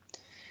flesh.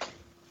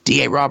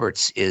 D.A.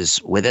 Roberts is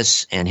with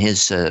us, and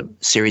his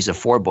series of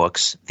 4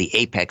 books, The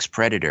Apex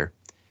Predator.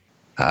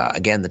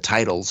 Again, the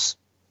titles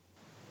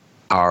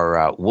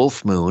are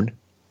Wolf Moon,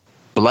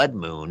 Blood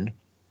Moon,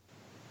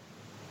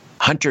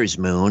 Hunter's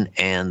Moon,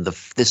 and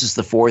this is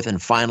the 4th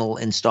and final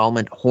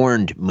installment,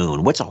 Horned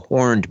Moon. What's a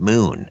horned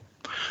moon?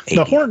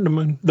 The horned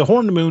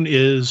moon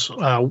is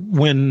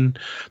when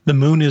the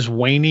moon is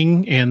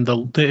waning and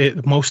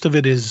most of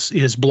it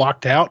is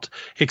blocked out,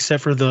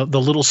 except for the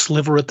little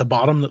sliver at the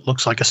bottom that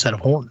looks like a set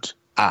of horns.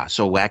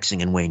 So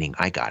waxing and waning.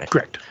 I got it.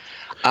 Correct.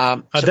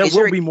 There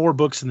will be more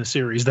books in the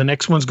series. The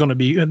next one's going to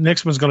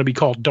be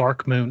called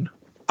Dark Moon.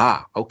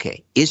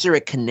 Okay. Is there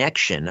a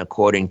connection,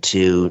 according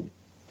to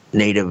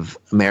Native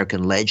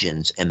American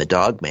legends and the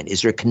Dogmen?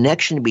 Is there a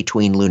connection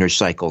between lunar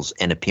cycles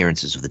and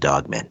appearances of the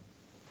Dogmen?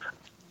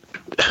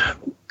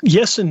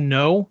 Yes and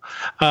no.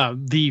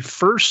 The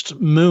first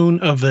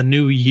moon of the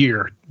new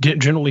year,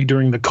 generally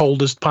during the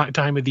coldest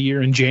time of the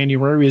year in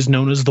January, is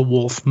known as the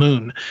wolf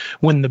moon,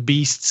 when the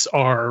beasts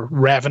are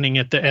ravening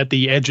at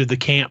the edge of the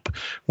camp,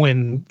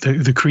 when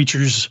the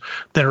creatures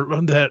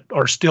that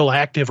are still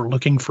active are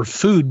looking for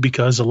food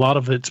because a lot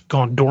of it's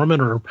gone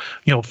dormant or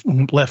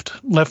left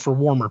for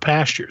warmer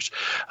pastures.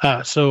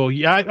 I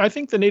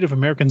think the Native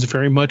Americans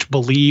very much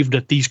believed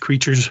that these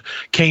creatures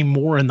came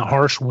more in the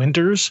harsh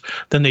winters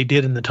than they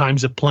did in the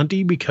times of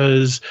plenty,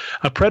 because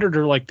a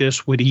predator like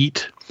this would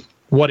eat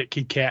what it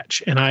could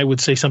catch, and I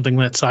would say something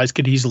that size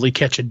could easily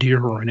catch a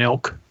deer or an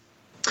elk.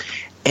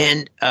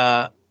 And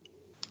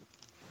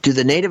do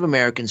the Native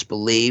Americans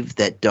believe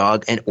that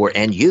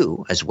and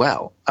you as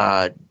well,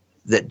 that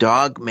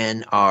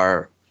Dogmen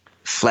are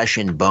flesh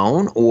and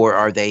bone, or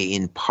are they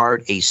in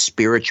part a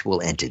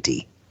spiritual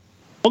entity?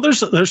 Well,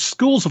 there's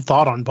schools of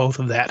thought on both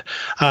of that.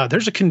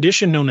 There's a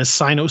condition known as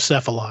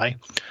cynocephaly,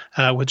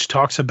 which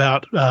talks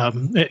about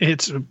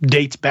it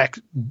dates back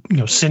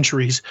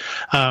centuries.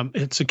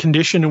 It's a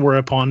condition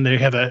whereupon they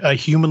have a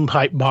human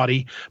type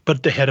body,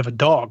 but the head of a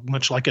dog,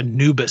 much like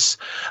Anubis.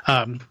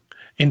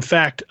 In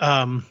fact,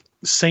 I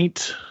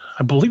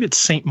believe it's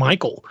Saint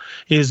Michael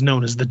is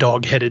known as the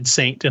dog-headed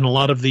saint, and a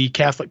lot of the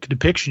Catholic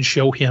depictions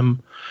show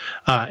him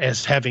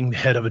as having the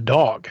head of a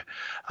dog.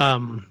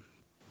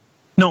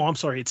 No, I'm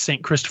sorry, it's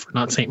Saint Christopher,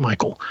 not Saint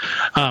Michael.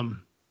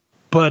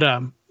 But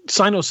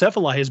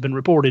cynocephaly has been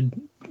reported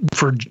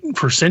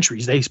for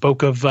centuries. They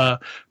spoke of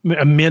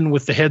men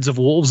with the heads of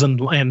wolves and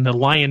the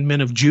lion men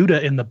of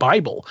Judah in the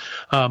Bible.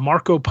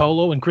 Marco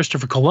Polo and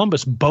Christopher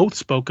Columbus both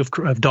spoke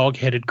of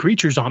dog-headed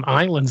creatures on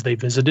islands they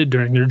visited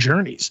during their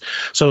journeys.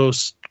 So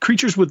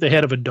creatures with the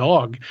head of a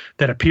dog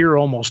that appear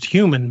almost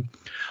human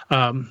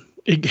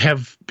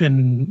have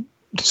been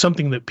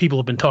something that people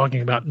have been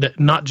talking about, that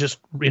not just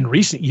in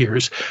recent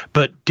years,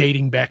 but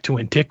dating back to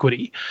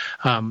antiquity.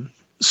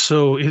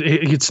 So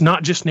it's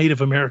not just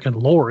Native American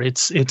lore;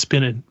 it's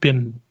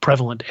been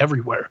prevalent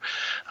everywhere.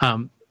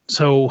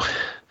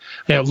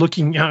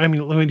 Looking, I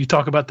mean, when you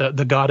talk about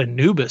the god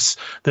Anubis,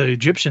 the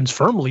Egyptians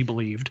firmly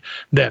believed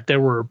that there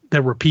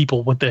were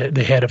people with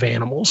the head of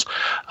animals.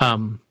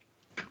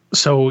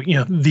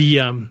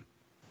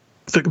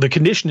 The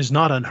condition is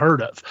not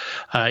unheard of.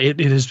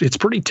 It's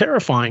pretty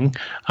terrifying,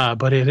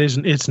 but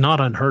it's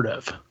not unheard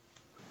of.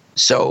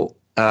 So,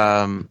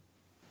 are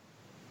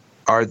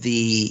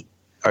the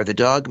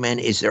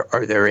Dogmen?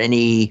 Are there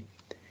any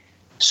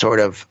sort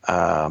of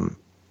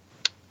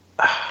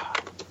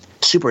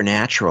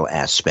supernatural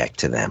aspect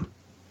to them?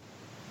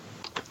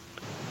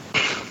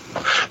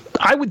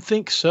 I would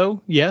think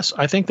so. Yes,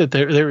 I think that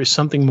there is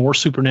something more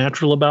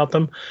supernatural about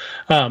them,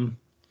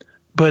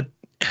 but.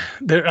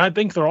 I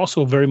think they're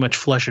also very much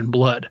flesh and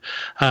blood.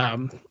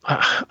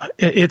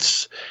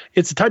 It's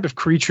a type of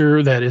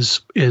creature that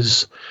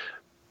is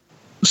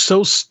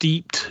so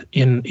steeped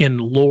in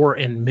lore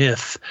and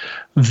myth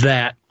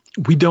that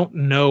we don't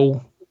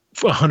know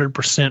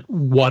 100%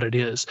 what it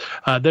is.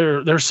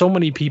 There's so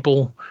many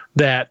people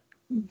that,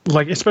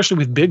 like, especially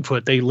with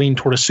Bigfoot, they lean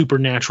toward a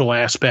supernatural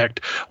aspect,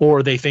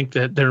 or they think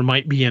that there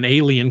might be an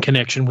alien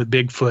connection with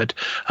Bigfoot.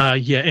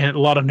 And a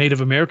lot of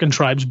Native American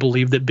tribes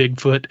believe that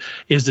Bigfoot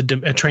is a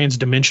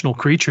trans-dimensional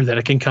creature, that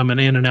it can come in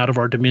and out of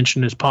our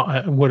dimension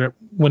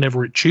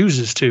whenever it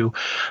chooses to.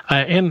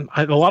 And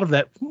a lot of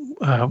that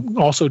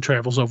also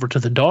travels over to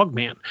the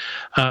Dogman.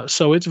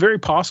 So it's very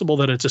possible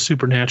that it's a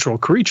supernatural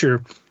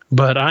creature.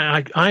 But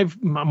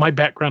I've my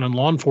background in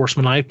law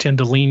enforcement, I tend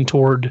to lean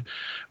toward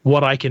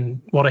what I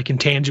can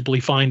tangibly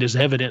find as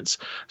evidence.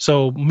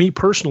 So me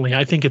personally,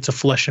 I think it's a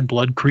flesh and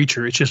blood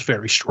creature. It's just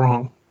very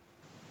strong.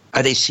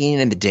 Are they seen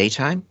in the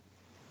daytime?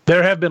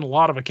 There have been a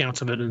lot of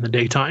accounts of it in the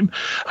daytime.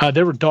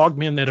 There were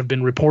dogmen that have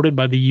been reported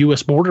by the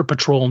U.S. Border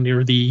Patrol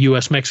near the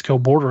U.S.-Mexico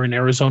border in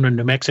Arizona and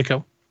New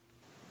Mexico.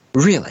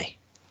 Really?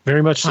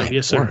 Very much so,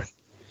 yes, sir.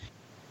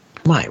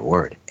 My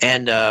word.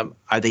 And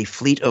are they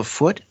fleet of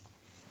foot?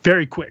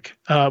 Very quick.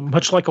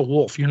 Much like a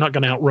wolf, you're not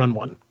going to outrun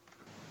one.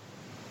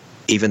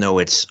 Even though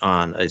it's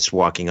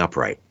walking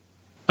upright.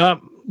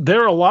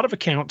 There are a lot of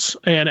accounts,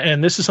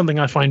 and this is something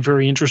I find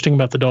very interesting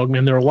about the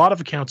Dogman. There are a lot of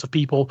accounts of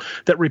people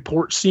that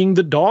report seeing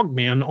the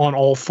Dogman on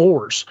all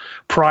fours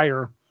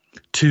prior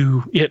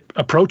to it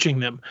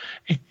approaching them.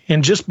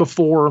 And just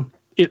before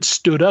it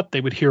stood up,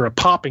 they would hear a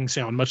popping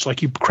sound, much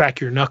like you crack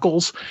your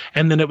knuckles,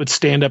 and then it would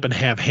stand up and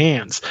have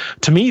hands.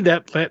 To me,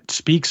 that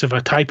speaks of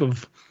a type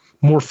of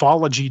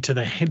morphology to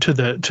the hands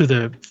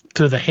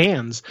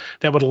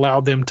that would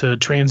allow them to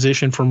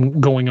transition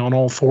from going on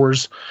all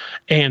fours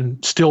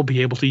and still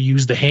be able to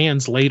use the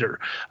hands later,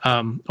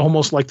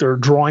 almost like they're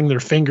drawing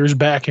their fingers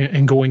back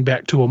and going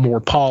back to a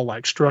more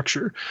paw-like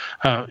structure.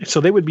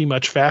 So they would be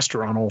much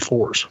faster on all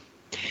fours.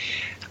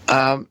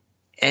 And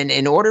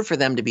in order for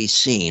them to be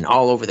seen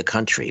all over the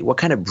country, what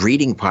kind of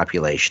breeding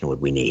population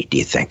would we need, do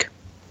you think?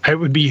 It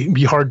would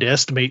be hard to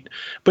estimate,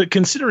 but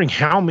considering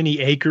how many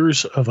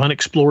acres of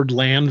unexplored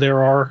land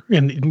there are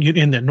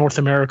in the North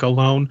America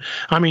alone,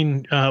 I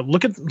mean,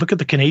 look at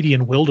the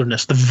Canadian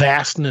wilderness, the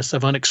vastness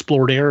of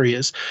unexplored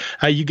areas.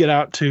 You get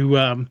out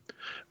to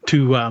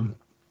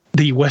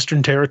the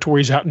Western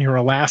Territories out near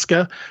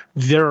Alaska,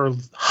 there are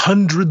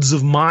hundreds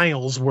of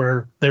miles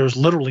where there's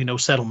literally no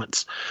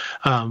settlements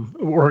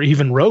or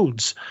even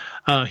roads.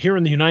 Here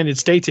in the United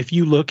States, if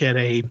you look at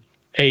a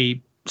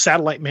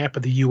satellite map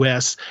of the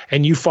U.S.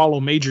 and you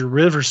follow major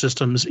river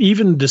systems,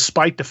 even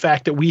despite the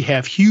fact that we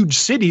have huge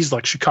cities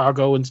like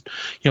Chicago and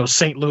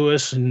St.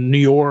 Louis and New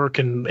York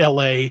and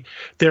L.A.,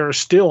 there are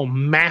still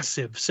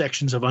massive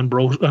sections of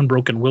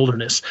unbroken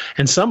wilderness,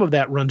 and some of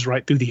that runs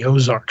right through the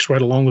Ozarks,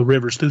 right along the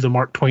rivers through the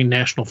Mark Twain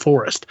National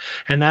Forest,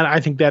 and I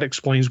think that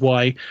explains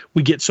why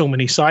we get so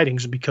many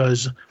sightings,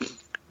 because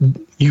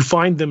you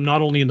find them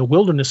not only in the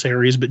wilderness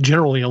areas but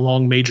generally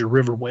along major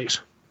riverways.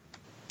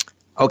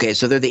 Okay,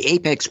 so they're the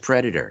apex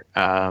predator.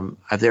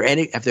 Have there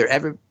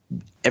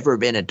ever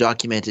been a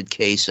documented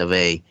case of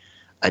a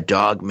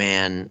dog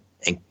man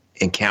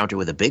encounter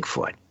with a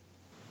Bigfoot?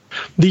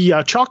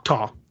 The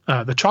Choctaw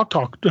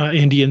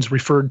Indians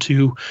referred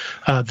to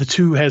the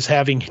two as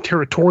having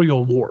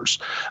territorial wars.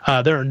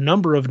 There are a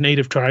number of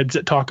native tribes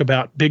that talk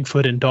about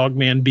Bigfoot and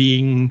Dogman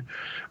being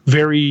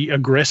very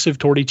aggressive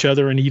toward each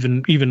other and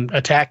even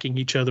attacking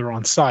each other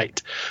on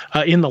sight.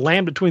 In the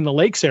Land Between the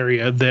Lakes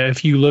area,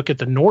 if you look at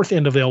the north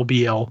end of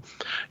LBL,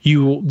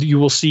 you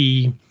will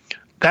see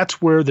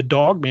that's where the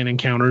Dogman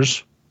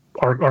encounters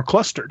are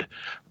clustered.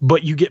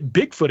 But you get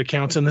Bigfoot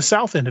accounts in the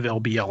south end of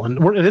LBL.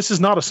 And this is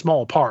not a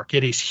small park.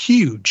 It is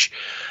huge.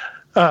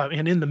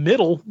 And in the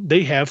middle,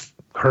 they have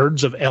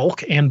herds of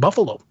elk and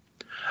buffalo.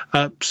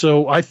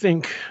 So I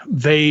think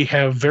they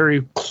have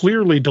very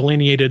clearly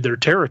delineated their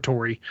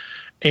territory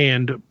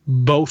and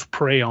both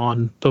prey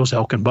on those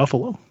elk and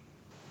buffalo.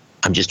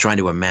 I'm just trying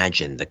to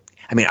imagine.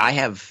 I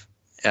have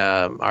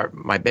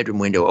my bedroom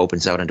window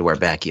opens out into our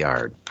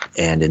backyard.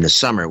 And in the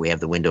summer, we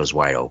have the windows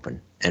wide open.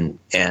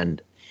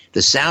 And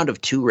the sound of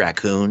two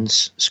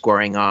raccoons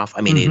squaring off,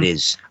 it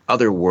is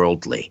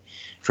otherworldly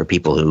for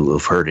people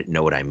who've heard it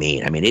know what I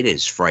mean. It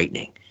is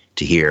frightening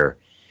to hear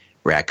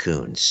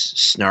raccoons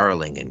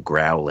snarling and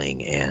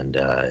growling, and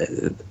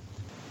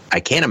I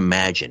can't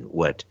imagine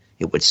what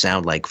it would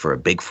sound like for a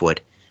Bigfoot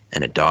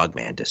and a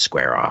Dogman to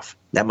square off.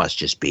 That must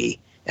just be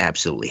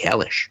absolutely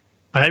hellish.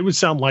 It would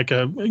sound like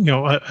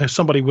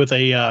somebody with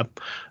a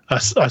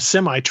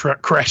semi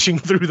truck crashing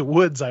through the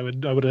woods. I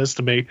would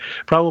estimate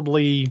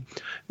probably,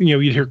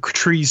 you'd hear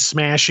trees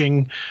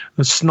smashing,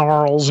 the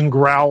snarls and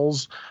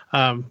growls.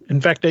 In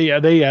fact, they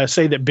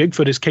say that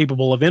Bigfoot is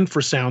capable of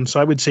infrasound,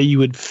 so I would say you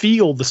would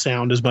feel the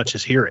sound as much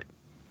as hear it.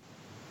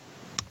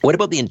 What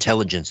about the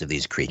intelligence of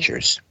these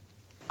creatures?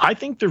 I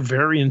think they're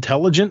very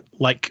intelligent,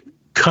 like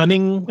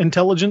cunning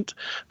intelligent,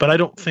 but I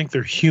don't think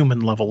they're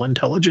human level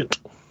intelligent.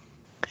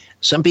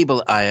 Some people,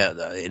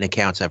 in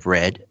accounts I've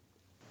read,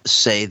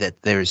 say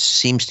that there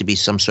seems to be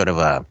some sort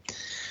of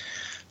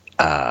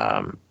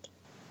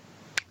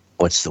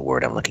what's the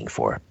word I'm looking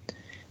for?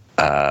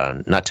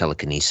 Not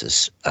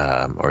telekinesis,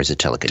 or is it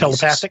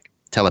telekinesis?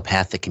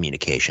 Telepathic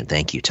communication.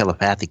 Thank you.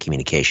 Telepathic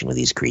communication with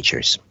these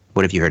creatures.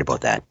 What have you heard about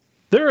that?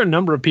 There are a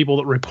number of people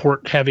that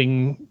report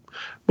having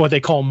what they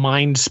call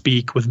mind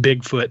speak with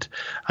Bigfoot.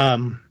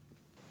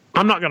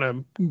 I'm not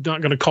gonna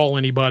call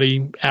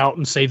anybody out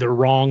and say they're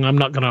wrong. I'm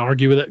not gonna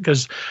argue with it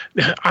because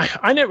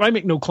I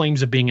make no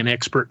claims of being an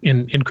expert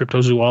in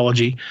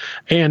cryptozoology,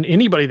 and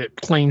anybody that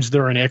claims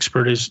they're an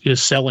expert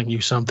is selling you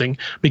something,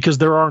 because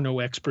there are no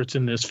experts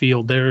in this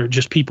field. They're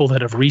just people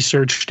that have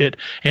researched it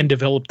and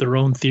developed their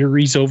own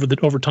theories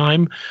over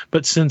time.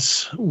 But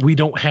since we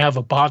don't have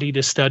a body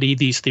to study,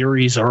 these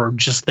theories are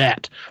just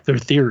that. They're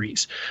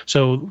theories.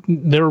 So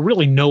there are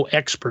really no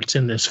experts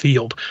in this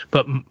field.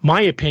 But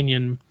my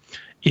opinion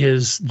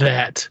is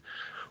that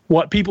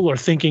what people are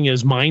thinking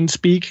is mind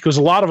speak, because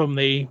a lot of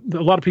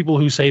people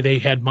who say they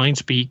had mind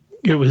speak,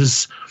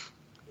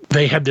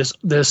 they had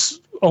this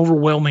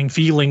overwhelming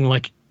feeling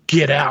like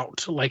get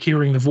out, like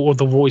hearing the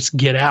voice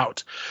get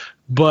out.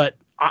 But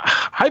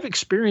I've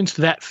experienced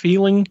that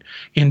feeling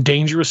in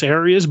dangerous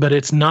areas, but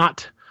it's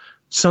not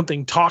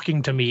something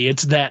talking to me.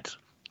 It's that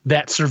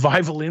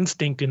survival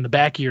instinct in the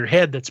back of your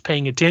head that's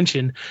paying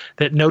attention,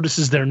 that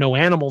notices there are no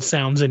animal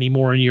sounds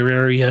anymore in your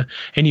area,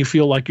 and you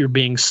feel like you're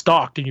being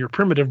stalked, and your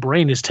primitive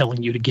brain is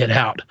telling you to get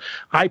out.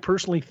 I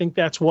personally think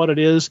that's what it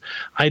is.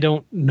 I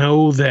don't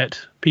know that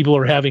people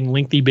are having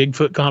lengthy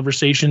Bigfoot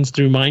conversations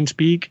through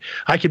MindSpeak.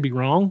 I could be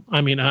wrong.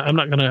 I'm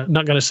not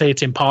gonna say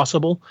it's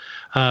impossible,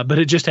 but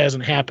it just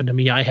hasn't happened to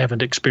me. I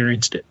haven't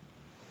experienced it.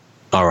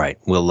 All right,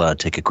 we'll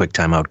take a quick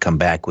time out. Come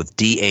back with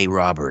D.A.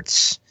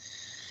 Roberts,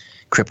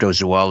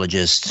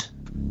 cryptozoologist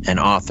and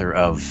author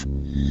of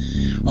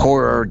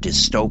horror,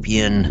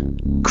 dystopian,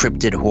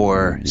 cryptid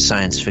horror,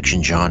 science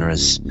fiction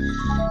genres.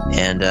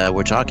 And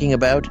we're talking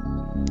about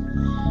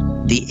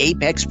the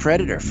apex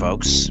predator,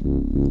 folks.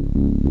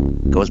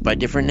 Goes by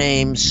different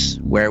names: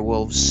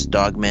 werewolves,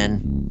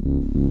 dogmen.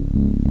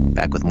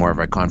 Back with more of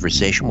our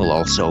conversation. We'll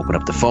also open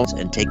up the phones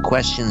and take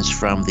questions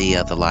from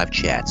the live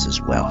chats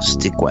as well.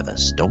 Stick with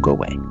us. Don't go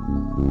away.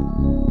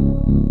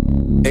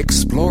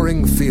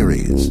 Exploring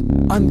theories,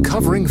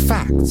 uncovering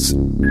facts,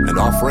 and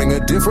offering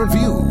a different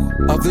view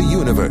of the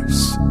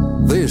universe.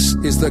 This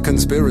is The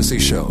Conspiracy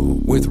Show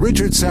with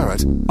Richard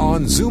Serrett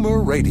on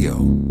Zoomer Radio.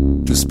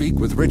 To speak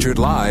with Richard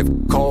live,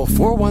 call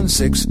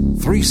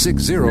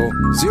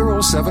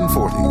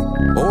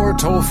 416-360-0740 or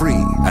toll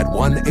free at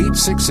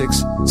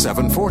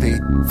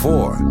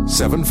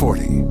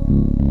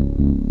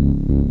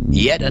 1-866-740-4740.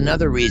 Yet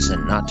another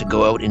reason not to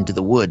go out into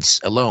the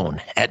woods alone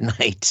at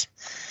night.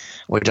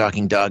 We're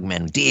talking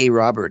Dogmen. D.A.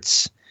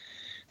 Roberts,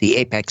 the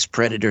Apex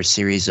Predator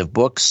series of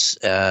books.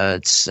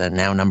 It's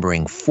now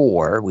numbering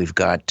 4. We've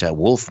got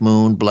Wolf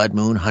Moon, Blood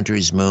Moon,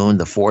 Hunter's Moon.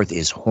 The 4th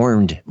is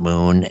Horned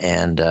Moon,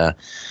 and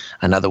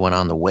another one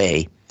on the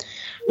way.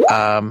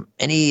 I'm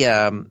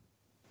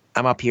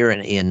up here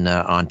in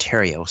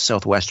Ontario,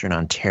 southwestern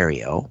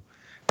Ontario,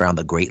 around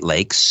the Great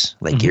Lakes,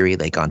 Lake Erie,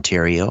 Lake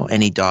Ontario.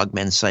 Any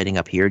Dogmen sighting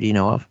up here do you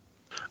know of?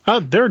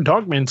 There are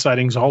Dogman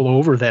sightings all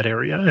over that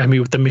area. I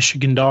mean, with the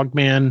Michigan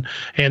Dogman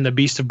and the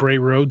Beast of Bray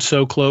Road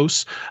so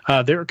close,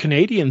 there are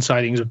Canadian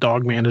sightings of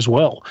Dogman as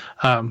well.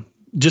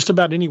 Just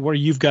about anywhere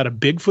you've got a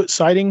Bigfoot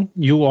sighting,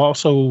 you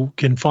also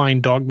can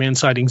find Dogman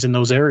sightings in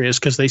those areas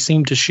because they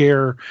seem to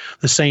share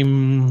the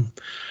same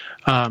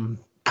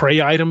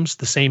prey items,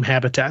 the same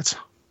habitats.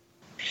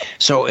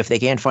 So if they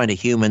can't find a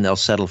human, they'll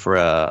settle for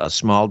a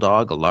small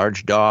dog, a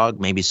large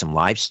dog, maybe some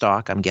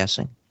livestock, I'm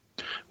guessing.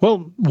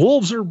 Well,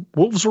 wolves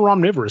are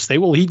omnivorous. They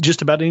will eat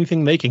just about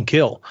anything they can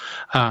kill,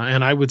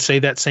 and I would say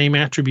that same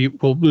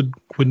attribute would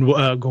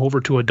go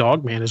over to a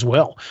Dogman as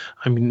well.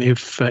 I mean,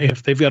 if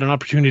they've got an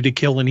opportunity to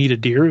kill and eat a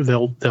deer,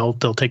 they'll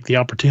take the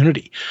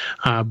opportunity,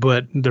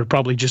 but they're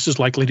probably just as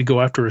likely to go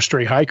after a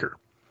stray hiker.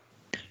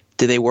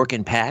 Do they work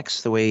in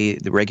packs the way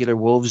the regular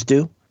wolves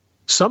do?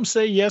 Some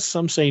say yes,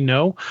 some say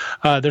no.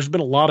 There's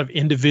been a lot of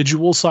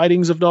individual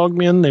sightings of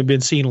Dogmen. They've been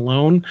seen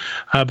alone,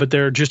 but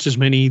there are just as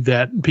many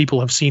that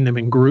people have seen them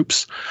in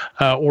groups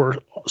or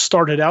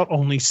started out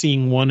only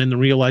seeing one and then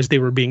realized they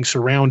were being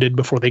surrounded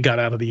before they got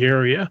out of the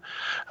area.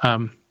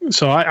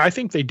 So I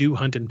think they do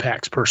hunt in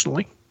packs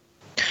personally.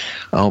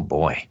 Oh,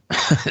 boy.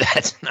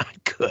 That's not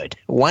good.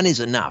 One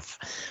is enough.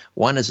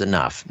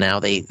 Now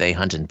they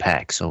hunt in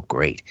packs. Oh,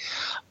 great.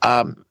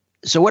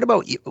 So what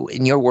about you,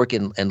 in your work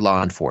in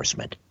law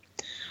enforcement?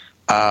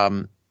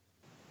 Have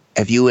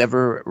you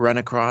ever run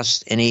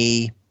across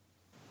any,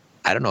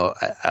 I don't know,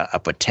 a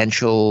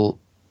potential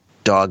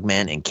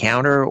Dogman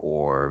encounter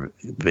or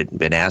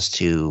been asked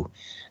to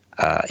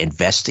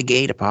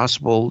investigate a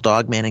possible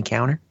Dogman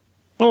encounter?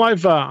 Well,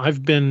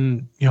 I've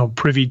been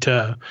privy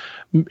to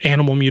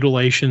animal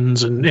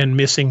mutilations and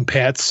missing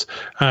pets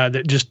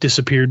that just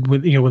disappeared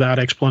without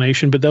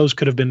explanation. But those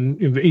could have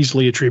been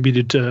easily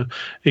attributed to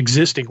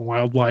existing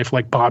wildlife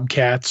like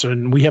bobcats,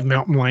 and we have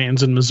mountain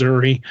lions in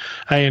Missouri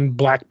and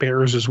black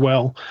bears as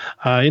well.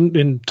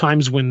 In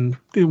times when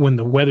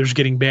the weather's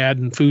getting bad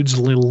and food's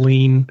a little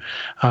lean,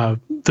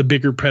 the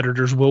bigger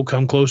predators will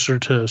come closer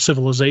to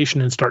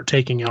civilization and start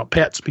taking out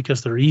pets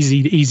because they're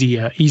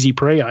easy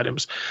prey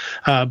items.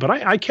 But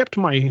I kept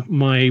my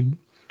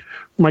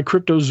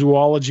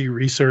cryptozoology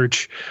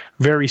research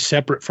very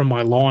separate from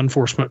my law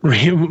enforcement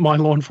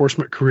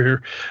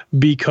career,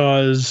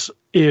 because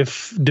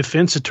if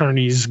defense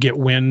attorneys get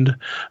wind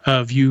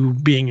of you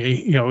being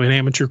an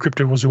amateur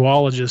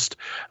cryptozoologist,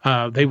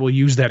 they will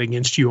use that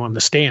against you on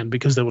the stand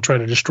because they will try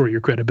to destroy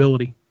your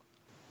credibility.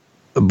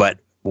 But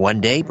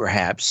one day,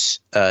 perhaps,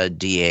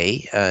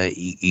 DA,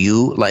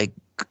 you like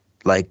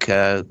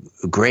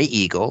Gray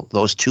Eagle,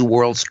 those two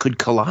worlds could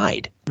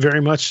collide.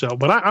 Very much so.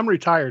 But I'm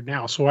retired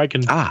now, so I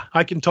can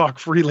talk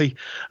freely.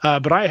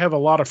 But I have a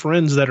lot of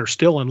friends that are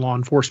still in law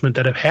enforcement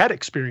that have had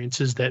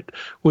experiences that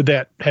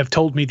have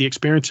told me the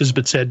experiences,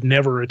 but said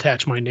never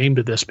attach my name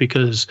to this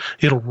because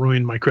it'll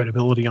ruin my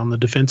credibility on the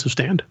defensive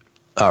stand.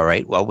 All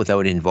right. Well,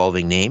 without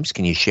involving names,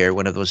 can you share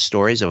one of those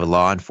stories of a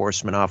law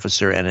enforcement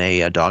officer and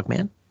a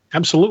Dogman?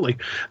 Absolutely.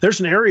 There's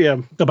an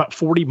area about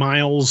 40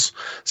 miles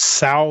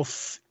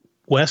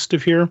southwest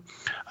of here,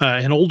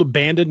 an old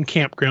abandoned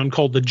campground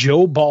called the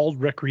Joe Bald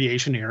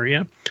Recreation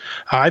Area.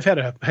 I've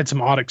had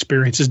some odd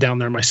experiences down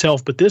there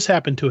myself, but this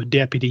happened to a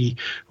deputy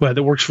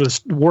that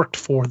worked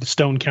for the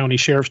Stone County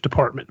Sheriff's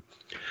Department.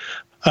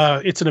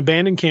 It's an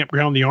abandoned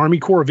campground. The Army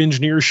Corps of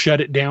Engineers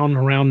shut it down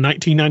around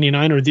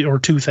 1999 or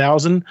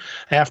 2000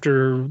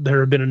 after there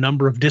have been a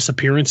number of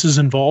disappearances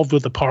involved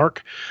with the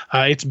park.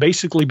 It's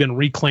basically been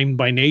reclaimed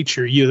by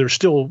nature. There's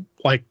still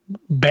like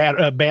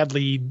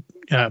badly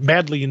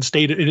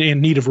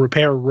in need of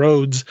repair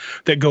roads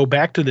that go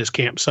back to this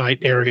campsite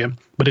area,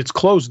 but it's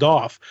closed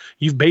off.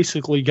 You've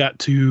basically got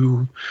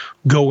to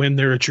go in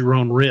there at your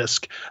own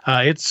risk.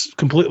 It's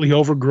completely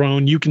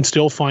overgrown. You can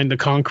still find the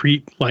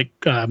concrete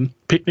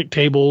picnic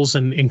tables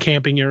and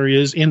camping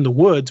areas in the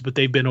woods, but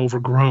they've been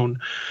overgrown.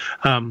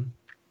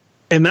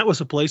 And that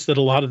was a place that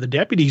a lot of the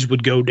deputies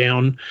would go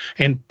down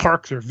and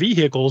park their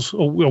vehicles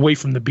away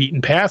from the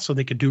beaten path so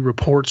they could do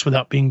reports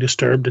without being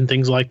disturbed and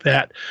things like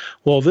that.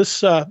 Well,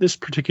 this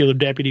particular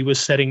deputy was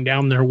sitting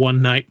down there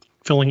one night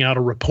filling out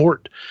a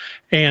report,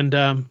 and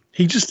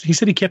he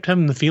said he kept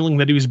having the feeling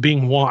that he was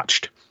being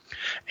watched.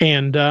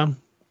 And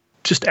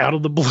just out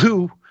of the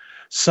blue,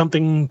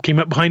 something came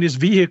up behind his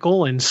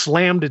vehicle and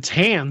slammed its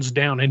hands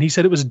down. And he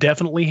said it was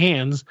definitely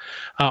hands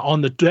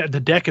on the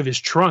deck of his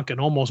trunk and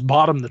almost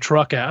bottomed the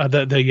truck,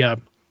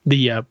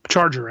 the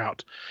Charger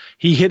out.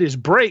 He hit his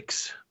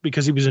brakes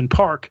because he was in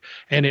park,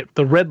 and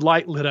the red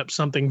light lit up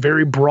something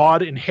very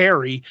broad and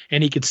hairy,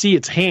 and he could see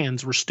its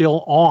hands were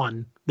still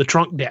on the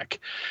trunk deck.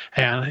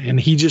 And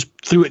he just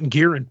threw it in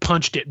gear and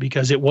punched it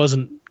because it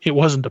wasn't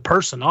a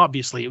person.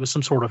 Obviously, it was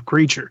some sort of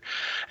creature,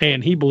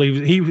 and he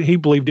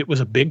believed it was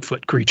a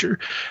Bigfoot creature.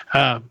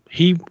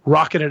 He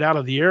rocketed out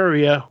of the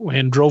area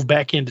and drove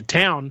back into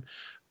town,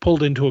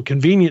 pulled into a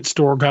convenience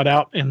store, got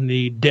out, and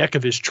the deck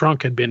of his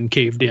trunk had been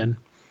caved in.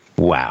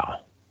 Wow.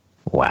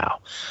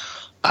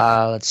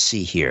 Let's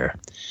see here.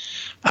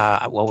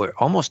 Well, we're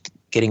almost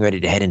getting ready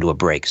to head into a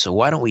break. So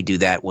why don't we do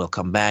that? We'll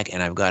come back,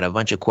 and I've got a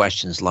bunch of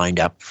questions lined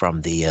up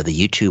from the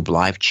YouTube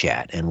live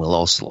chat, and we'll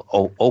also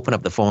open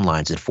up the phone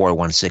lines at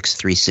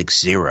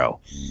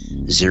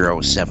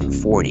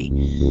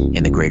 416-360-0740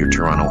 in the Greater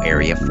Toronto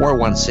area,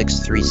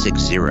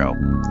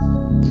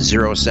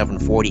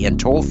 416-360-0740, and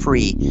toll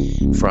free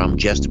from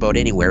just about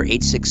anywhere,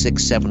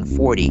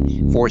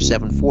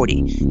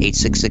 866-740-4740,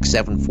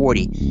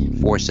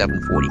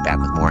 866-740-4740. Back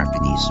with more after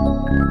these.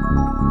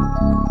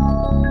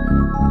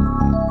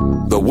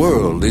 The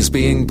world is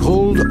being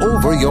pulled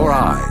over your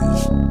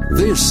eyes.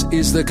 This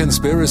is The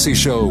Conspiracy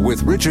Show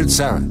with Richard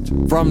Sarrett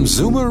from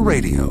Zoomer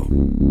Radio.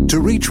 To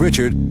reach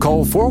Richard,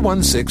 call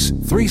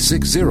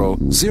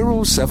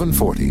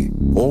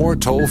 416-360-0740 or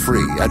toll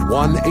free at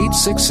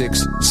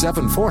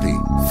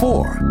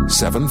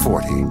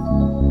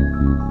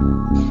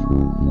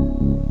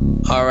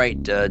 1-866-740-4740. All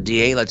right,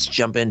 DA, let's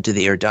dive into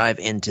the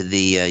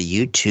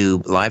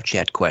YouTube live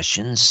chat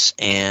questions.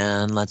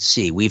 And let's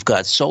see, we've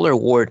got Solar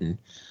Warden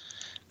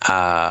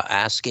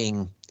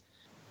asking,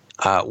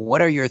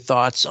 what are your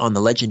thoughts on the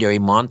legendary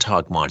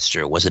Montauk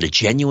monster? Was it a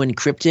genuine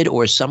cryptid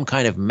or some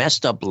kind of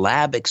messed up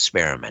lab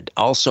experiment?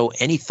 Also,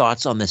 any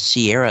thoughts on the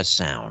Sierra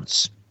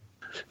sounds?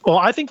 Well,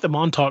 I think the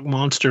Montauk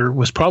monster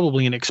was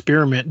probably an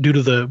experiment due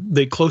to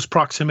the close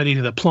proximity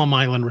to the Plum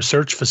Island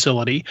Research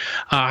Facility.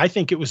 I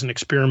think it was an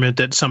experiment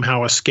that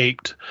somehow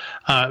escaped,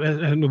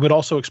 and it would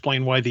also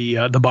explain why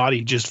the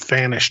body just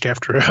vanished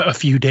after a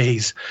few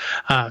days.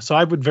 So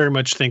I would very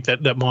much think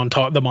that the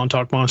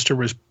Montauk monster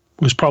was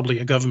probably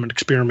a government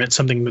experiment,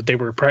 something that they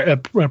were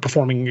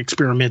performing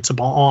experiments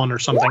on or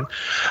something.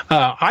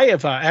 I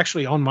have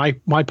actually on my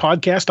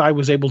podcast, I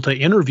was able to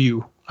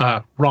interview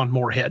Ron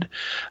Moorhead.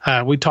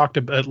 We talked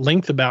at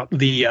length about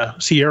the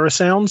Sierra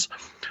sounds.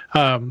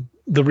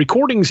 The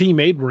recordings he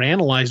made were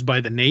analyzed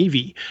by the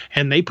Navy,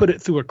 and they put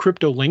it through a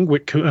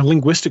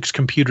linguistics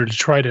computer to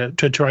try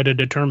to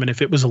determine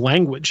if it was a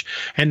language.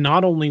 And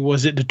not only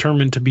was it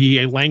determined to be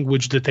a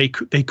language that they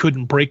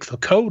couldn't break the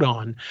code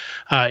on,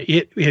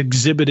 it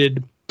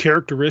exhibited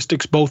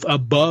characteristics both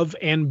above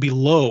and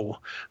below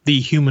the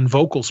human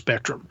vocal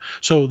spectrum.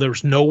 So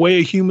there's no way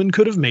a human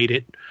could have made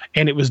it,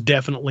 and it was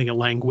definitely a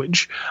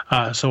language.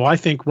 So I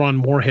think Ron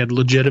Moorhead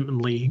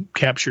legitimately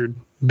captured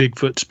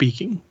Bigfoot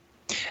speaking.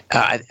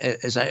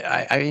 As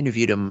I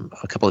interviewed him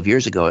a couple of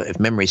years ago, if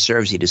memory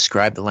serves, he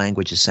described the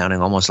language as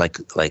sounding almost like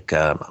what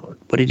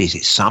did he say,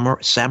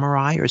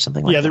 samurai or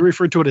something like that? Yeah, they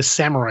referred to it as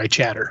samurai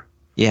chatter.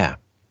 Yeah.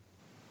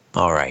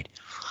 All right.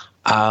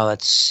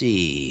 Let's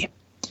see.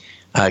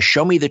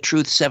 Show Me the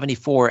Truth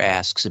 74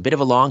 asks, a bit of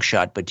a long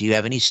shot, but do you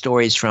have any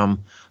stories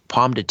from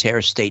Pomme de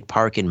Terre State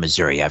Park in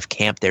Missouri? I've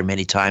camped there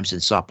many times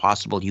and saw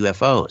possible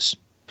UFOs.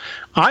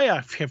 I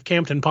have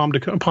camped in Pomme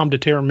de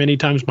Terre many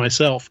times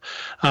myself.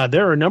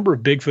 There are a number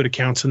of Bigfoot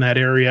accounts in that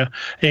area,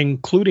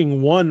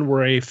 including one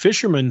where a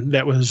fisherman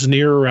that was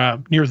near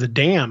the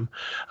dam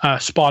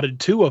spotted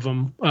two of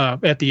them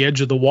at the edge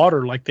of the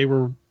water like they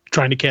were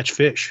trying to catch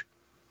fish.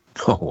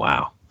 Oh,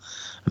 wow.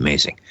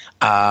 Amazing.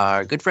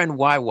 Our good friend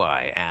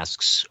YY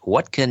asks,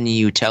 what can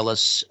you tell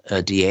us,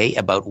 DA,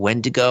 about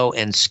Wendigo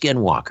and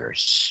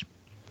skinwalkers?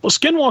 Well,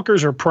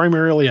 skinwalkers are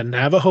primarily a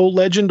Navajo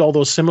legend,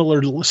 although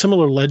similar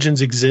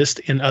legends exist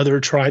in other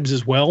tribes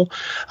as well.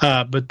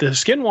 But the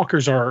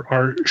skinwalkers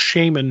are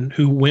shaman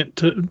who went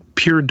to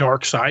pure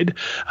dark side.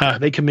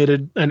 They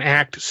committed an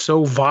act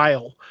so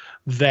vile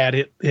that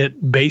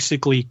it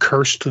basically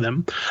cursed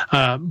them.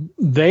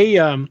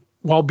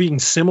 While being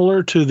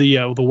similar to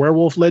the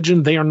werewolf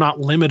legend, they are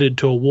not limited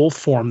to a wolf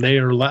form. They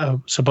are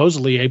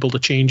supposedly able to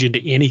change into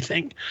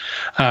anything.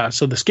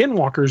 So the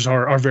skinwalkers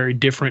are very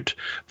different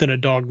than a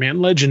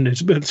Dogman legend.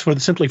 It's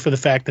simply for the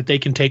fact that they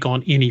can take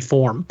on any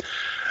form.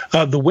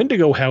 The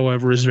Wendigo,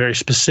 however, is very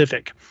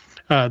specific.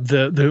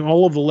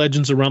 All of the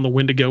legends around the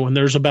Wendigo, and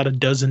there's about a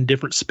dozen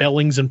different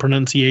spellings and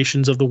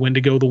pronunciations of the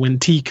Wendigo, the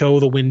Wendigo,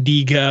 the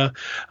Wendiga.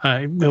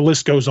 The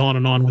list goes on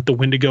and on with the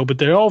Wendigo, but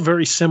they're all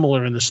very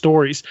similar in the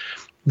stories.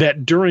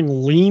 That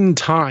during lean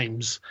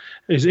times,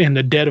 is in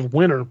the dead of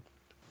winter,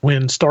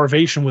 when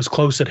starvation was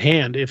close at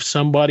hand, if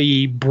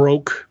somebody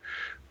broke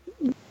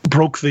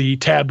the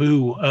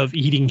taboo of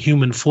eating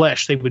human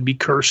flesh, they would be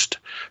cursed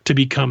to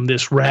become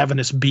this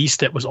ravenous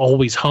beast that was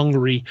always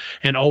hungry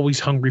and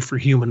always hungry for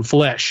human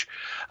flesh.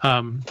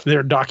 There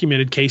are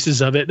documented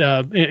cases of it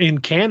in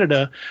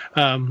Canada,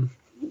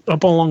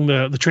 up along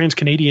the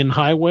Trans-Canadian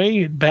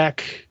Highway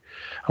back,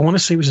 I want to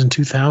say it was in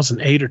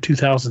 2008 or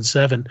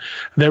 2007.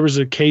 There was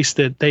a case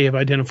that they have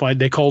identified.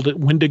 They called it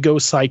Wendigo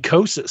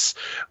psychosis,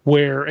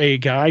 where a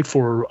guy,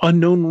 for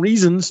unknown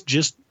reasons,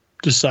 just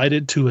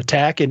decided to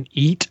attack and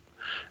eat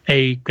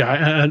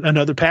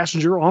another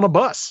passenger on a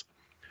bus.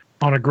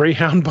 on a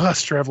Greyhound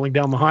bus traveling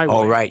down the highway.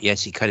 Oh, right.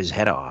 Yes, he cut his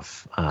head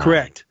off.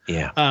 Correct.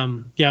 Yeah.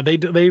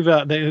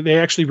 They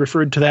actually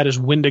referred to that as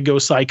Wendigo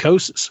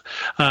psychosis.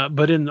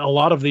 But in a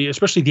lot of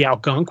especially the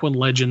Algonquin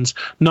legends,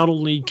 not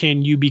only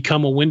can you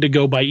become a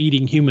Wendigo by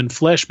eating human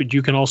flesh, but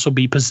you can also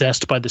be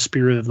possessed by the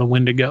spirit of the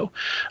Wendigo.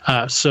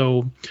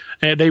 So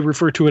they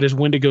refer to it as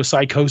Wendigo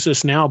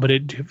psychosis now, but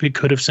it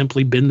could have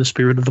simply been the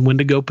spirit of the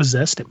Wendigo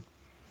possessed him.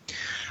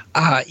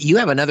 You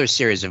have another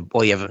series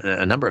you have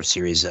a number of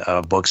series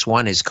of books.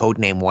 One is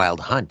Codename Wild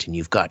Hunt, and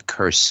you've got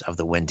Curse of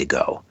the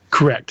Wendigo.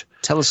 Correct.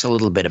 Tell us a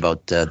little bit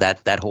about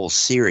that whole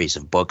series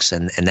of books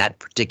and that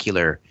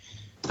particular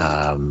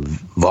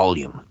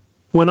volume.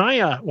 When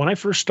I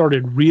first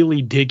started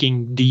really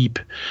digging deep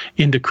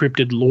into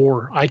cryptid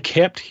lore, I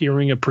kept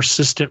hearing a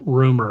persistent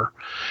rumor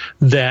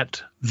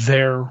that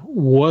there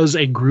was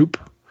a group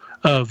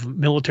of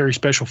military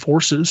special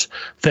forces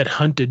that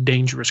hunted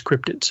dangerous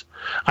cryptids.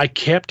 I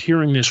kept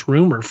hearing this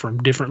rumor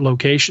from different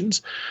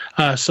locations.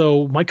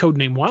 So my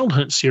Codename Wild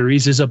Hunt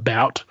series is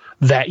about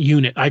that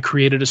unit. I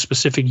created a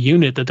specific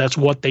unit that's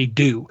what they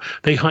do.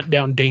 They hunt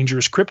down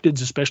dangerous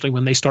cryptids, especially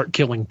when they start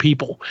killing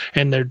people.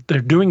 And they're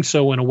doing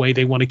so in a way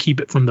they want to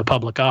keep it from the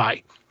public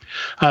eye.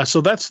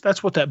 So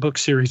that's what that book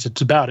series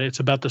is about.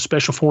 It's about the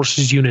special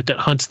forces unit that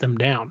hunts them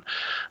down.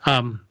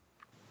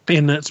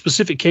 In that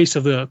specific case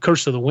of the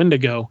Curse of the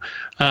Wendigo,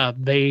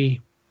 they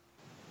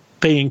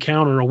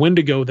encounter a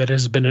Wendigo that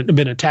has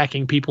been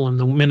attacking people in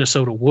the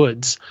Minnesota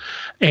woods,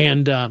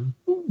 and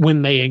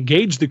when they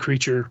engage the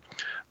creature,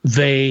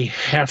 they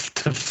have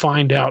to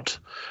find out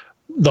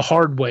the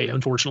hard way,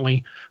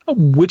 unfortunately,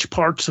 which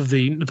parts of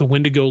the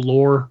Wendigo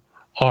lore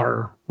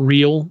are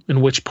real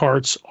and which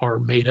parts are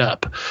made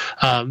up.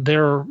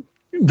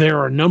 There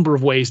are a number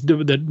of ways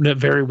that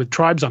vary with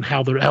tribes on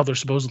how they're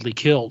supposedly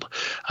killed.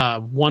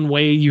 One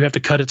way, you have to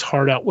cut its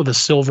heart out with a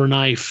silver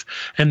knife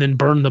and then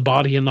burn the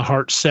body and the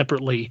heart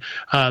separately.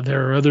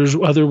 There are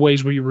other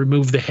ways where you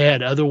remove the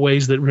head, other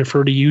ways that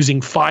refer to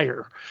using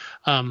fire.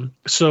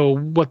 So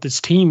what this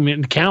team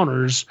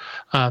encounters,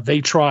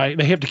 they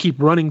have to keep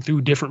running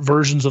through different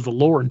versions of the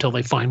lore until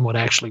they find what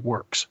actually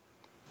works.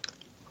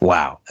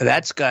 Wow.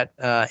 That's got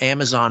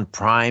Amazon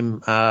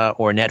Prime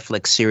or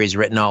Netflix series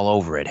written all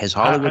over it. Has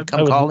Hollywood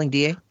come calling,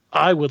 DA?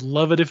 I would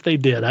love it if they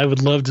did. I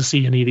would love to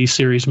see any of these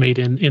series made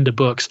into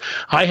books.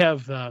 I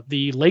have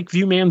the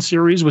Lakeview Man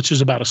series, which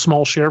is about a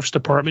small sheriff's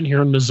department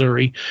here in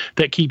Missouri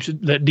that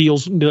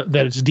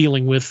is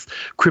dealing with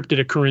cryptid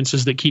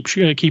occurrences that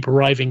keep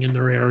arriving in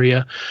their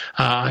area.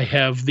 I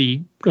have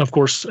of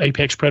course,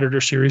 Apex Predator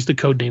series, the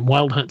Codename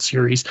Wild Hunt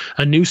series,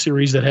 a new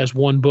series that has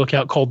one book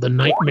out called The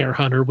Nightmare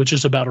Hunter, which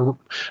is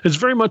it's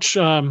very much,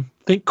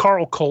 think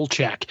Carl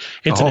Kolchak.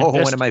 It's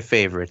one of my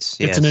favorites.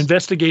 Yes. It's an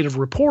investigative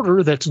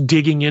reporter that's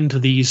digging into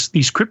these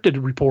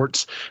cryptid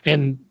reports,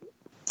 and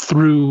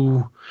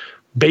through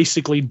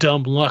basically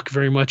dumb luck,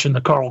 very much in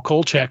the Carl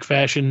Kolchak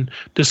fashion,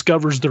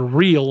 discovers they're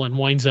real and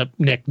winds up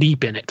neck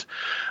deep in it.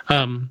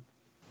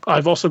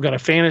 I've also got a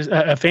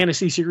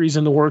fantasy series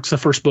in the works. The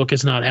first book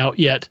is not out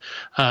yet.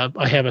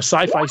 I have a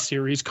sci-fi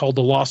series called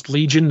The Lost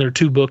Legion. There are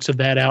 2 books of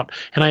that out.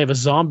 And I have a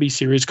zombie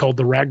series called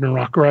The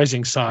Ragnarok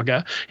Rising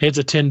Saga. It's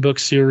a 10-book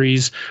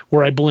series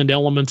where I blend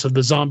elements of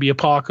the zombie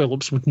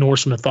apocalypse with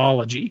Norse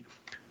mythology.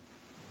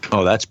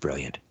 Oh, that's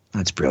brilliant.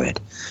 That's brilliant.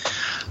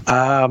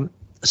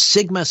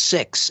 Sigma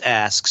 6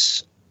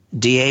 asks,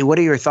 DA, what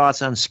are your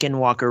thoughts on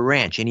Skinwalker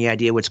Ranch? Any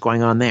idea what's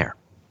going on there?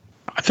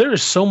 There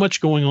is so much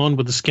going on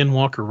with the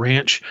Skinwalker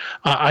Ranch.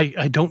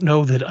 I don't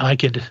know that I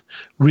could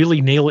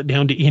really nail it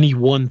down to any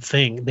one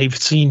thing. They've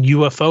seen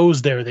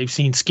UFOs there. They've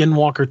seen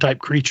Skinwalker-type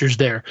creatures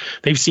there.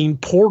 They've seen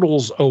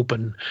portals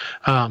open.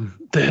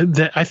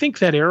 I think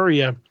that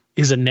area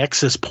is a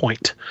nexus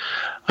point.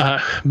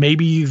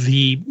 Maybe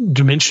the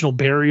dimensional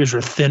barriers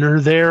are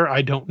thinner there.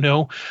 I don't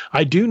know.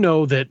 I do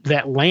know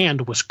that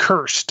land was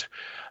cursed.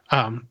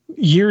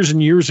 Years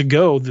and years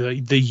ago,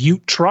 the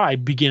Ute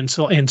tribe began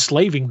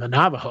enslaving the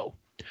Navajo.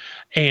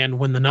 And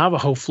when the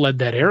Navajo fled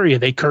that area,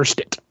 they cursed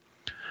it.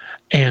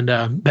 And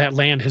that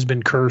land has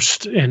been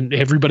cursed, and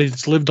everybody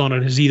that's lived on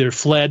it has either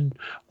fled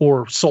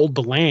or sold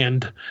the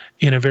land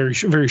in a very,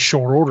 very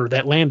short order.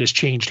 That land has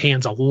changed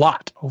hands a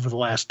lot over the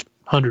last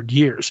 100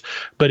 years,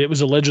 but it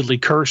was allegedly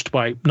cursed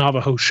by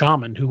Navajo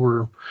shaman who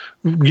were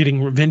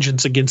getting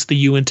vengeance against the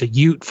Uinta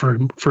Ute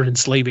for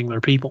enslaving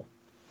their people.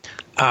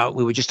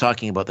 We were just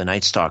talking about the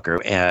Night Stalker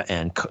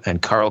and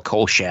Carl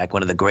Kolchak,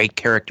 one of the great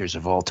characters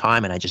of all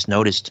time, and I just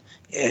noticed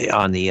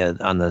on the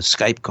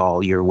Skype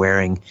call you're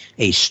wearing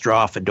a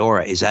straw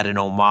fedora. Is that an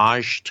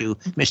homage to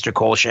Mr.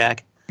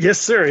 Kolchak? Yes,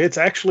 sir. It's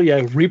actually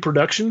a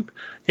reproduction.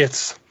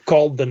 It's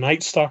called the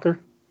Night Stalker.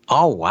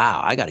 Oh,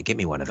 wow. I got to get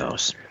me one of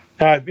those.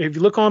 If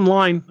you look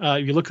online,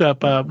 you look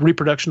up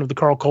reproduction of the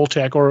Carl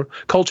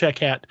Kolchak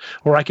hat,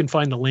 or I can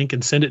find the link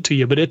and send it to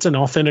you. But it's an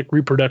authentic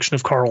reproduction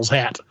of Carl's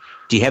hat.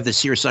 Do you have the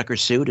seersucker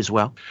suit as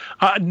well?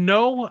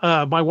 No,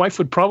 my wife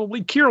would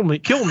probably kill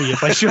me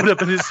if I showed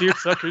up in a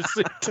seersucker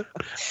suit.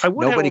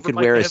 Nobody could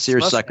wear a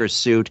seersucker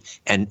suit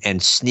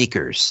and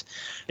sneakers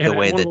the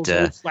way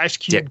that flash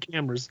cube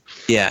cameras.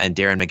 Yeah, and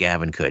Darren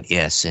McGavin could.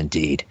 Yes,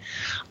 indeed.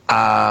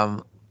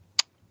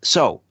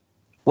 So,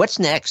 what's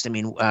next? I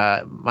mean,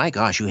 my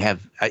gosh, are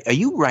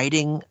you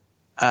writing?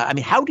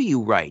 How do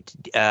you write?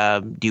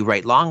 Do you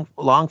write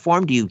long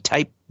form? Do you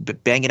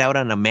bang it out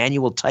on a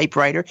manual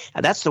typewriter?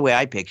 That's the way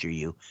I picture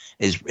you,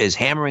 is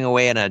hammering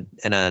away on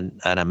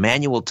a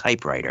manual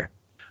typewriter.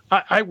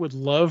 I would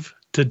love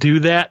to do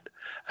that,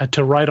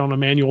 to write on a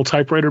manual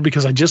typewriter,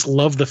 because I just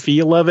love the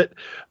feel of it.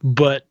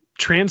 But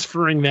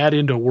transferring that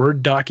into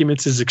Word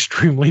documents is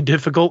extremely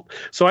difficult.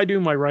 So I do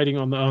my writing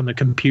on the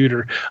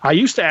computer. I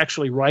used to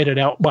actually write it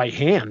out by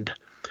hand.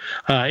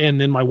 And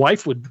then my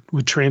wife would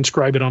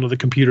transcribe it onto the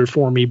computer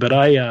for me. But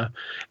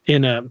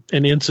in an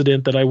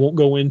incident that I won't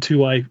go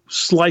into,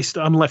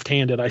 I'm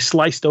left-handed. I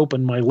sliced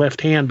open my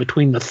left hand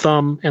between the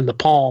thumb and the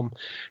palm,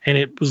 and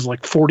it was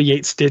like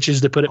 48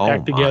 stitches to put it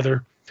back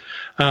together.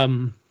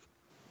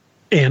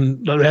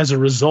 And as a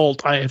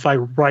result, if I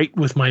write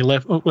with my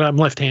I'm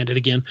left-handed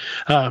again.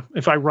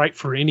 If I write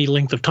for any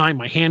length of time,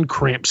 my hand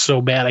cramps so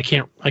bad I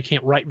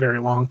can't write very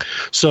long.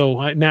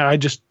 So now I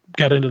just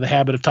got into the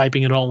habit of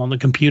typing it all on the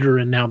computer,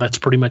 and now that's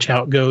pretty much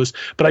how it goes.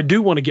 But I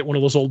do want to get one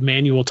of those old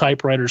manual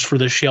typewriters for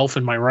the shelf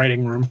in my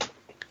writing room.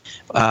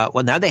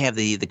 Well, now they have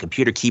the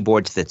computer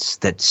keyboards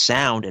that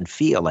sound and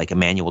feel like a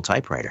manual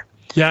typewriter.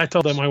 Yeah, I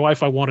told my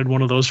wife I wanted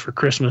one of those for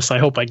Christmas. I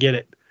hope I get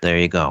it. There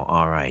you go.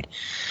 All right.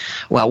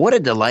 Well, what a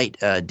delight,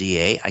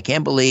 DA. I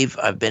can't believe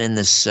I've been in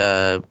this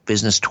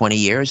business 20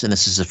 years, and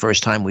this is the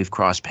first time we've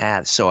crossed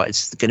paths. So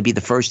it's going to be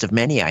the first of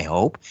many, I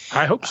hope.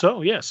 I hope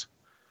so, yes.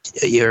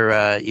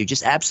 You're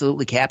just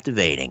absolutely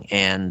captivating,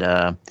 and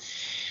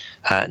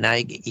now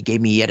you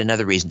gave me yet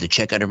another reason to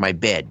check under my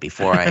bed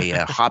before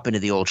I hop into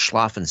the old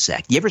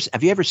Schlafensack.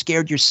 Have you ever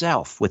scared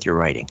yourself with your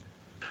writing?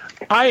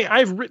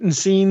 I've written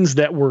scenes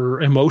that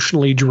were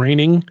emotionally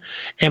draining,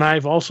 and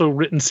I've also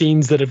written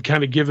scenes that have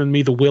kind of given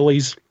me the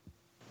willies.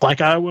 Like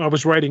I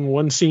was writing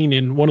one scene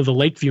in one of the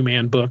Lakeview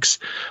Man books.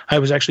 I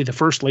was actually the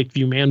first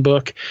Lakeview Man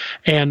book.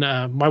 And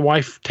my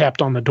wife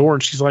tapped on the door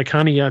and she's like,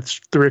 honey,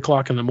 it's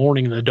 3:00 in the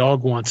morning and the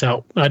dog wants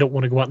out. I don't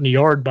want to go out in the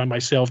yard by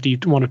myself. Do you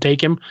want to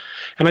take him?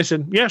 And I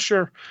said, yeah,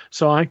 sure.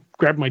 So I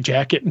grabbed my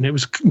jacket and it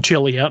was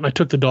chilly out and I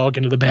took the dog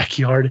into the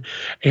backyard.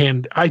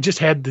 And I just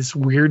had this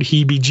weird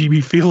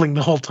heebie-jeebie feeling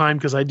the whole time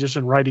because I'd just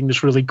been writing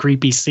this really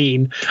creepy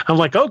scene. I'm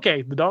like,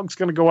 okay, the dog's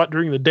going to go out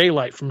during the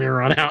daylight from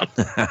here on out.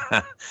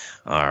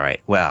 All right.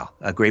 Well,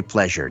 a great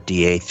pleasure,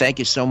 D.A. Thank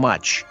you so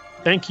much.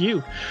 Thank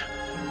you.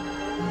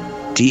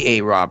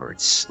 D.A.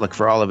 Roberts. Look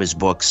for all of his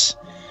books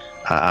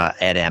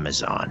at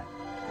Amazon.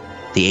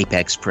 The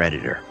Apex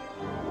Predator.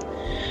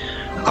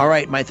 All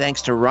right. My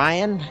thanks to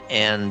Ryan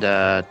and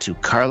to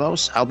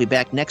Carlos. I'll be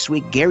back next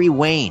week. Gary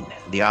Wayne,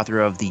 the author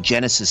of the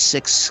Genesis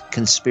 6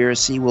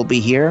 Conspiracy, will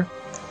be here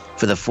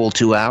for the full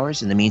 2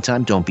 hours. In the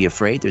meantime, don't be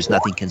afraid. There's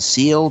nothing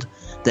concealed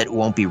that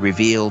won't be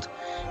revealed,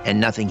 and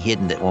nothing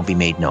hidden that won't be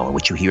made known.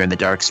 What you hear in the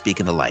dark,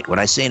 speak in the light. What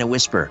I say in a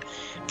whisper,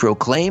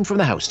 proclaim from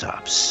the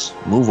housetops.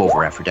 Move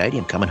over, Aphrodite.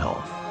 I'm coming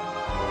home.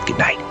 Good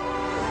night.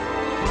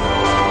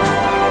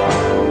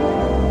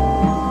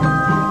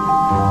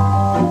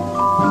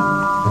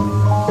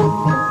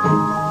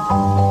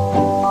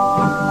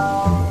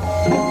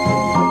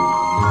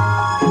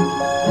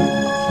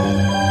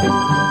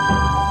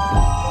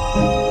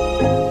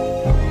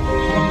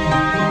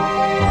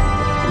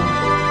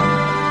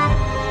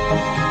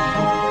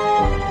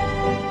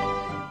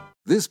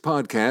 This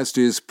podcast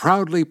is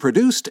proudly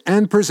produced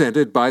and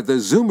presented by the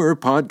Zoomer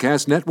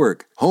Podcast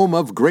Network, home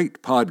of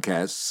great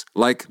podcasts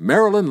like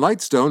Marilyn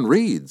Lightstone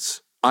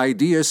Reads,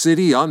 Idea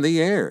City on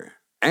the Air,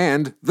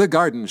 and The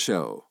Garden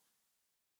Show.